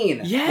 16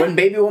 when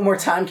Baby One More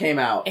Time came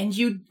out. And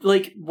you,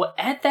 like,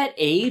 at that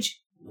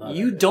age,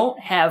 you don't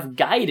have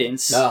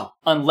guidance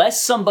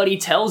unless somebody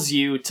tells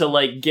you to,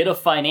 like, get a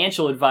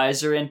financial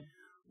advisor, and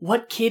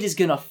what kid is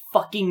gonna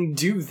fucking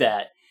do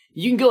that?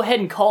 You can go ahead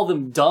and call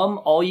them dumb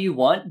all you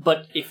want,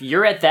 but if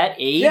you're at that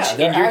age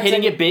and you're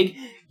hitting it big,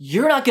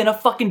 you're not gonna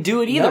fucking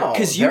do it either,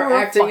 because you're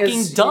a fucking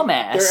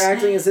dumbass. They're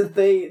acting as if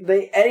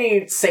they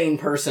any sane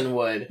person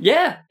would.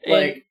 Yeah.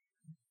 Like,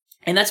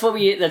 and that's what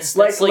that's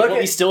like what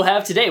we still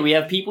have today. We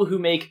have people who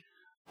make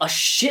a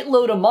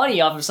shitload of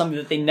money off of something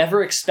that they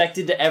never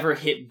expected to ever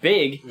hit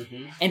big,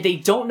 and they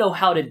don't know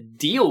how to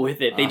deal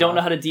with it. They don't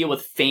know how to deal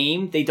with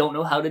fame. They don't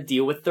know how to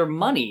deal with their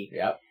money.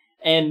 Yep.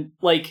 And,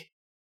 like,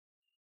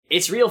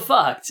 it's real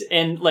fucked.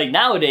 And, like,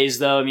 nowadays,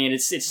 though, I mean,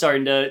 it's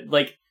starting to,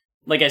 like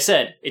I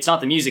said, it's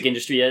not the music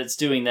industry that's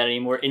doing that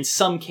anymore. In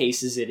some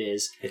cases, it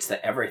is. It's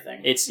the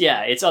everything.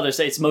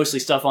 It's mostly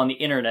stuff on the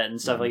internet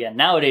and stuff like that.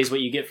 Nowadays, what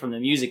you get from the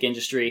music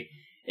industry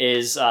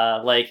is,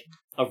 like,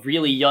 a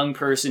really young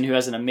person who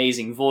has an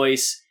amazing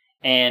voice,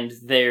 and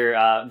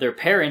their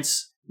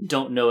parents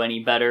don't know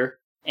any better,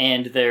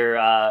 and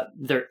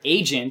their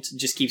agent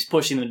just keeps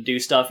pushing them to do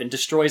stuff and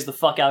destroys the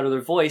fuck out of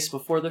their voice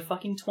before they're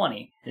fucking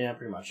 20. Yeah,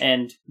 pretty much.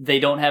 And they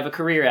don't have a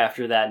career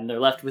after that, and they're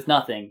left with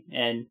nothing.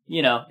 And,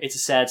 you know, it's a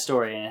sad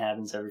story, and it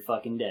happens every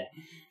fucking day.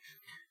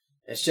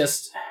 It's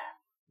just...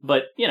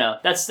 But, you know,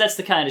 that's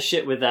the kind of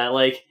shit with that.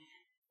 Like,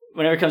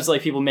 whenever it comes to,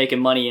 like, people making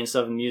money and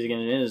stuff in music,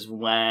 and it is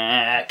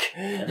whack.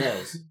 It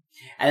is.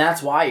 And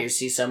that's why you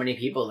see so many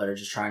people that are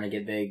just trying to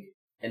get big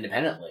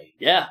independently.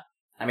 Yeah.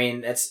 I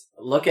mean,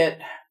 look at...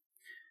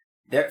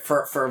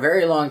 For a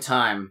very long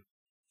time,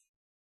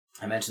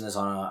 I mentioned this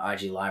on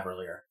IG Live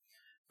earlier.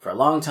 For a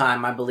long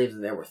time, I believe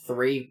that there were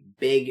 3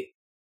 big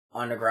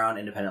underground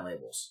independent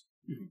labels.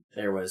 Mm-hmm.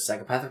 There was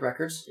Psychopathic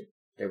Records,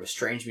 there was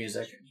Strange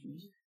Music,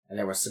 and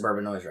there was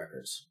Suburban Noise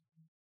Records.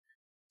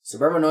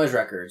 Suburban Noise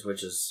Records,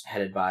 which is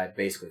headed by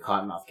basically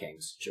Cottonmouth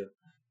Kings,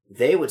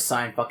 they would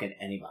sign fucking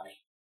anybody.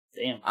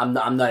 Damn.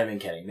 I'm not even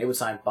kidding. They would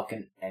sign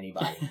fucking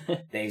anybody.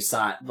 They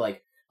signed,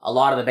 like, a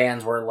lot of the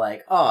bands were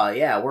like, oh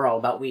yeah, we're all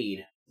about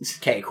weed.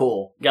 Okay,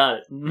 cool. Got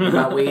it.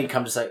 About weed,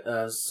 come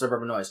to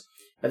Suburban Noise.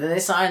 But then they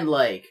signed,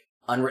 like,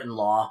 Unwritten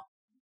Law.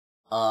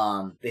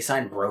 They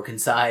signed Broken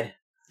Side.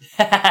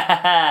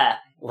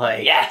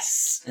 Like,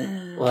 yes!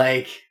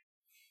 Like,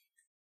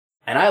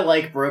 and I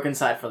like Broken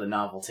Side for the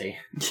novelty.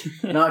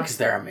 Not because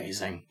they're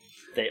amazing.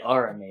 They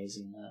are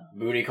amazing, though.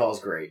 Booty Call's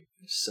great.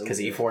 So because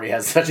E40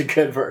 has such a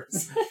good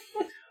verse.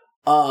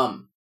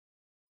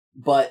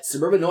 But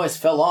Suburban Noise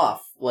fell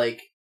off,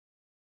 like,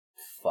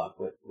 fuck,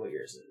 what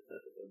year is it?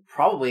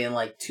 Probably in,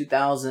 like,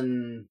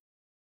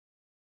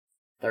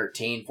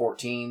 2013,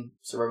 14,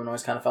 Suburban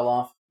Noise kind of fell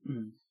off.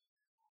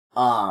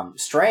 Mm-hmm.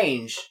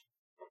 Strange,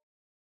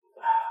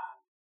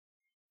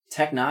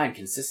 Tech Nine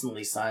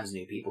consistently signs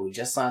new people. We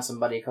just signed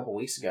somebody a couple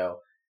weeks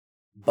ago,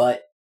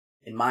 but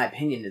in my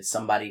opinion, it's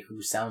somebody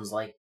who sounds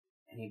like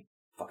any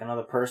fucking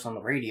other person on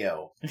the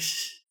radio.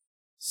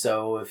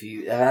 So if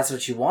that's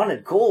what you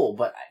wanted, cool,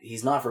 but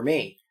he's not for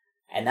me.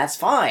 And that's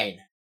fine.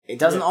 It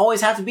doesn't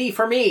always have to be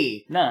for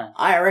me. Nah.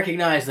 I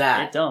recognize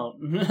that. It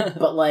don't.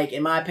 But, like,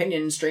 in my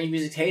opinion, Strange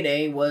Music's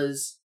heyday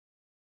was...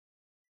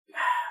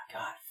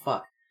 God,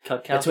 fuck.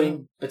 Cut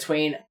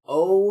Between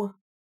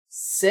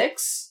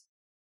 06,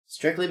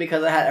 strictly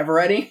because I had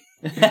Eveready,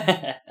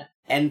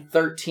 and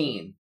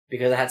 13,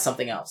 because I had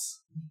something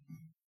else.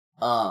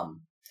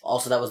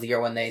 Also, that was the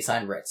year when they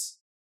signed Ritz.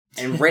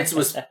 And Ritz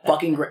was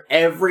fucking great.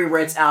 Every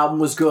Ritz album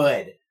was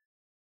good.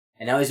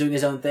 And now he's doing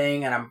his own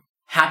thing, and I'm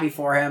happy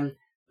for him.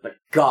 But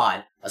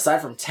God,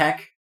 aside from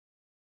Tech,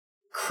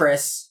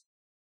 Chris,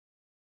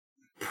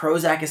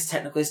 Prozac is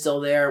technically still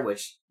there,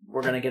 which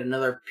we're going to get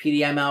another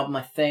PDM album,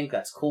 I think.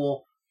 That's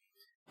cool.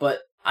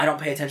 But I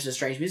don't pay attention to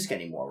Strange Music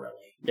anymore, really.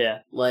 Yeah.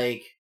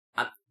 Like,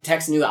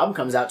 Tech's new album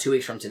comes out 2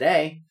 weeks from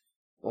today,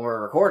 when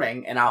we're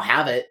recording, and I'll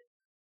have it.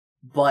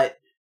 But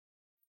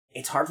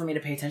it's hard for me to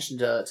pay attention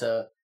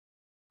to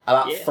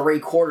about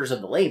 3/4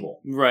 of the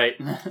label. Right.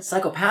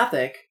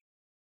 Psychopathic,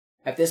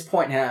 at this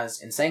point,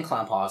 has Insane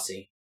Clown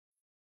Posse.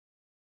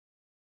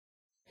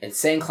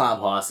 Insane Clown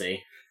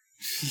Posse.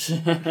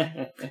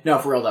 No,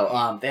 for real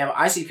though. They have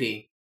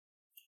ICP.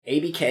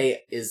 ABK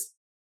is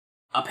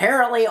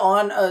apparently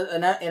on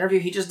an interview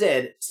he just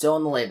did, still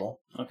in the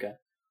label. Okay.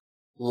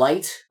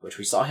 Light, which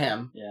we saw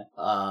him.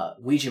 Yeah.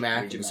 Ouija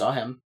Mac, we saw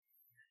him.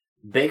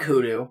 Big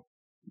Hoodoo.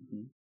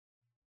 Mm-hmm.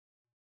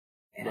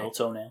 And Little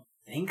Toenail.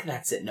 I think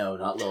that's it. No,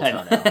 not Lil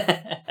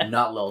Toenail.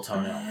 Not Lil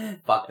Toenail.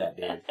 Fuck that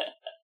dude.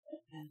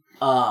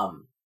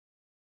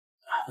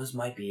 Those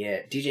might be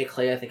it. DJ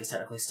Clay, I think, is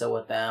technically still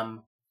with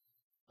them.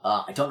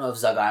 I don't know if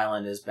Zug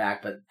Island is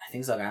back, but I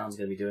think Zug Island's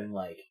gonna be doing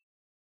like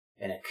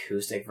an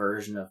acoustic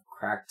version of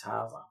Cracked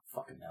Tiles. I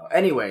don't fucking know.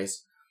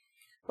 Anyways,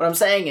 what I'm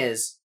saying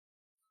is,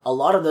 a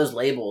lot of those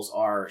labels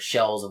are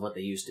shells of what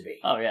they used to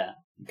be. Oh yeah.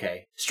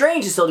 Okay.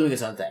 Strange is still doing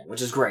its own thing,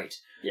 which is great.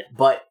 Yeah.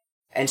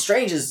 And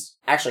Strange is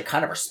actually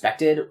kind of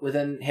respected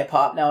within hip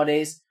hop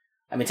nowadays.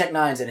 I mean, Tech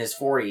Nine's in his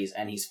 40s,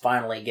 and he's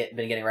finally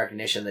been getting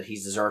recognition that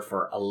he's deserved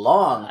for a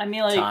long time. I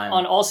mean, like,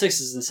 on all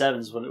 6s and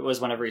 7s, when it was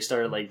whenever he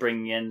started, like,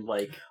 bringing in,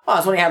 like... Oh,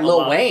 that's when he had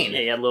Lil Wayne. Yeah,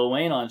 he had Lil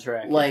Wayne on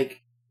track.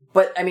 Like,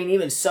 but, I mean,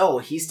 even so,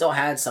 he still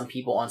had some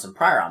people on some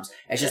prior albums.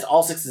 It's just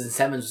all 6s and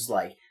 7s was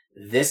like,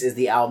 this is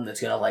the album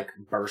that's gonna, like,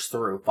 burst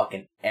through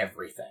fucking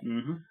everything.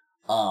 Mm-hmm.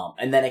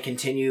 And then it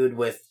continued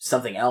with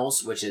something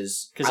else, which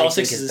is... Because all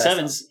 6s and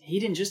 7s, he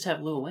didn't just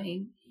have Lil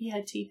Wayne, he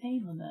had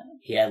T-Pain on that.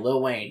 He had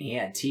Lil Wayne, he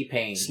had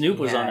T-Pain. Snoop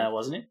was on that,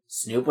 wasn't he?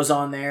 Snoop was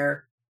on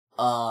there.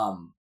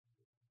 Oh,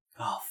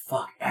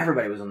 fuck.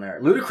 Everybody was on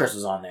there. Ludacris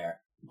was on there.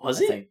 Was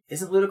he? Think.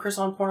 Isn't Ludacris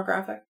on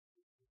Pornographic?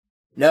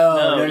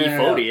 No,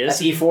 E40 is.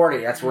 That's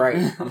E40, that's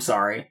right. I'm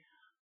sorry.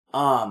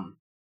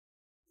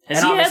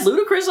 Has he had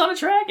Ludacris on a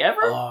track ever?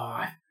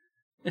 Oh,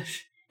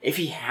 if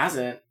he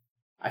hasn't,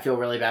 I feel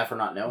really bad for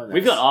not knowing this.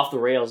 We've gone off the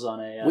rails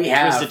on a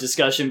Twisted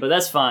discussion, but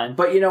that's fine.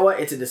 But you know what?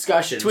 It's a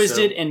discussion.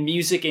 Twisted and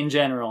music in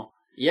general.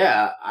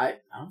 Yeah, I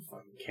don't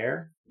fucking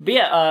care. But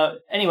yeah,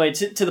 anyway,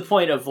 to the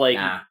point of, like,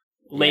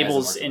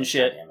 labels and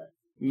shit,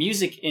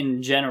 music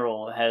in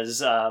general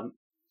has,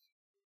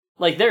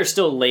 like, there are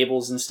still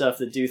labels and stuff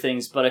that do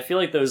things, but I feel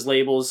like those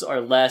labels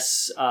are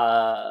less,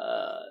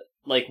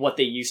 like, what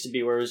they used to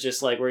be, where it was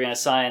just like, we're gonna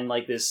sign,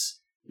 like, this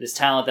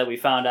talent that we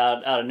found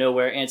out of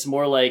nowhere, and it's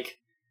more like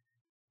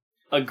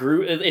a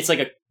group, it's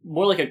like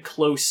more like a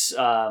close,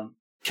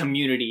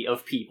 community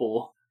of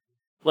people.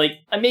 Like,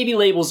 maybe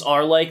labels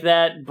are like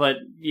that, but,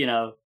 you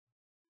know,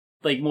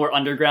 like, more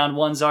underground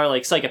ones are.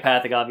 Like,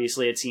 Psychopathic,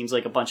 obviously, it seems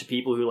like a bunch of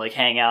people who, like,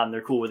 hang out and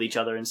they're cool with each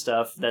other and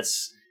stuff.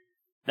 That's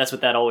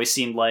what that always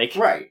seemed like.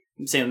 Right.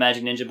 Same with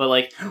Magic Ninja, but,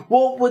 like...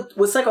 Well,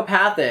 with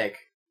Psychopathic,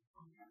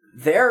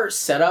 their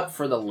setup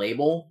for the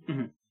label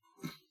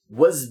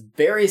was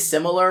very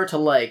similar to,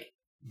 like,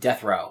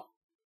 Death Row.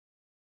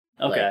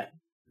 Okay. Like,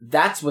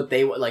 that's what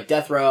they... Like,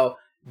 Death Row,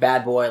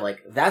 Bad Boy,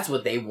 like, that's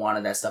what they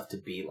wanted that stuff to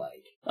be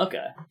like.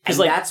 Okay. And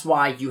like, that's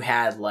why you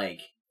had,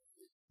 like,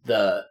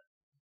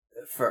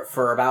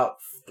 for about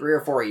 3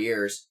 or 4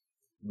 years,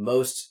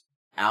 most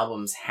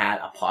albums had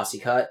a posse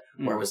cut,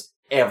 where it was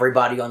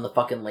everybody on the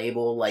fucking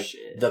label, like,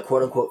 the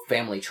quote-unquote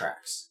family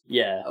tracks.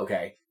 Yeah.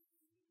 Okay.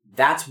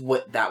 That's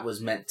what that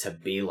was meant to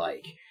be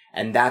like.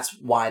 And that's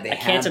why they I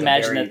can't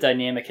imagine that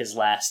dynamic has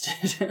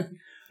lasted.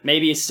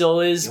 Maybe it still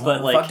is,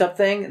 but, like... fucked up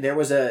thing, there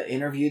was an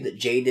interview that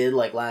Jay did,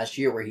 like, last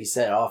year where he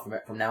said,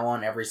 from now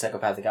on, every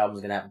Psychopathic album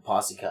is gonna have a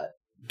posse cut.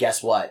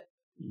 Guess what?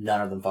 None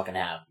of them fucking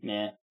have.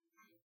 Yeah.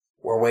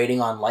 We're waiting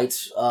on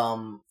Light's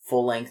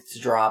full length to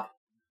drop,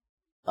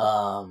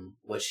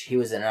 which he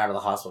was in and out of the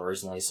hospital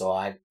recently, so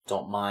I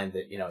don't mind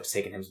that, you know, it's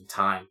taken him some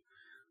time.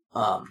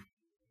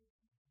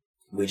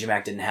 Ouija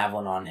Mac didn't have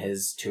one on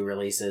his 2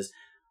 releases.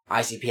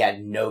 ICP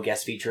had no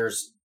guest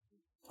features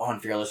on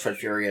Fearless Fred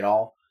Fury at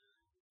all.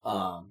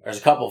 There's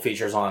a couple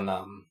features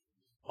on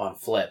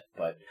Flip,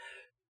 but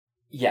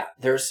yeah,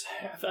 there's.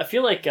 I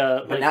feel like,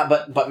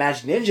 but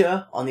Magic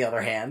Ninja, on the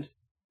other hand,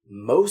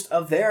 most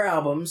of their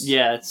albums,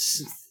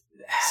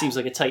 seems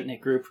like a tight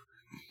knit group.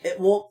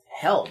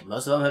 Hell,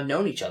 most of them have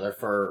known each other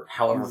for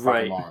however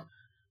fucking long.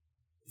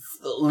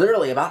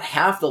 Literally, about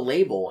half the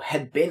label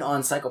had been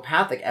on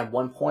Psychopathic at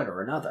one point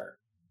or another.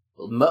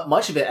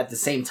 Much of it at the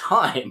same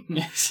time.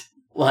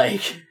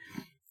 Like,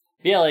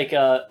 yeah, like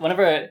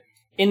whenever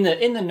in the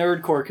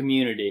nerdcore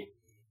community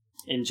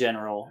in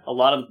general, a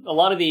lot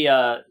of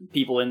the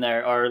people in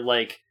there are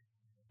like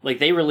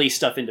they release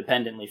stuff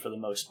independently for the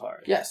most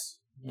part. Yes.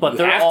 But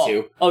they're all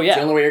to. Oh yeah. It's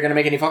the only way you're gonna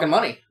make any fucking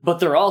money. But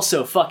they're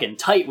also fucking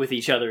tight with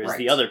each other is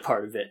the other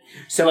part of it.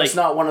 So like, it's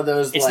not one of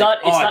those it's not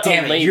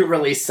damn it, you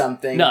released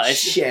something. No,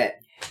 shit.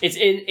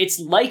 It's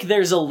like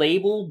there's a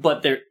label,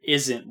 but there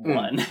isn't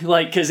one.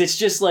 Like, because it's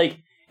just like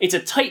it's a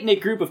tight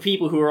knit group of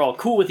people who are all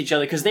cool with each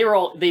other because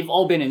they've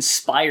all been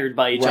inspired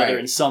by each other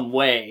in some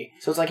way.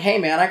 So it's like, hey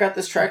man, I got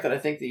this track that I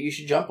think that you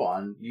should jump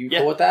on. You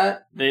cool with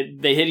that?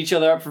 They hit each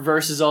other up for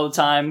verses all the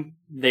time.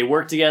 They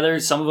work together.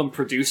 Some of them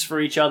produce for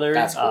each other.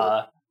 That's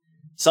cool.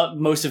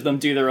 Most of them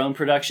do their own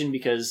production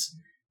because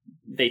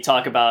they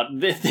talk about,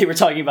 they were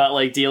talking about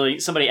like dealing,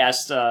 somebody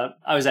asked,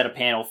 I was at a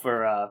panel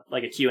for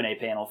like a Q&A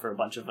panel for a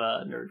bunch of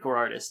nerdcore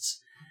artists,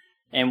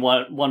 and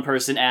one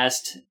person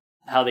asked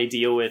how they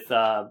deal with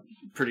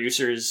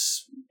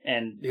producers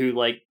and who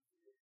like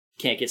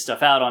can't get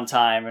stuff out on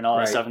time and all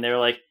that stuff, and they were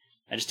like,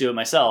 I just do it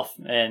myself,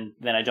 and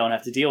then I don't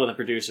have to deal with a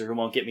producer who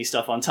won't get me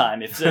stuff on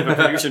time. If a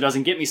producer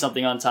doesn't get me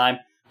something on time,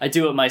 I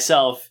do it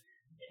myself,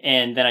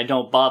 and then I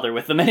don't bother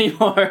with them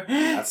anymore.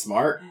 That's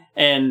smart.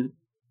 And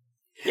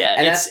yeah,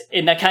 And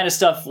and that kind of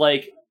stuff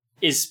like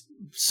is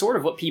sort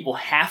of what people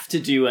have to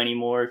do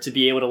anymore to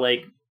be able to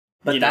like,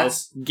 But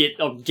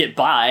get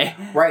by.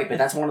 Right, but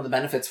that's one of the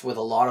benefits with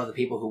a lot of the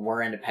people who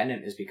were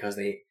independent is because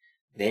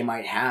they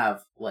might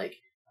have like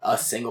a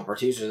single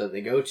producer that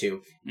they go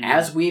to.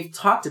 As we've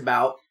talked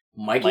about,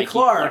 Mikey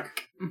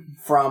Clark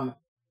from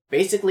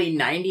basically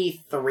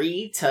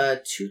 93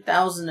 to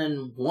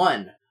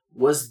 2001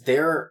 was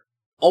their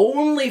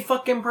only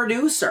fucking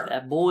producer.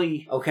 That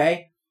boy.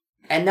 Okay?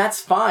 And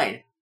that's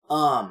fine.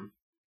 God,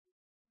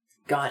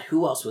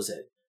 who else was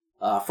it?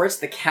 Fritz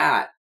the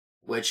Cat,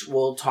 which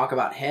we'll talk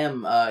about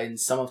him in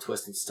some of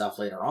Twisted stuff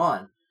later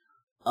on.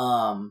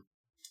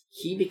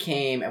 He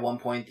became, at one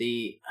point,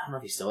 I don't know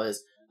if he still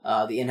is,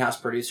 the in-house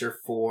producer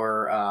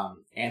for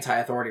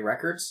Anti-Authority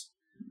Records.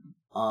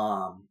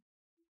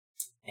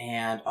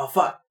 And, oh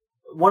fuck,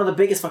 one of the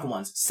biggest fucking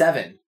ones,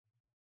 Seven,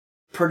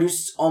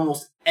 produced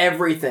almost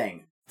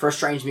everything for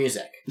Strange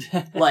Music.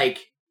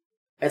 Like,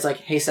 it's like,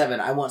 hey Seven,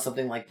 I want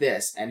something like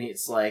this. And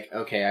it's like,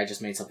 okay, I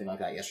just made something like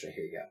that yesterday,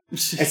 here you go.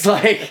 It's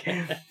like,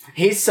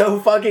 he's so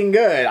fucking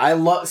good.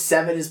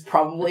 Seven is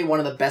probably one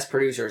of the best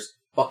producers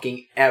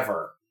fucking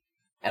ever.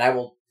 And I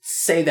will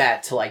say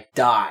that till I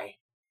die.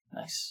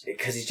 Nice.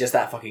 Because he's just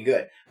that fucking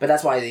good. But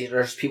that's why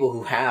there's people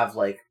who have,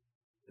 like,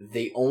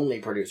 the only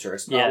producer.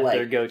 It's not like,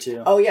 their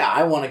go-to. oh yeah,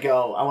 I want to get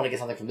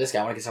something from this guy,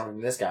 I want to get something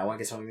from this guy, I want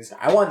to get something from this guy.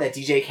 I want that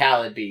DJ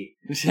Khaled beat.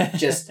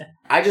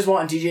 I just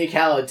want DJ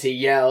Khaled to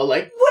yell,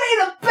 like,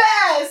 "We the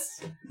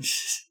best!"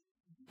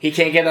 He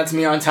can't get that to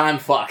me on time,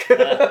 fuck.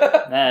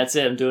 That's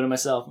it, I'm doing it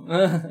myself.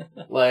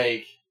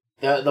 Like,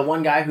 the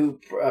one guy who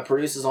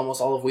produces almost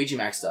all of Ouija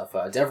Max stuff,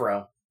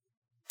 Devereaux,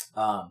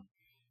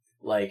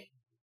 like,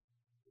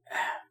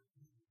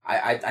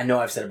 I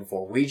know I've said it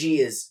before,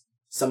 Ouija is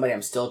somebody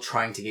I'm still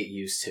trying to get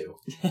used to.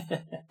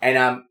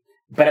 And,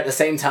 but at the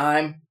same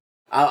time,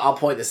 I'll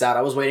point this out.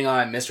 I was waiting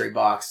on a mystery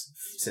box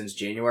since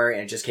January,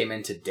 and it just came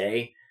in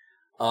today.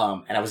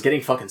 And I was getting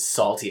fucking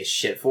salty as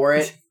shit for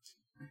it.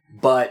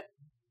 But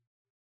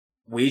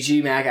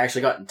Ouija Mac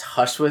actually got in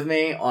touch with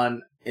me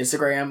on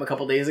Instagram a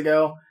couple days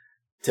ago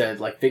to,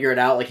 like, figure it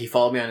out. Like, he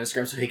followed me on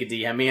Instagram so he could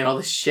DM me and all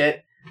this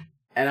shit.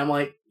 And I'm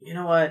like, you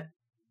know what?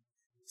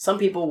 Some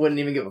people wouldn't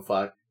even give a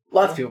fuck.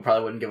 Lots of people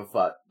probably wouldn't give a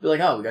fuck. Be like,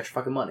 oh, we got your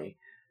fucking money.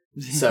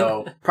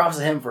 So, props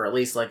to him for at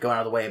least, like, going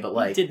out of the way, but,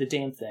 like... He did the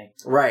damn thing.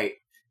 Right.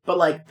 But,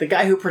 like, the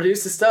guy who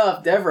produced the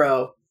stuff,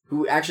 Devereaux,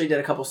 who actually did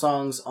a couple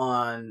songs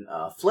on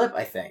Flip,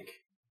 I think.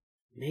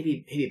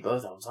 Maybe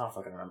both of them, I don't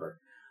fucking remember.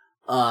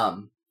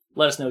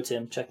 Let us know,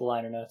 Tim. Check the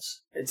liner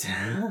notes. It's...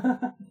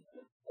 Oh,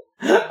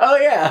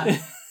 yeah! I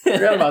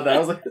forgot about that. I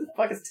was like, who the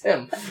fuck is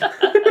Tim?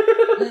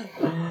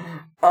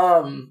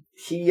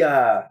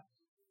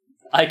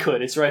 I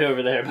could. It's right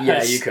over there.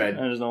 Yeah, you could.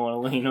 I just don't want to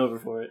lean over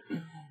for it.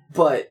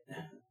 But,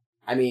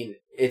 I mean,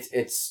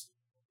 it's...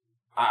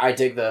 I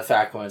dig the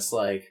fact when it's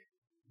like,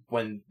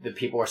 when the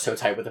people are so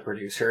tight with the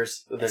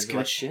producers, That's good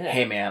like, shit.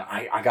 hey man,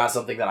 I got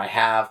something that I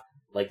have,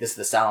 like, this is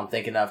the style I'm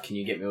thinking of, can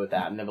you get me with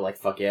that? And they'll be like,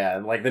 fuck yeah.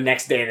 And, like, the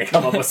next day they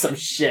come up with some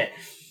shit.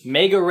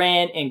 Mega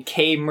Ran and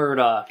K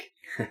Murdoch.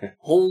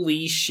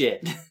 Holy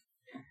shit.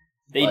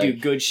 They do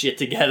good shit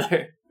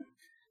together.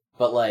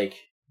 But, like,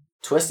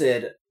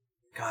 Twisted,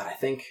 God, I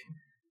think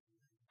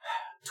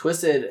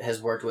Twisted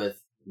has worked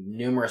with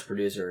numerous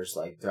producers,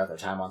 like, throughout their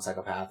time on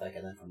Psychopathic,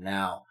 and then from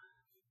now,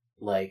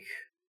 like,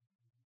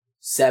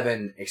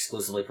 Seven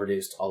exclusively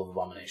produced all of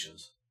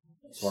Abominations.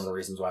 It's one of the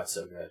reasons why it's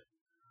so good.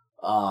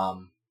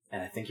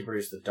 And I think he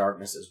produced The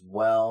Darkness as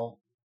well.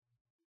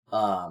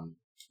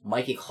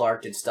 Mikey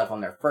Clark did stuff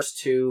on their first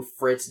two.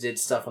 Fritz did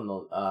stuff on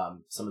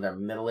the some of their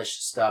middle-ish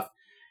stuff.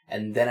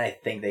 And then I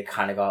think they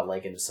kind of got,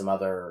 like, into some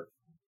other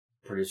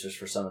producers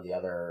for some of the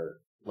other,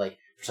 like,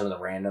 for some of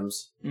the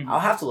randoms. Mm-hmm. I'll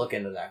have to look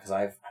into that, because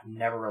I've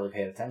never really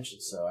paid attention,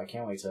 so I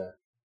can't wait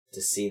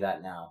to see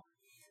that now.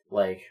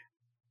 Like,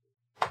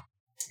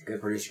 a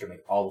good producer can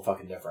make all the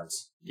fucking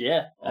difference.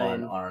 Yeah.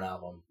 On an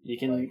album. You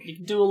can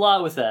do a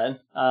lot with that.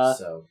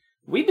 So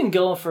we've been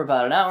going for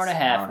about an hour and a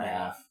half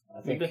now.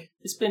 I think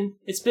it's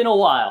been a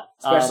while.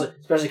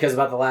 Especially because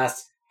about the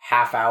last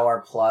half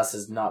hour plus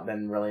has not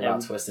been really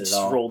about Twisted at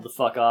all. Just rolled the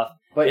fuck off.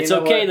 But it's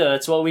okay though.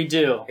 It's what we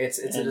do. It's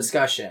a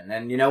discussion,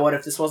 and you know what?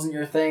 If this wasn't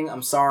your thing,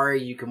 I'm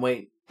sorry. You can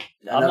wait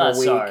another I'm not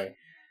week. Sorry.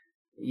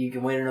 You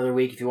can wait another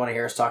week if you want to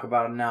hear us talk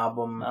about an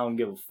album. I don't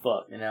give a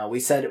fuck. You know, we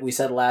said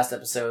last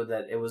episode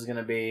that it was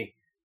gonna be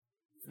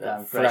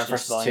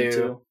Freshness Volume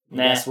 2.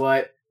 Guess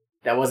what?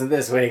 That wasn't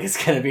this week.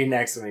 It's gonna be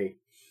next week.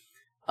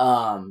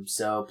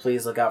 So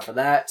please look out for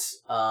that.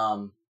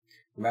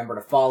 Remember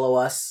to follow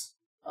us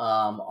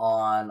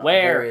on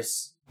Where?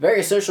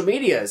 various social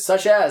medias,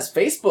 such as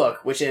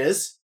Facebook, which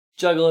is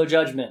Juggalo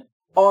Judgment.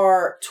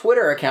 our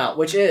Twitter account,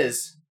 which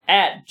is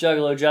At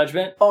Juggalo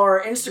Judgment.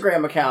 our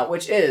Instagram account,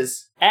 which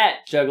is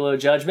At Juggalo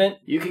Judgment.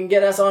 you can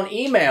get us on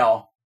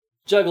email.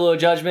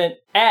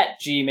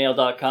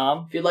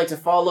 JuggaloJudgment@gmail.com. If you'd like to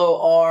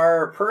follow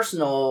our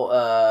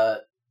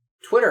personal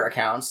Twitter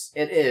accounts,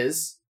 it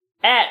is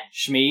At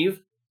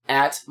Shmeev.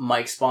 at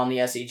Mike Spawn the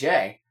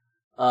SEJ.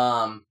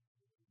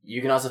 You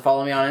can also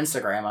follow me on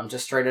Instagram. I'm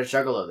just straight at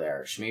Juggalo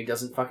there. Shmeev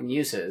doesn't fucking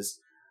use his.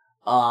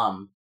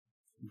 But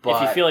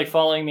If you feel like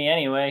following me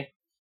anyway,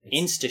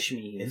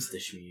 Insta-Shmeev.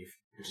 Shmeev,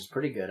 which is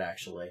pretty good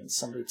actually.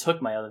 Somebody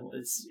took my other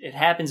one. It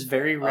happens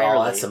very rarely.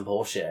 Oh, that's some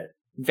bullshit.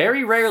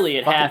 Very rarely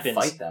it Fucking happens.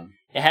 Fight them.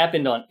 It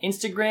happened on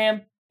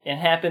Instagram. It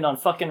happened on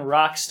fucking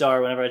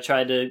Rockstar whenever I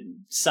tried to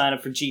sign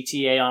up for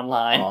GTA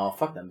Online. Oh,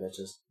 fuck them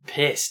bitches.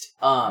 Pissed.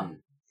 I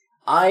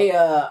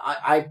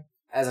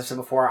as I've said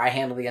before, I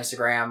handle the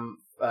Instagram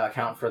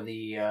account for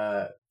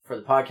the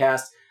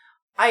podcast.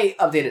 I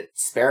update it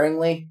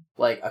sparingly,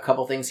 like a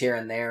couple things here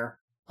and there.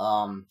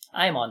 I'm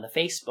on the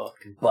Facebook.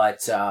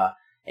 But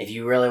if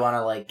you really want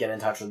to like get in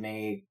touch with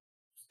me,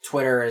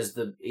 Twitter is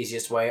the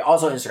easiest way.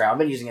 Also Instagram. I've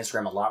been using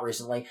Instagram a lot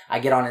recently. I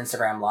get on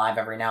Instagram Live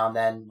every now and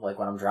then, like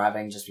when I'm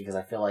driving, just because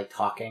I feel like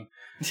talking.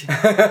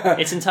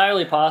 It's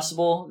entirely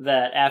possible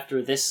that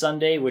after this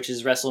Sunday, which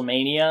is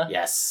WrestleMania,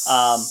 Yes.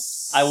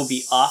 I will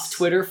be off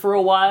Twitter for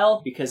a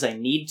while because I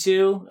need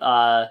to.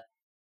 I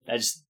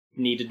just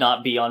need to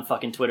not be on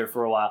fucking Twitter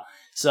for a while.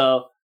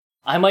 So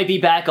I might be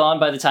back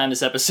on by the time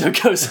this episode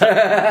goes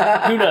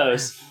up. Who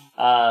knows?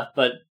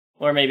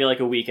 Or maybe like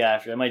a week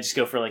after. I might just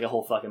go for like a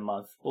whole fucking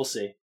month. We'll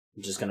see.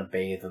 I'm just gonna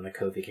bathe in the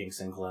Kofi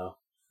Kingston glow.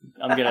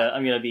 I'm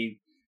gonna be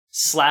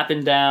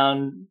slapping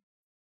down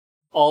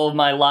all of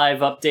my live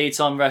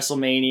updates on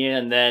WrestleMania,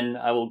 and then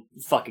I will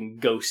fucking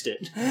ghost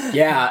it.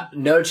 Yeah,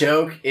 no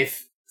joke.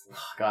 If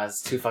God,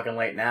 it's too fucking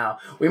late now.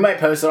 We might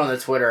post it on the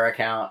Twitter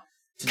account.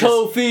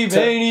 Kofi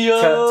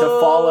Mania to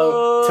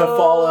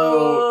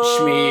follow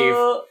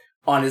Shmeev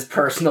on his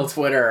personal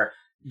Twitter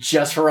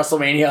just for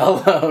WrestleMania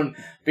alone,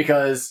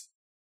 because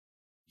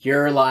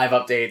your live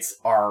updates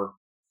are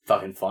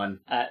fucking fun.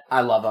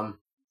 I love them.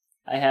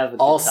 I have a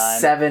good All time.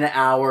 7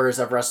 hours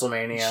of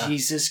WrestleMania.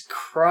 Jesus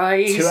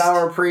Christ. 2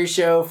 hour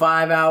pre-show,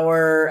 5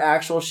 hour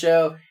actual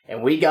show,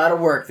 and we gotta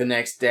work the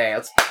next day.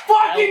 Let's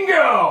fucking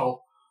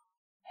go!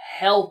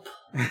 Help.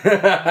 We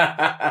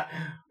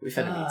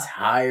finna be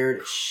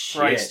tired as shit.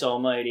 Christ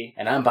almighty.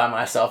 And I'm by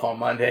myself on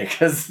Monday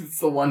because it's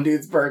the one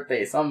dude's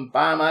birthday, so I'm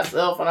by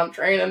myself and I'm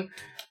training.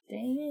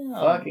 Damn.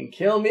 Fucking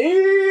kill me!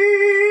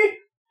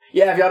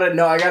 Yeah, if y'all didn't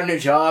know, I got a new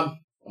job.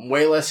 I'm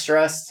way less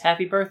stressed.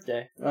 Happy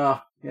birthday.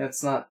 Oh, yeah,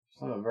 it's not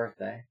my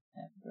birthday.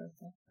 Happy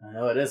birthday. I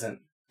know it isn't.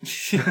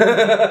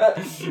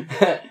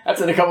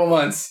 That's in a couple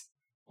months.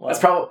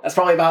 Well, That's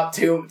probably about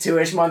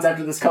two-ish months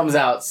after this comes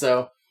out,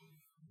 so.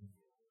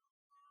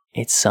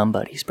 it's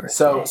somebody's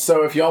birthday.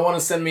 So if y'all want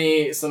to send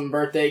me some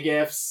birthday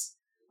gifts,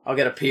 I'll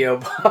get a P.O.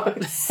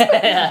 box.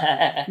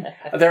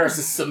 There are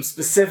some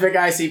specific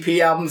ICP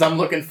albums I'm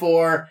looking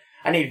for.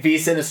 I need V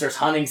Sinister's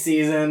Hunting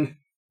Season.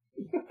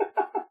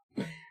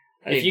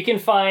 If you can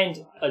find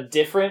a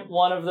different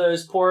one of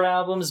those porn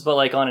albums, but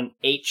like on an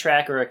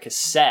 8-track or a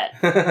cassette,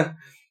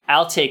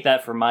 I'll take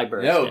that for my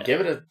birthday. No,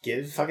 give it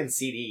a fucking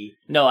CD.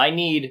 No, I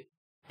need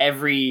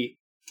every...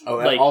 Oh,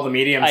 like, all the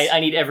mediums? I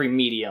need every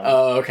medium.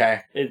 Oh,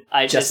 okay. this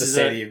Just to is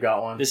say that you've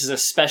got one. This is a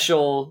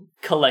special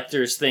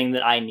collector's thing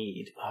that I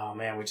need. Oh,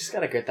 man, we just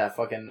gotta get that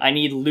fucking... I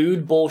need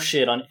lewd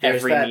bullshit on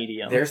every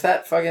medium. There's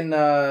that fucking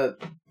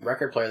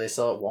record player they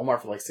sell at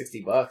Walmart for like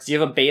 $60. Do you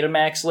have a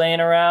Betamax laying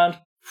around?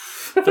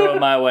 Throw it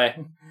my way.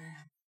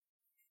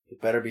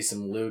 It better be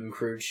some lewd and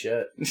crude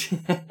shit.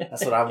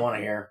 That's what I want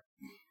to hear.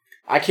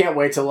 I can't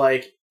wait to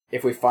like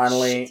if we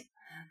finally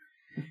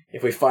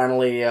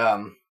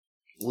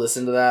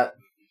listen to that,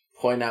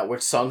 point out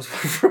which songs were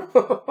from,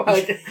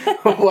 like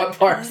what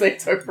parts they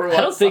took for what.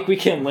 I don't think we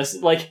can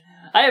listen. Like,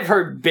 I have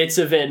heard bits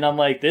of it, and I'm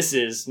like, this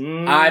is.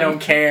 I don't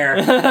care.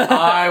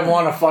 I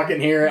want to fucking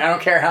hear it. I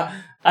don't care how.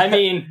 I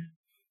mean,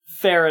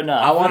 fair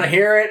enough. I want to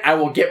hear it. I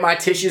will get my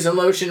tissues and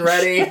lotion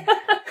ready.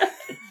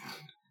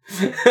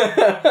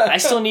 I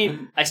still need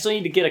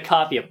to get a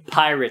copy of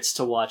Pirates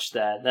to watch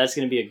that. That's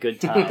going to be a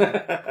good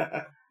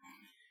time.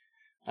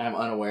 I'm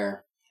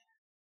unaware.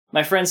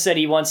 My friend said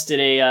he once did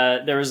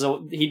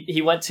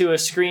he went to a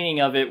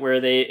screening of it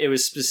where they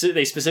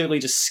specifically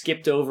just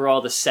skipped over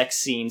all the sex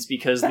scenes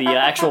because the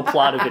actual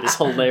plot of it is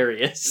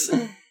hilarious.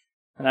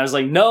 And I was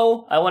like,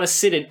 no, I want to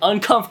sit in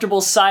uncomfortable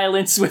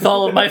silence with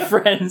all of my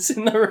friends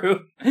in the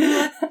room.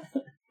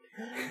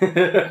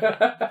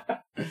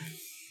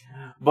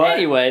 But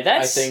anyway,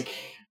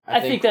 I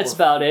think that's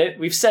about it.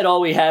 We've said all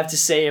we have to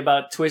say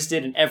about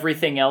Twisted and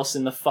everything else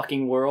in the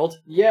fucking world.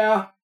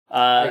 Yeah,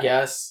 I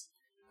guess.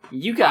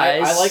 You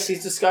guys, I like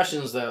these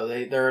discussions though.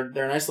 They're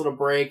a nice little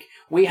break.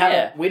 We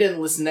didn't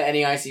listen to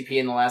any ICP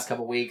in the last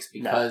couple weeks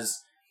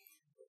because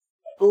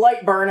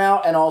light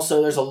burnout, and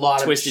also there's a lot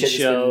Twisted of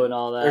shit show and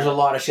all that. There's a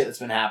lot of shit that's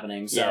been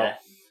happening. So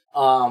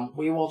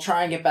We will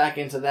try and get back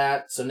into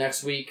that. So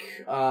next week,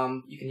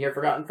 you can hear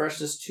Forgotten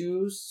Freshness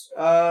 2's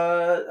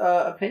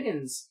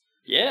opinions.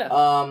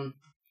 Yeah.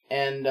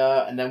 And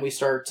then we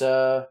start.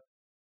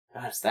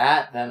 That's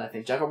that. Then I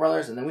think Juggle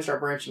Brothers, and then we start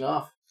branching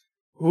off.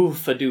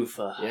 Oofa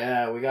doofa.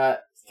 Yeah, we got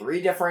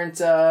three different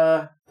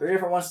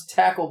ones to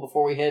tackle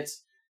before we hit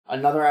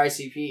another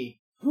ICP.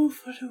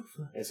 Oofa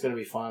doofa. It's gonna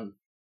be fun.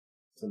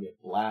 It's gonna be a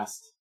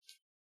blast.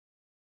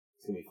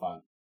 It's gonna be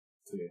fun.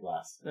 It's gonna be a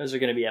blast. Those are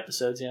going to be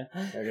episodes, yeah.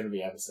 They're gonna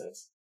be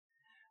episodes.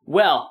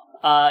 Well,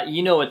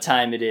 you know what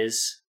time it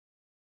is,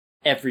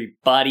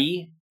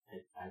 everybody.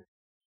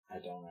 I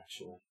don't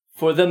actually.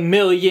 For the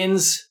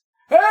millions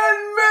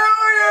And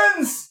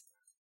millions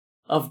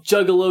of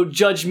Juggalo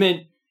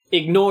Judgment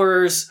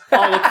ignorers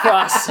all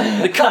across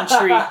the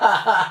country.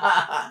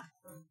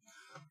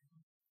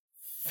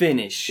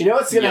 Finish. You know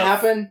what's gonna your-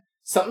 happen?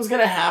 Something's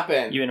gonna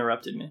happen. You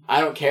interrupted me.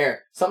 I don't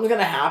care. Something's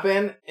gonna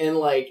happen in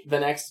like the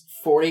next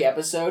 40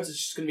 episodes. It's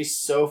just gonna be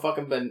so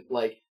fucking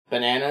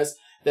bananas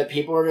that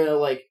people are gonna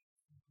like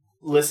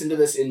listen to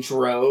this in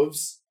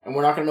droves, and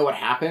we're not gonna know what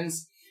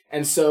happens.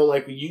 And so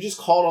like you just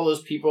called all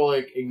those people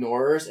like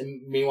ignorers,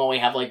 and meanwhile we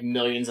have like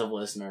millions of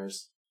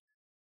listeners.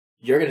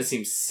 You're gonna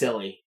seem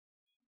silly.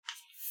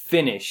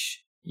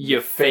 Finish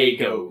your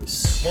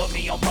Fagos. Put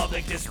me on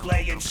public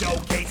display and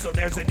showcase so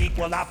there's an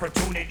equal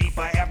opportunity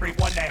for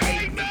everyone to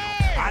hate me.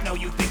 I know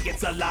you think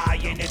it's a lie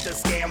and it's a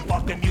scam.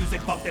 Fuck the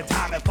music, fuck the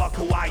time, and fuck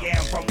who I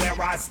am. From where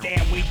I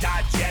stand, we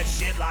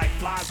digest shit like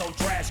flies on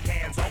trash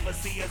cans.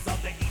 Overseers